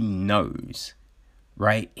he knows,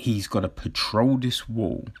 right, he's got to patrol this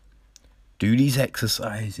wall, do these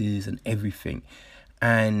exercises and everything.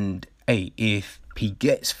 And, hey, if he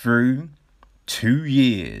gets through 2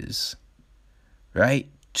 years, right,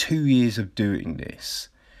 2 years of doing this,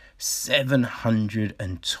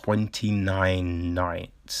 729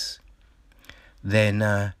 nights,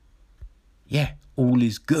 then, yeah, all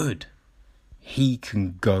is good. He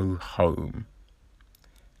can go home.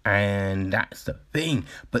 And that's the thing.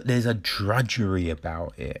 But there's a drudgery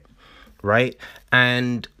about it, right?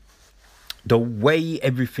 And the way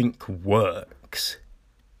everything works,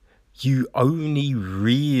 you only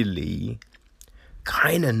really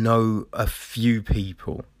kind of know a few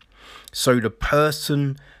people. So the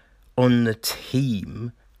person on the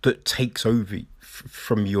team that takes over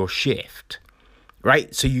from your shift,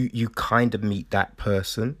 right? So you kind of meet that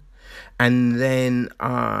person. And then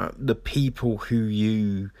the people who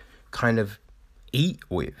you kind of eat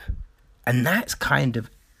with. And that's kind of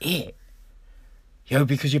it. You know,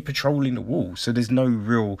 because you're patrolling the wall. So there's no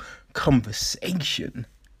real conversation.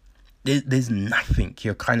 There's nothing.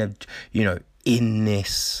 You're kind of, you know, in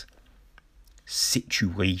this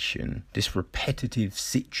situation, this repetitive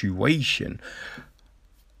situation.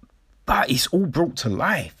 But it's all brought to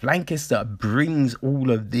life. Lancaster brings all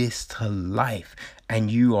of this to life. And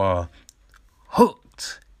you are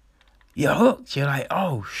hooked. You're hooked. You're like,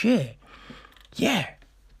 oh, shit. Yeah,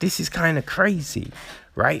 this is kind of crazy,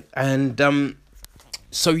 right? And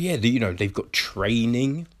so, yeah, you know, they've got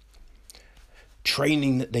training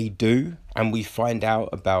that they do. And we find out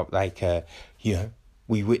about, like, you know,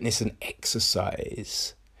 we witness an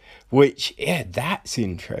exercise. Which, yeah, that's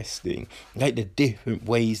interesting. Like the different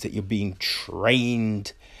ways that you're being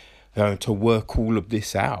trained to work all of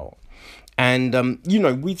this out. And, you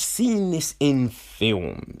know, we've seen this in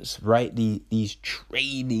films, right? These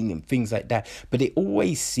training and things like that. But it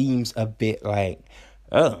always seems a bit like,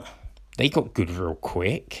 oh, they got good real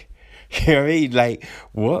quick. You know what I mean? Like,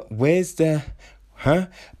 what? Where's the, huh?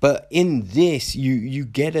 But in this, you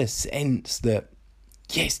get a sense that,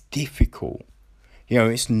 yeah, it's difficult. You know,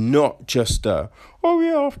 it's not just oh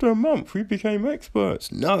yeah, after a month we became experts.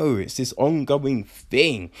 No, it's this ongoing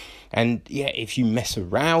thing. And yeah, if you mess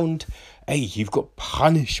around, hey, you've got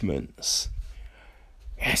punishments.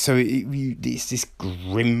 Yeah, so it's this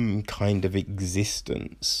grim kind of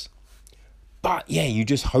existence. But yeah, you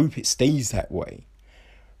just hope it stays that way,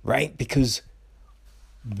 right? Because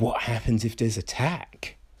what happens if there's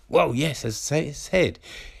attack? Well, yes, as I said,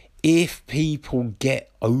 if people get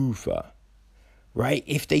over, right?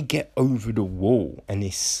 If they get over the wall and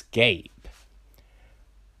escape,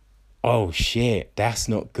 oh shit, that's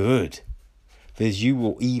not good. Because you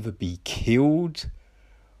will either be killed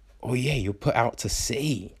or yeah, you're put out to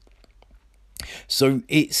sea. So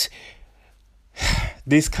it's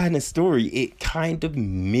this kind of story, it kind of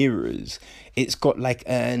mirrors. It's got like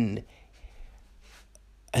an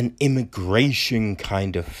immigration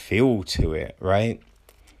kind of feel to it, right?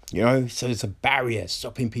 You know, so there's a barrier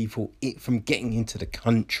stopping people from getting into the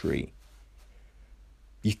country.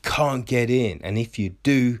 You can't get in. And if you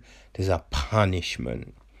do, there's a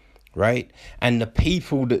punishment, right? And the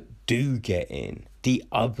people that do get in, the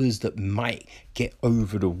others that might get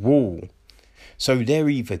over the wall, so they're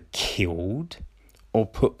either killed or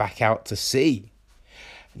put back out to sea.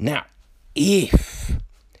 Now, if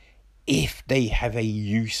they have a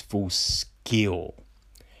useful skill,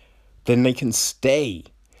 then they can stay,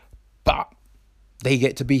 but they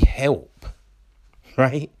get to be help,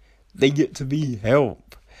 right? They get to be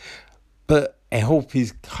help. But help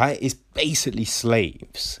is basically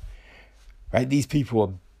slaves, right? These people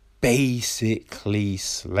are basically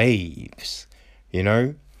slaves, you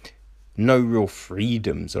know? No real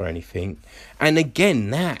freedoms or anything. And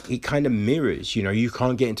again, it kind of mirrors, you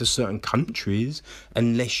can't get into certain countries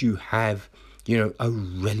unless you have, a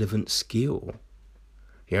relevant skill.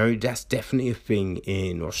 That's definitely a thing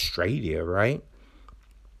in Australia, right?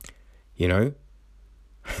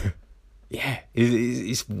 Yeah,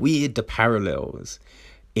 it's weird, the parallels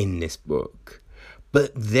in this book.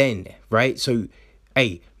 But then, right, so,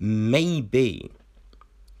 hey, maybe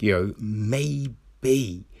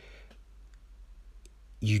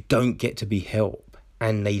you don't get to be help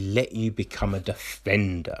and they let you become a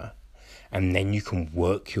defender and then you can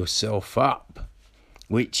work yourself up,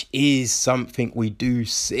 which is something we do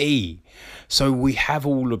see. So we have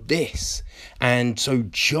all of this. And so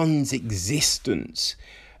Jon's existence,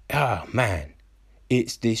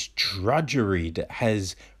 it's this drudgery that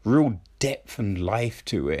has real depth and life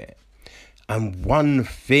to it. And one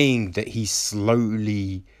thing that we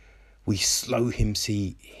slowly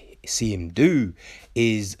see him do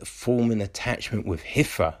is form an attachment with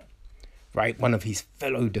Hither, right? One of his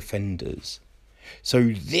fellow defenders.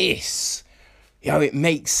 So this, it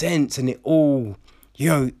makes sense, and it all,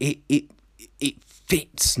 it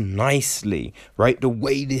fits nicely, right? The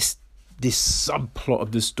way this subplot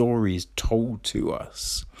of the story is told to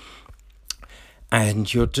us.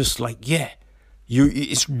 And you're just like,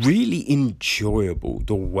 it's really enjoyable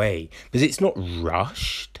the way, because it's not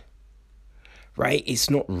rushed, right? It's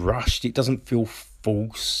not rushed. It doesn't feel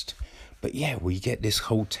forced. But we get this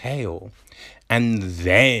whole tale. And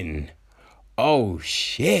then, oh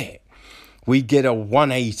shit, we get a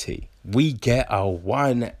 180. We get a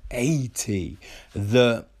 180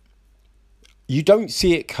 that you don't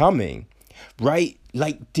see it coming, right?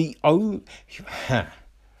 Like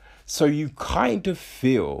so you kind of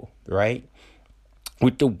feel, right,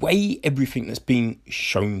 with the way everything that's being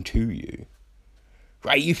shown to you,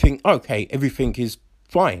 right? You think, okay, everything is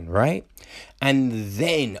fine, right? And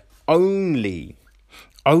then only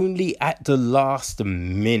at the last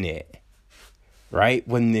minute, right,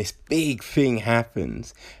 when this big thing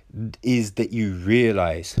happens, is that you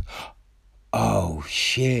realize, oh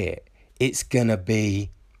shit, it's gonna be,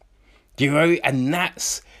 and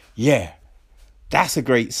that's a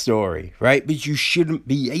great story, right? But you shouldn't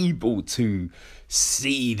be able to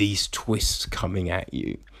see these twists coming at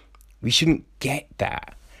you. We shouldn't get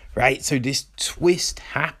that, right? So this twist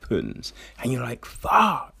happens and you're like,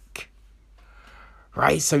 fuck,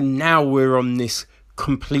 right? So now we're on this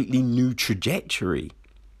completely new trajectory,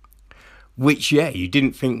 which, you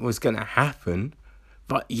didn't think was going to happen.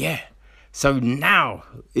 But so now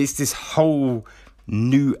it's this whole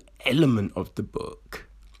new element of the book.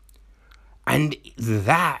 And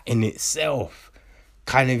that in itself,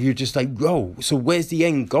 kind of, you're just like, whoa, so where's the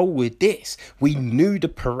end goal with this? We knew the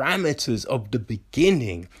parameters of the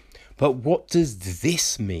beginning, but what does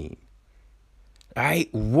this mean? Right?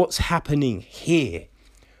 What's happening here?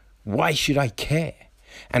 Why should I care?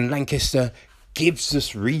 And Lancaster gives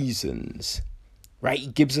us reasons, right? He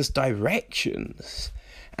gives us directions.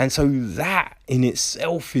 And so that in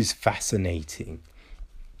itself is fascinating.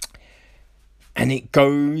 And it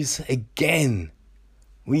goes again.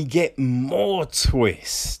 We get more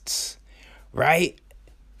twists, right?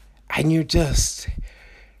 And you're just,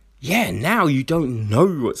 now you don't know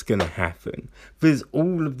what's going to happen. Because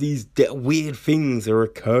all of these weird things are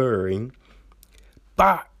occurring.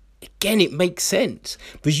 But again, it makes sense.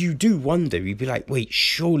 Because you do wonder, you'd be like, wait,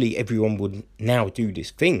 surely everyone would now do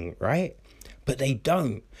this thing, right? But they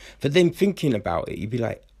don't. But then thinking about it, you'd be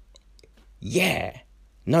like,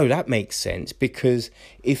 no, that makes sense. Because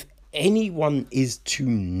if anyone is to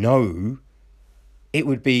know, it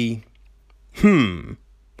would be,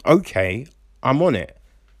 okay, I'm on it.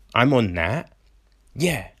 I'm on that.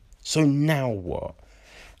 So now what?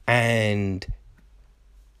 And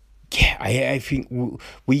I think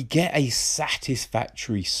we get a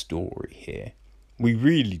satisfactory story here. We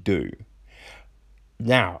really do.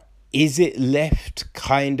 Now, is it left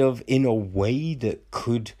kind of in a way that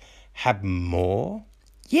could have more?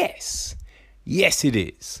 Yes, it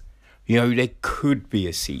is. There could be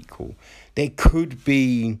a sequel. There could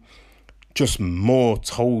be just more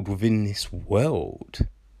told within this world.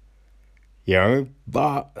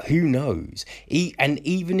 But who knows? And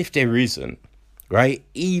even if there isn't, right?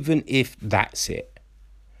 Even if that's it,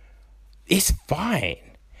 it's fine.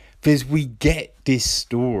 Because we get this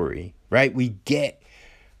story, right? We get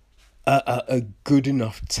a good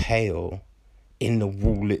enough tale in the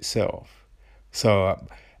wall itself. So,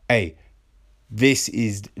 hey, this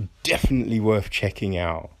is definitely worth checking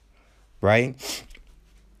out, right?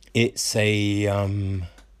 It's an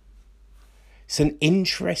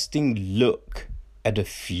interesting look at the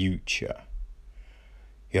future.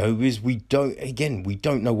 Because we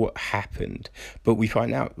don't know what happened, but we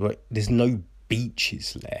find out there's no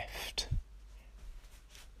beaches left.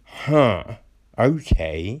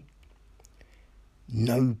 Okay.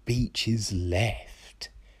 No beaches left.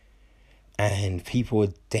 And people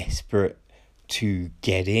are desperate to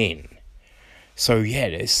get in. So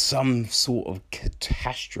there's some sort of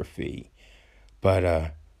catastrophe,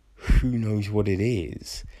 but who knows what it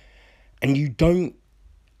is. And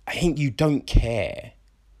I think you don't care,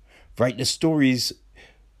 right? The story's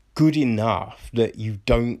good enough that you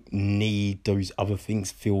don't need those other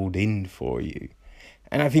things filled in for you.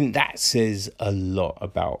 And I think that says a lot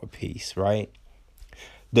about a piece, right?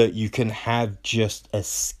 That you can have just a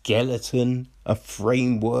skeleton, a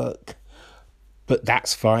framework, but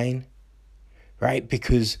that's fine, right?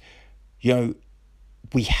 Because,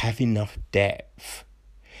 we have enough depth.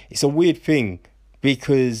 It's a weird thing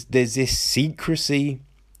because there's this secrecy,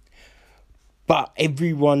 but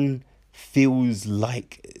everyone feels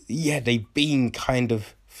like, they've been kind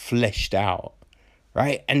of fleshed out,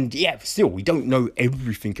 right? And still, we don't know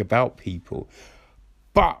everything about people.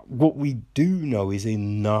 But what we do know is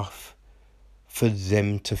enough for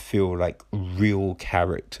them to feel like real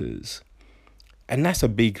characters. And that's a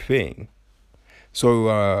big thing.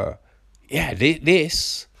 So,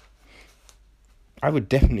 this, I would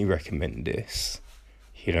definitely recommend this.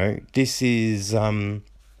 This is one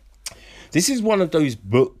of those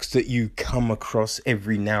books that you come across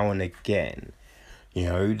every now and again,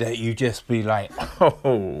 that you just be like,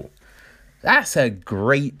 oh, that's a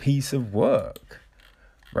great piece of work.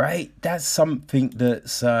 Right? That's something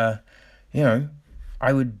that's, I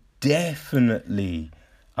would definitely,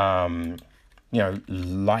 like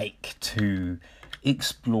to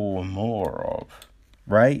explore more of,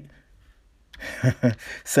 right?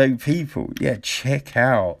 So people, check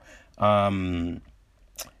out The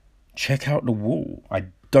Wall. I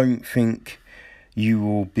don't think you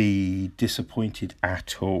will be disappointed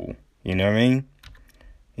at all. You know what I mean?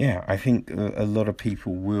 I think a lot of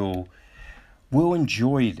people will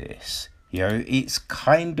enjoy this. It's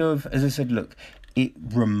kind of, as I said, look, it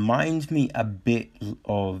reminds me a bit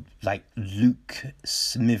of like Luke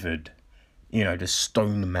Smitherd, the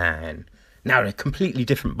Stone Man. Now, they're completely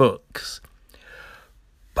different books,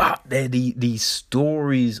 but they're these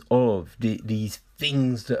stories of these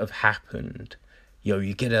things that have happened.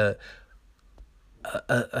 You get a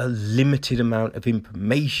limited amount of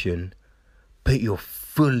information, but you're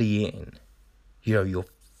fully in. You're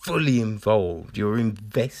fully involved. You're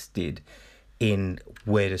invested in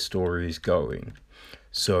where the story is going.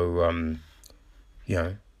 So,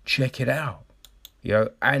 check it out.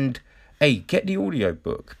 And hey, get the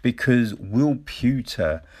audiobook because Will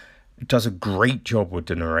Puter does a great job with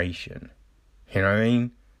the narration. You know what I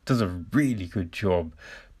mean? Does a really good job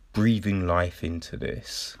breathing life into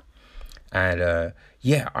this. And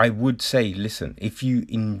I would say, listen, if you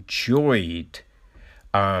enjoyed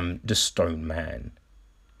The Stone Man,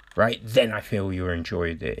 right, then I feel you'll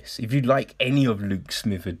enjoy this. If you like any of Luke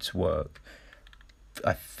Smitherd's work,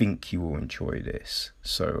 I think you will enjoy this.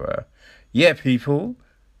 So, people,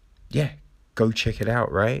 go check it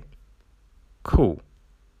out, right? Cool.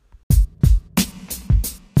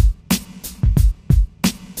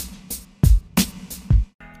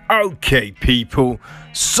 Okay, people,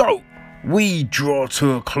 so we draw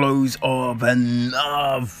to a close of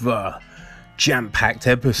another jam-packed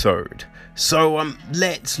episode. So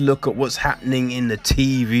let's look at what's happening in the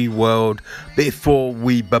TV world before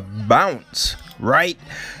we bounce, right?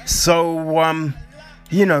 So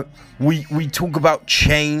we talk about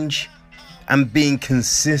change and being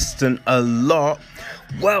consistent a lot.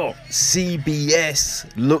 Well,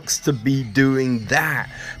 CBS looks to be doing that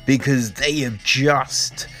because they have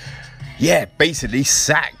just basically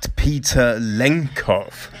sacked Peter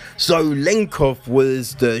Lenkov. So Lenkov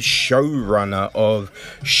was the showrunner of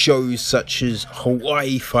shows such as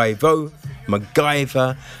Hawaii Five-0,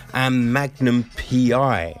 MacGyver, and Magnum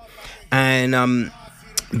P.I. And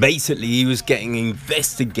basically he was getting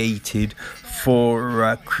investigated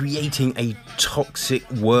for creating a toxic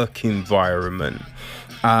work environment.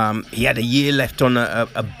 He had a year left on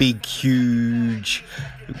a big, huge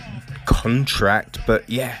contract, but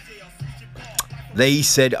yeah, they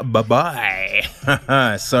said bye-bye.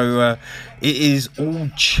 So it is all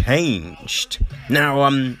changed. Now,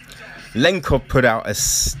 Lenkov put out a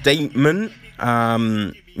statement,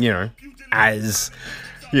 as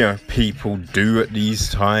people do at these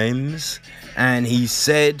times, and he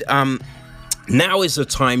said, now is the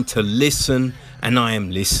time to listen, and I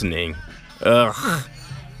am listening. Ugh,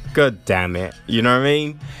 god damn it, you know what I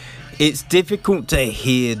mean? It's difficult to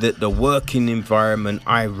hear that the working environment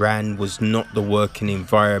I ran was not the working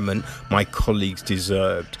environment my colleagues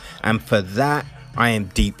deserved, and for that I am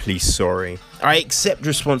deeply sorry. I accept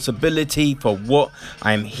responsibility for what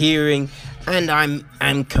I am hearing, and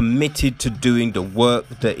I'm committed to doing the work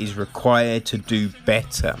that is required to do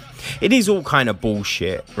better. It is all kind of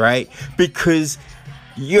bullshit, right? Because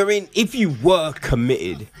if you were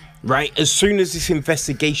committed, right, as soon as this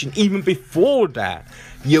investigation, even before that,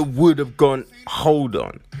 you would have gone, hold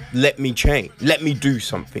on, let me change, let me do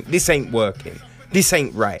something. This ain't working. This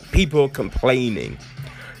ain't right. People are complaining.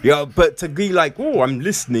 But to be like, oh, I'm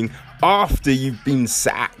listening after you've been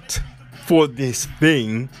sacked for this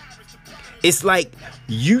thing, it's like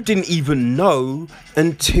you didn't even know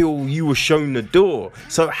until you were shown the door.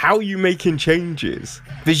 So how are you making changes?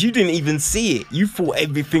 Because you didn't even see it. You thought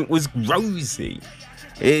everything was rosy.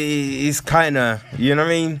 It's kind of, you know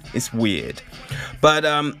what I mean? It's weird. But,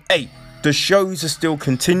 hey, the shows are still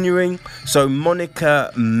continuing. So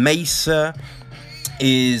Monica Mesa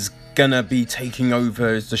is gonna be taking over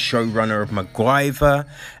as the showrunner of MacGyver,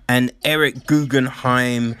 and Eric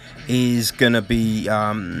Guggenheim is gonna be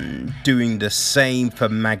doing the same for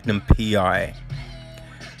Magnum PI,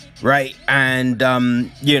 right? And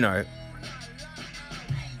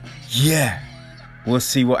yeah, we'll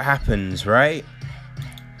see what happens, right?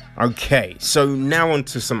 Okay, so now on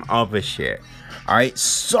to some other shit. All right,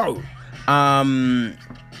 so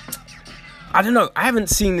I don't know, I haven't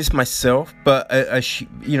seen this myself, but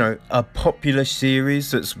a popular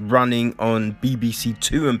series that's running on BBC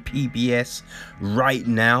Two and PBS right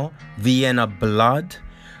now, Vienna Blood,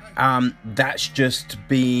 that's just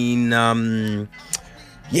been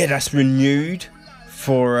that's renewed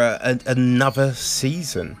for another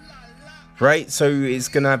season, right? So it's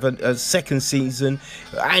gonna have a second season,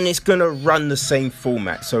 and it's gonna run the same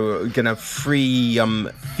format, so we're gonna have 3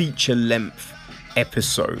 feature length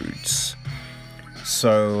episodes.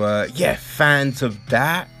 So fans of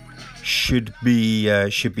that should be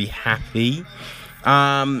happy.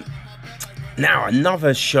 Now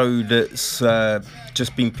another show that's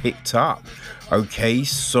just been picked up. Okay,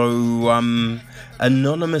 so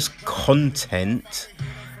Anonymous Content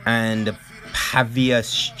and Pavia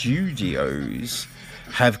Studios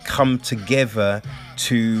have come together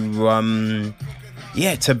to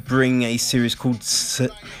bring a series called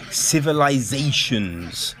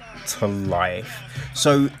Civilizations to life.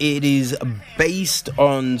 So it is based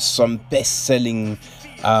on some best-selling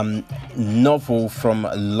novel from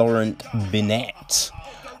Laurent Binet,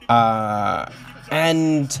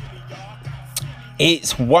 and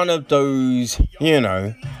it's one of those,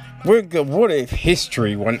 what if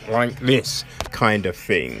history went like this kind of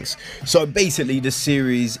things. So basically the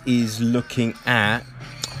series is looking at,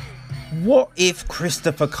 what if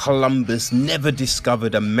Christopher Columbus never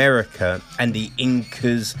discovered America and the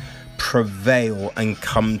Incas prevail and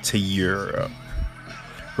come to Europe?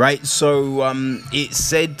 Right, so it's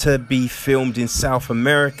said to be filmed in South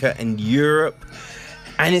America and Europe,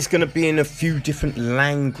 and it's going to be in a few different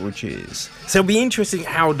languages. So it'll be interesting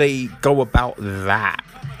how they go about that,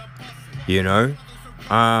 because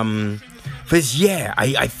I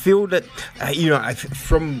feel that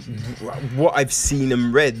from what I've seen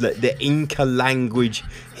and read, that the Inca language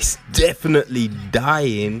is definitely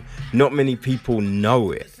dying. Not many people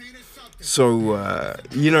know it. So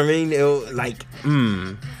you know what I mean?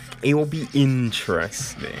 It will be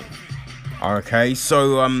interesting. Okay,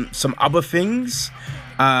 so some other things.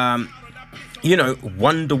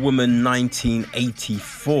 Wonder Woman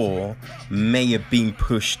 1984 may have been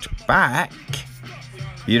pushed back,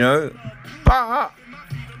 but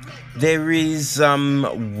there is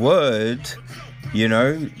word,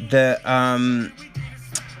 that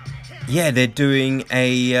they're doing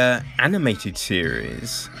a animated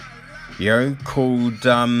series, called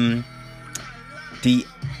the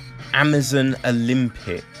Amazon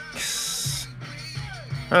Olympics,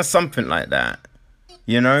 something like that.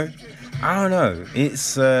 I don't know.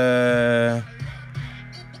 It's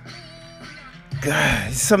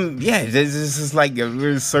there's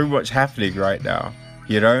so much happening right now,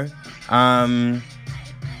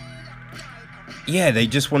 Yeah, they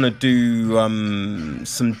just want to do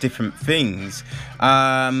some different things.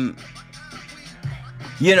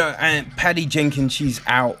 You know, and Patty Jenkins, she's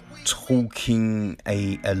out talking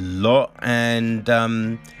a lot,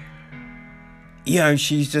 and you know,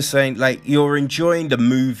 she's just saying, like, you're enjoying the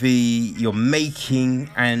movie you're making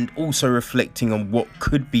and also reflecting on what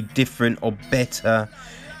could be different or better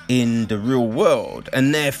in the real world,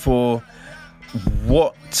 and therefore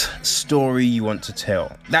what story you want to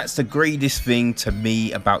tell. That's the greatest thing to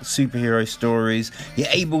me about superhero stories. You're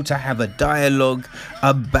able to have a dialogue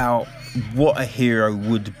about what a hero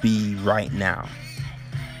would be right now.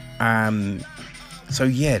 So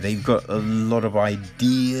yeah, they've got a lot of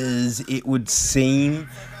ideas, it would seem.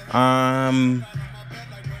 I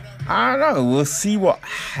don't know, we'll see what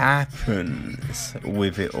happens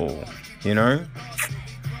with it all, you know?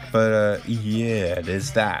 But yeah,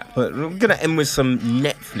 there's that. But we're gonna end with some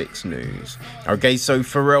Netflix news. Okay, so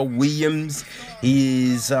Pharrell Williams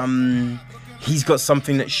is he's got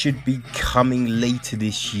something that should be coming later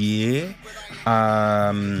this year,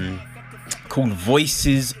 called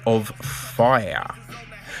Voices of Fire.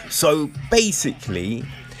 So basically,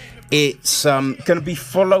 it's gonna be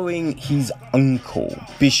following his uncle,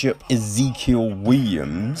 Bishop Ezekiel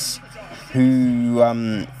Williams, who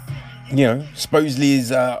you know, supposedly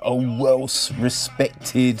is a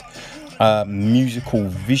well-respected musical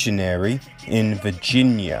visionary in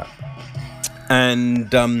Virginia.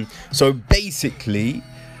 And so basically,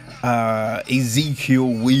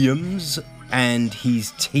 Ezekiel Williams and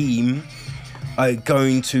his team are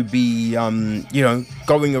going to be, you know,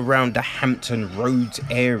 going around the Hampton Roads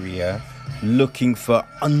area looking for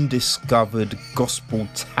undiscovered gospel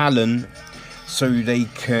talent so they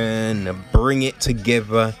can bring it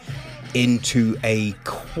together into a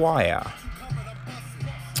choir.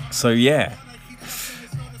 So yeah,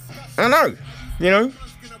 I know, you know,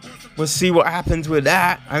 we'll see what happens with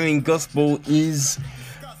that. I mean, gospel is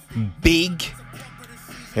big,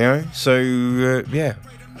 you know, so yeah,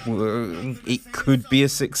 it could be a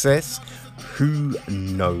success, who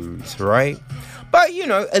knows, right? But you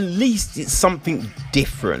know, at least it's something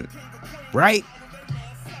different, right?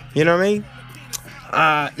 You know what I mean?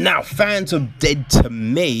 Now, fans of Dead to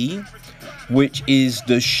Me, which is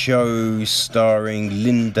the show starring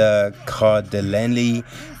Linda Cardellini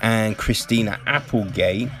and Christina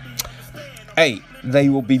Applegate, hey, they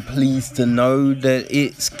will be pleased to know that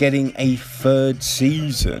it's getting a third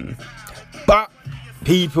season. But,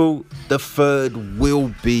 people, the third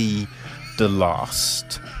will be the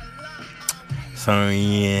last. So,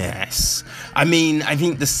 yes. I mean, I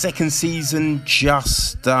think the second season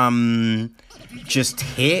just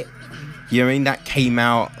hit. You know what I mean? That came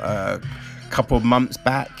out couple of months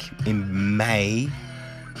back in May.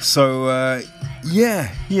 So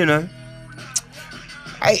yeah, you know,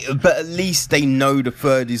 but at least they know the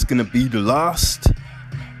third is gonna be the last,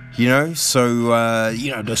 you know. So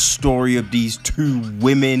you know, the story of these two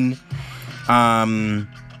women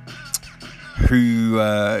who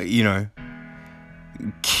you know,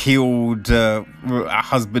 killed a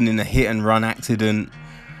husband in a hit and run accident,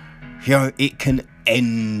 you know, it can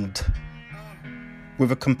end with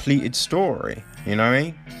a completed story, you know what I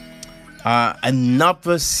mean?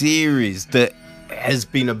 Another series that has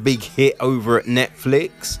been a big hit over at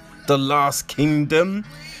Netflix, The Last Kingdom,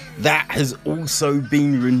 that has also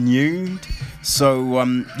been renewed. So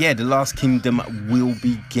yeah, The Last Kingdom will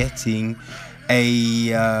be getting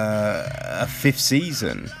a fifth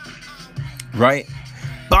season, right?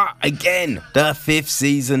 But again, the fifth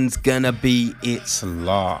season's gonna be its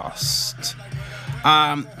last.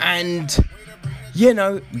 And you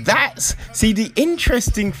know, see, the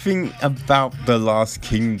interesting thing about The Last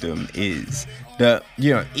Kingdom is that,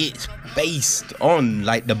 you know, it's based on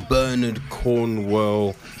like the Bernard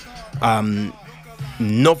Cornwell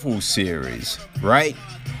novel series, right?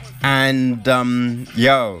 And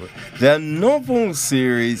the novel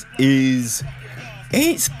series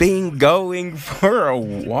it's been going for a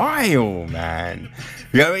while, man.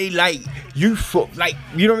 You know what I mean? Like, you thought, like,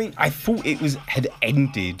 you know what I mean? I thought it had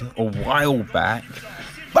ended a while back,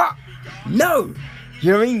 but no.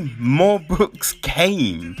 You know what I mean? More books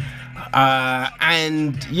came,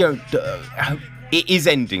 and you know, it is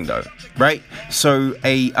ending though, right? So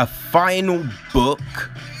a final book,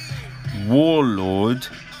 Warlord,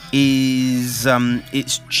 is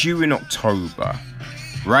it's due in October,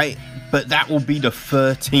 right? But that will be the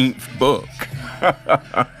 13th book.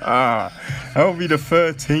 That will be the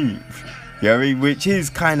 13th. You know what I mean? Which is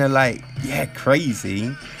kind of like, yeah,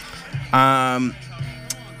 crazy. But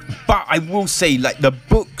I will say, like, the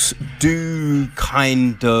books do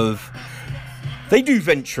kind of they do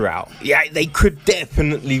venture out. Yeah, they could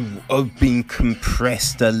definitely have been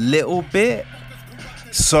compressed a little bit.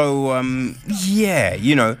 So, yeah,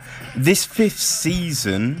 you know, this 5th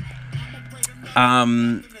season,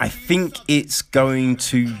 I think it's going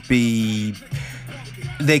to be...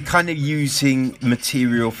 They're kind of using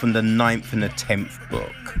material from the 9th and the 10th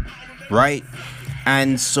book, right?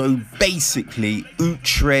 And so basically,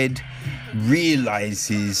 Uhtred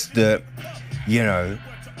realizes that, you know,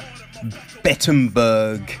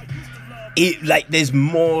 Bettenberg, there's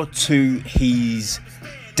more to his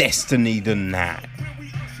destiny than that,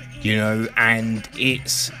 you know, and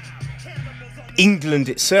it's England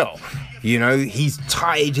itself, you know, he's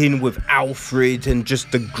tied in with Alfred and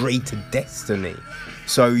just the greater destiny.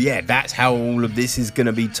 So yeah, that's how all of this is going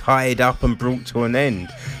to be tied up and brought to an end.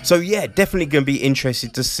 So yeah, definitely going to be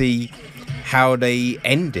interested to see how they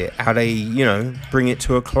end it, how they, you know, bring it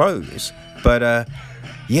to a close. But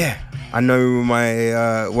yeah, I know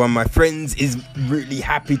my one of my friends is really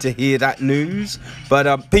happy to hear that news.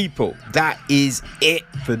 But people, that is it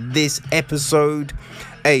for this episode.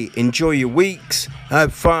 Hey, enjoy your weeks,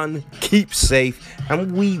 have fun, keep safe,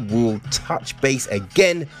 and we will touch base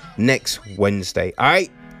again next Wednesday. All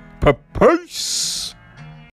right, peace.